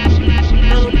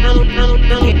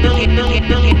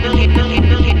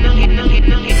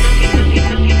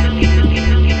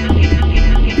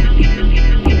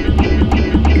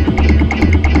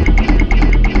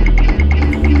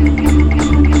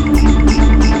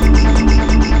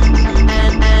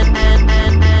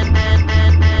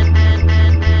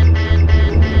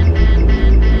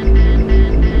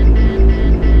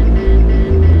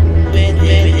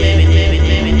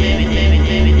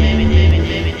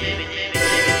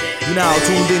 Now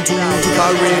tuned into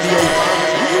Rootikal Radio.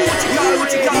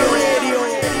 Rootikal Radio.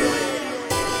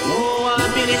 Oh,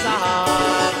 I'm feeling so hard.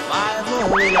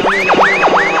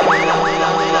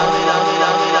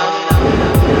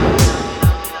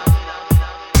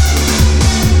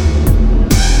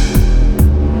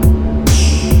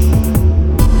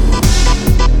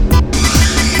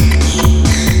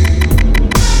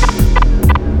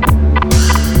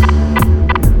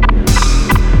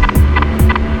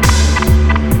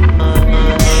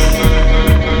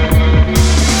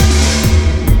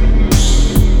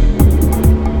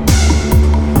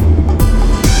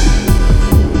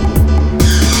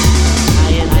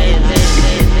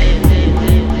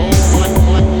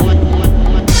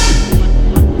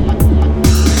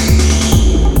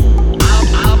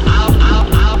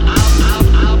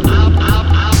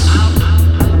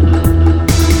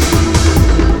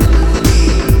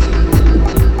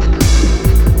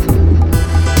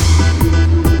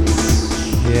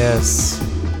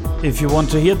 If you want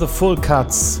to hear the full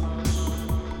cuts,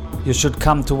 you should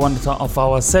come to one of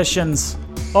our sessions,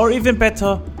 or even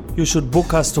better, you should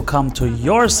book us to come to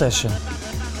your session.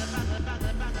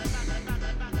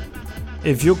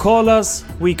 If you call us,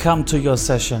 we come to your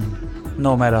session,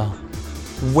 no matter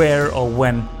where or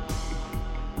when.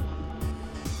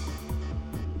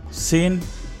 Seen?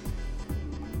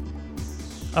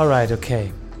 Alright,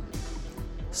 okay.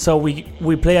 So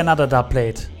we play another dub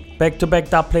plate. Back-to-back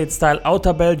dub plate style,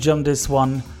 Outer Belgium this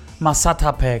one,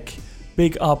 Masata Pack,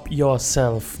 Big Up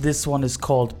Yourself. This one is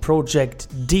called Project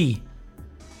D.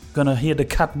 Gonna hear the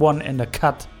cut 1 and the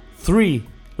cut 3.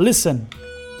 Listen.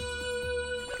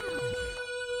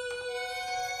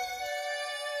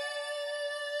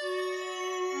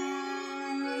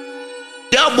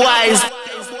 Dubwise.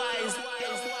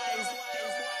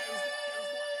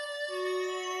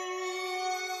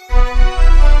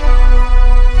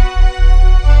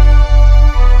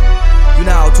 You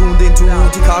now tuned into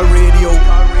Rootikal Radio.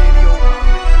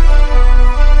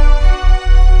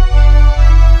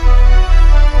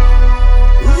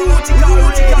 Rootikal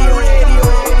Radio.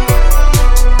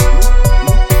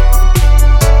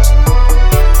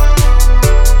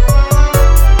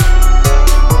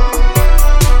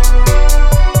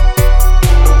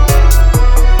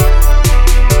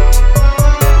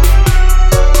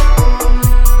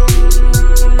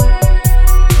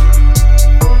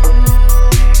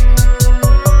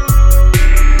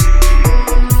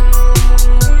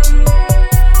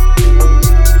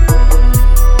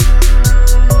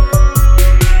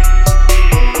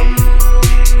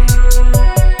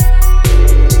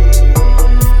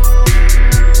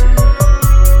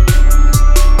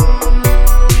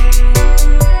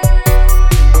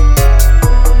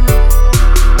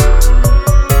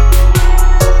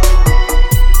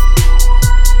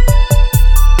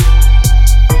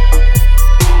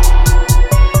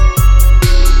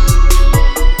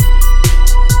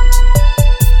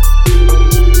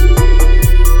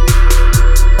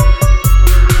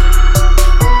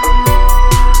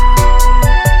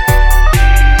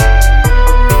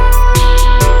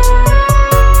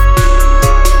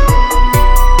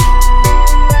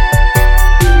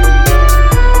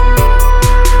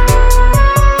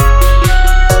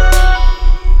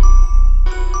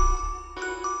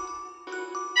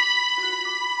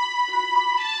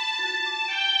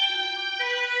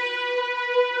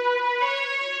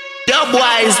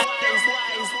 Dubwise.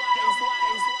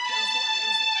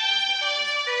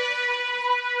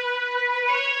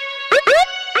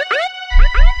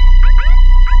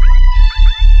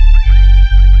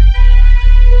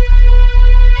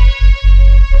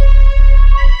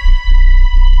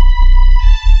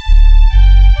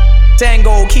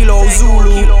 Tango Kilo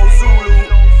Zulu.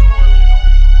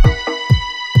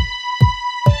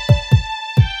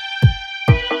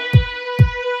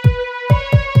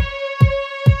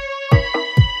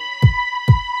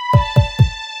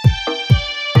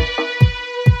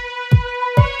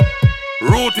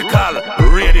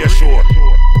 Radio Show.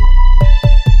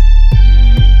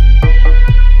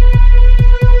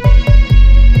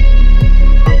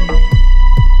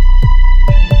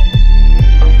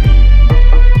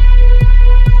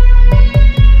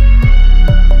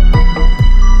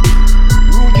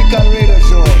 Rootikal Radio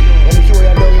Show. Them show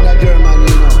you down in Germany,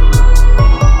 you know.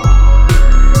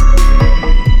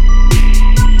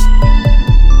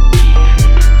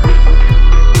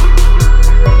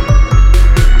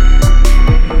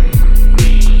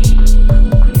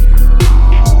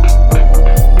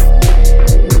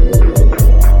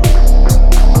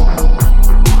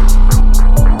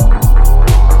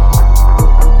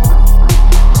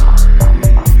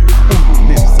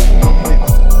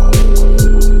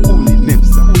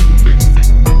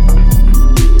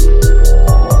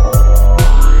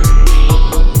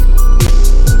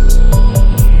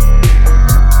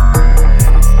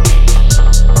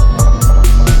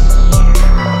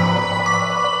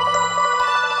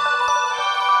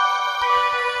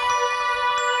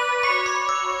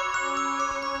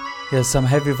 There's some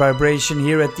heavy vibration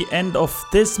here at the end of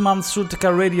this month's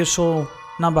Rootikal Radio Show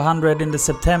number 100 in the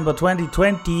September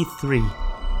 2023.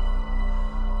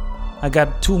 I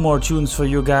got two more tunes for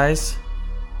you guys.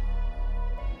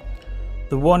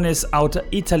 The one is out of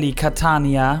Italy,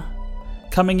 Catania,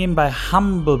 coming in by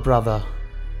Humble Brother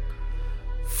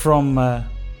from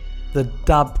the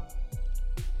dub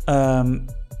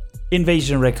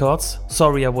Invasion Records.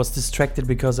 Sorry, I was distracted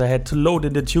because I had to load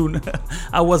in the tune.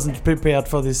 I wasn't prepared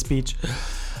for this speech.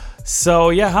 So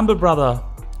yeah, Humble Brother,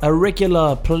 a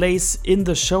regular place in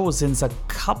the show since a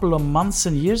couple of months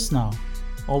and years now.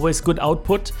 Always good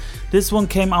output. This one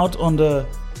came out on the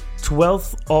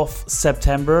 12th of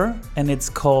September and it's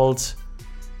called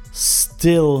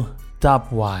Still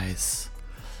Dubwise.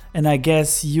 And I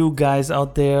guess you guys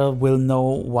out there will know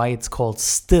why it's called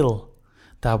Still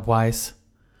Dubwise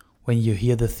when you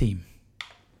hear the theme.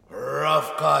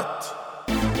 Rough cut.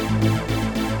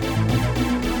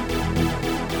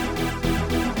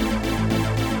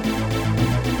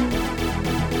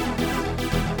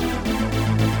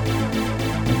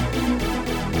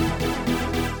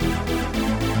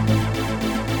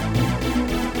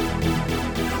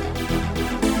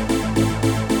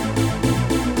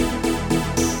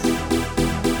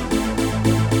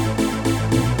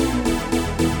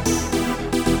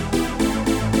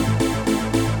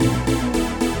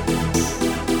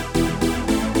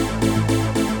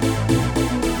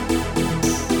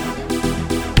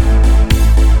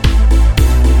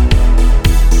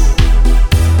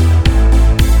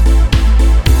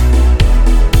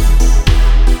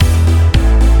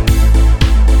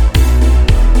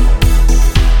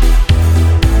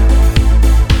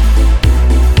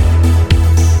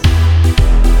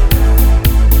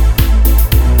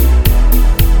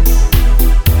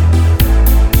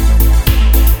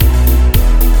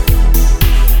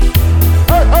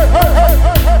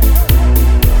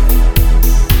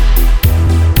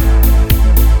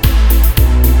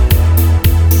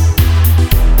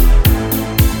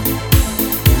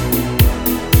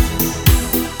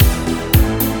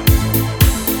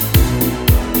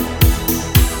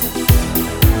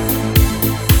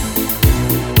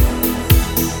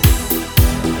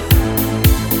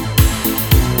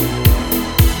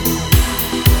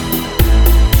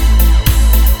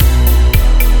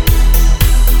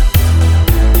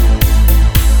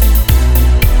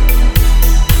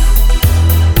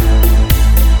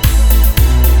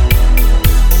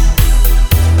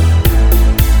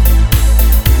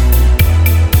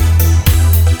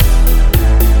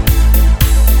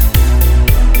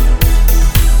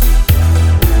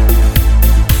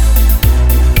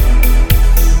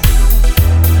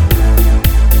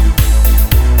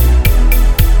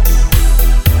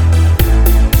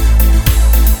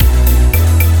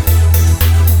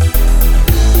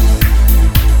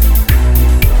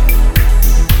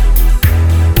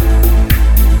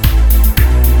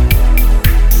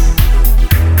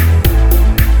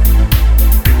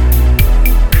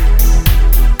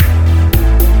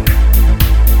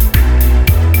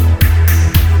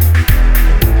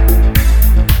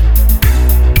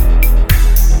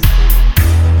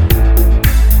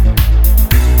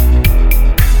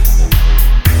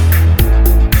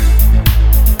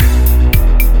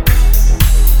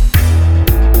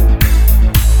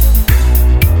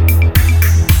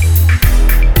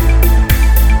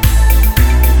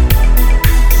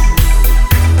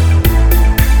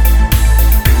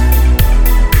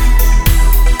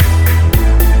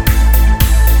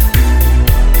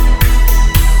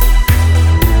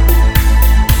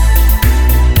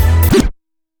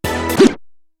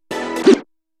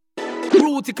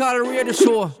 Rootikal Radio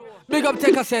Show. Big up,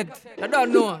 take a set. I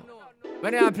don't know.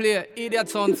 When I play Idiot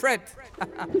Sound Fret.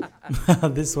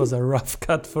 This was a rough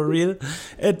cut for real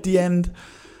at the end.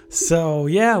 So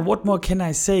yeah, what more can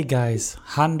I say, guys?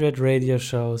 100 radio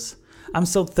shows. I'm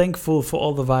so thankful for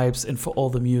all the vibes and for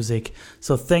all the music.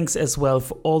 So thanks as well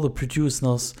for all the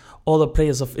producers, all the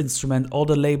players of instrument, all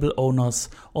the label owners,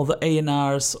 all the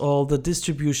A&Rs, all the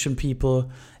distribution people,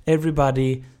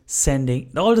 everybody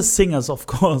sending, all the singers of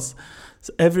course,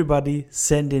 so everybody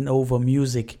sending over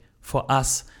music for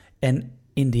us and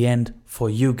in the end for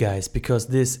you guys, because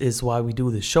this is why we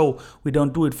do the show. We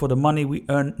don't do it for the money, we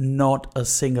earn not a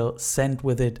single cent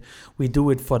with it. We do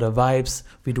it for the vibes,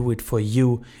 we do it for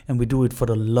you, and we do it for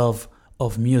the love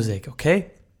of music,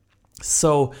 okay?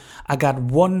 So I got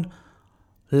one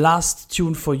last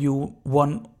tune for you,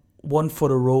 one for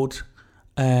the road,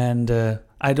 and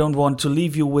I don't want to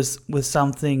leave you with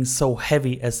something so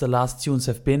heavy as the last tunes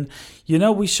have been. You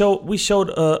know, we showed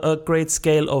a great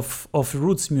scale of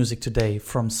roots music today,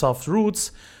 from soft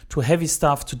roots to heavy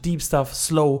stuff to deep stuff,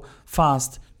 slow,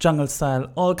 fast, jungle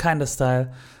style, all kind of style.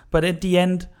 But at the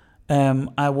end,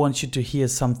 I want you to hear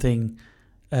something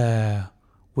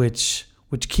which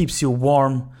keeps you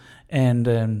warm and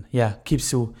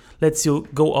lets you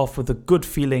go off with a good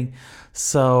feeling.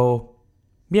 So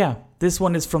yeah, this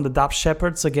one is from the Dub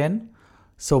Shepherds again.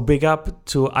 So big up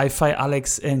to Hi-Fi,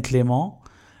 Alex and Clément.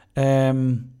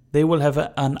 They will have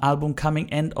an album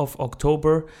coming end of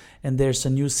October, and there's a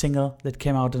new single that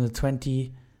came out on the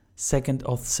 22nd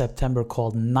of September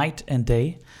called Night and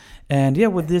Day. And yeah,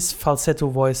 with this falsetto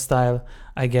voice style,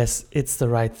 I guess it's the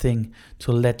right thing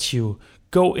to let you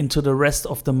go into the rest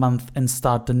of the month and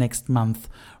start the next month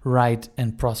right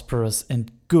and prosperous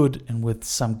and good and with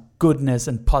some goodness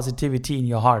and positivity in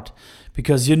your heart.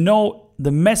 Because you know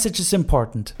the message is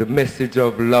important. The message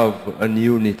of love and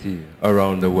unity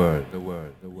around the world.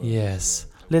 Yes.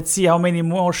 Let's see how many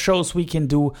more shows we can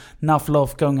do. Enough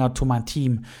love going out to my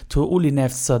team, to Uli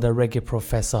Nefzer, the reggae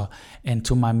professor, and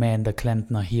to my man, the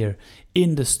Klempner, here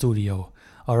in the studio.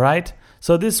 Alright?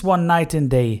 So this one, Night and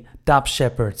Day, Dub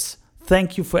Shepherds.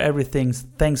 Thank you for everything.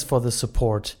 Thanks for the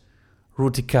support.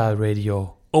 Rootikal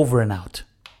Radio, over and out.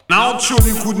 Now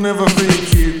truly could never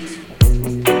fake it,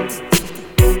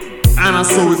 and I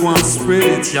saw it once spread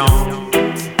it, young.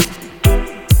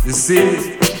 You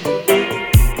see,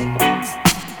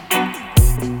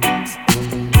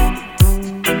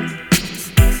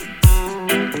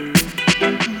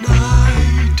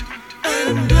 night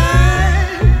and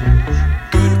day,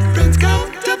 good friends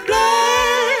come to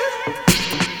play.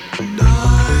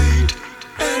 Night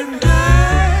and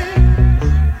day,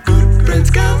 good friends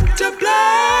come to play.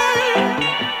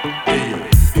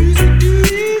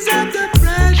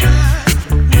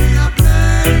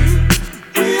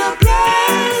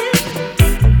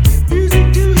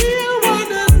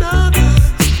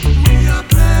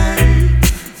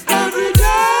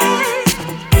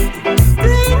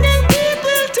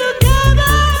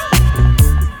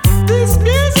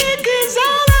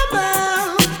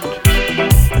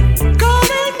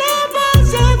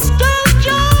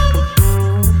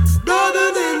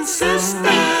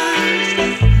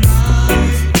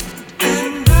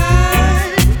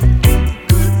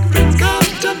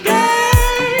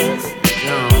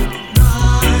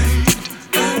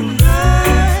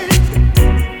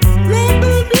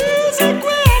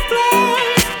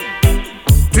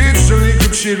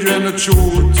 Children the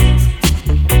truth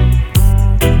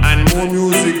and more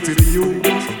music to the youth.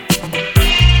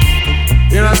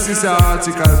 In a sister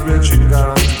articles, we're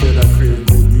together create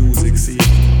good music, see,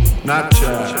 not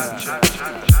church.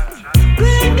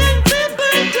 Bringing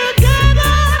people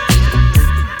together,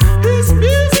 this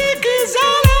music is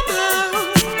all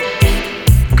about.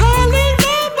 Calling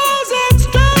neighbors and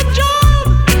strangers,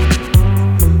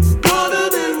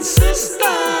 brothers and sisters.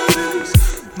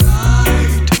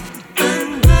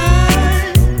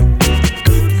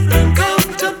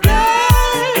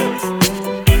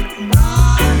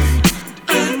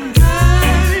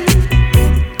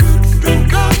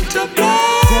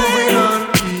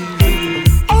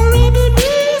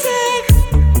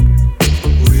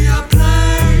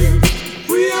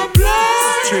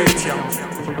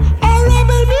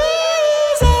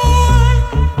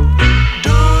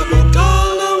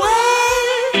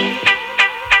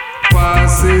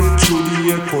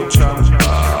 Echo chamber.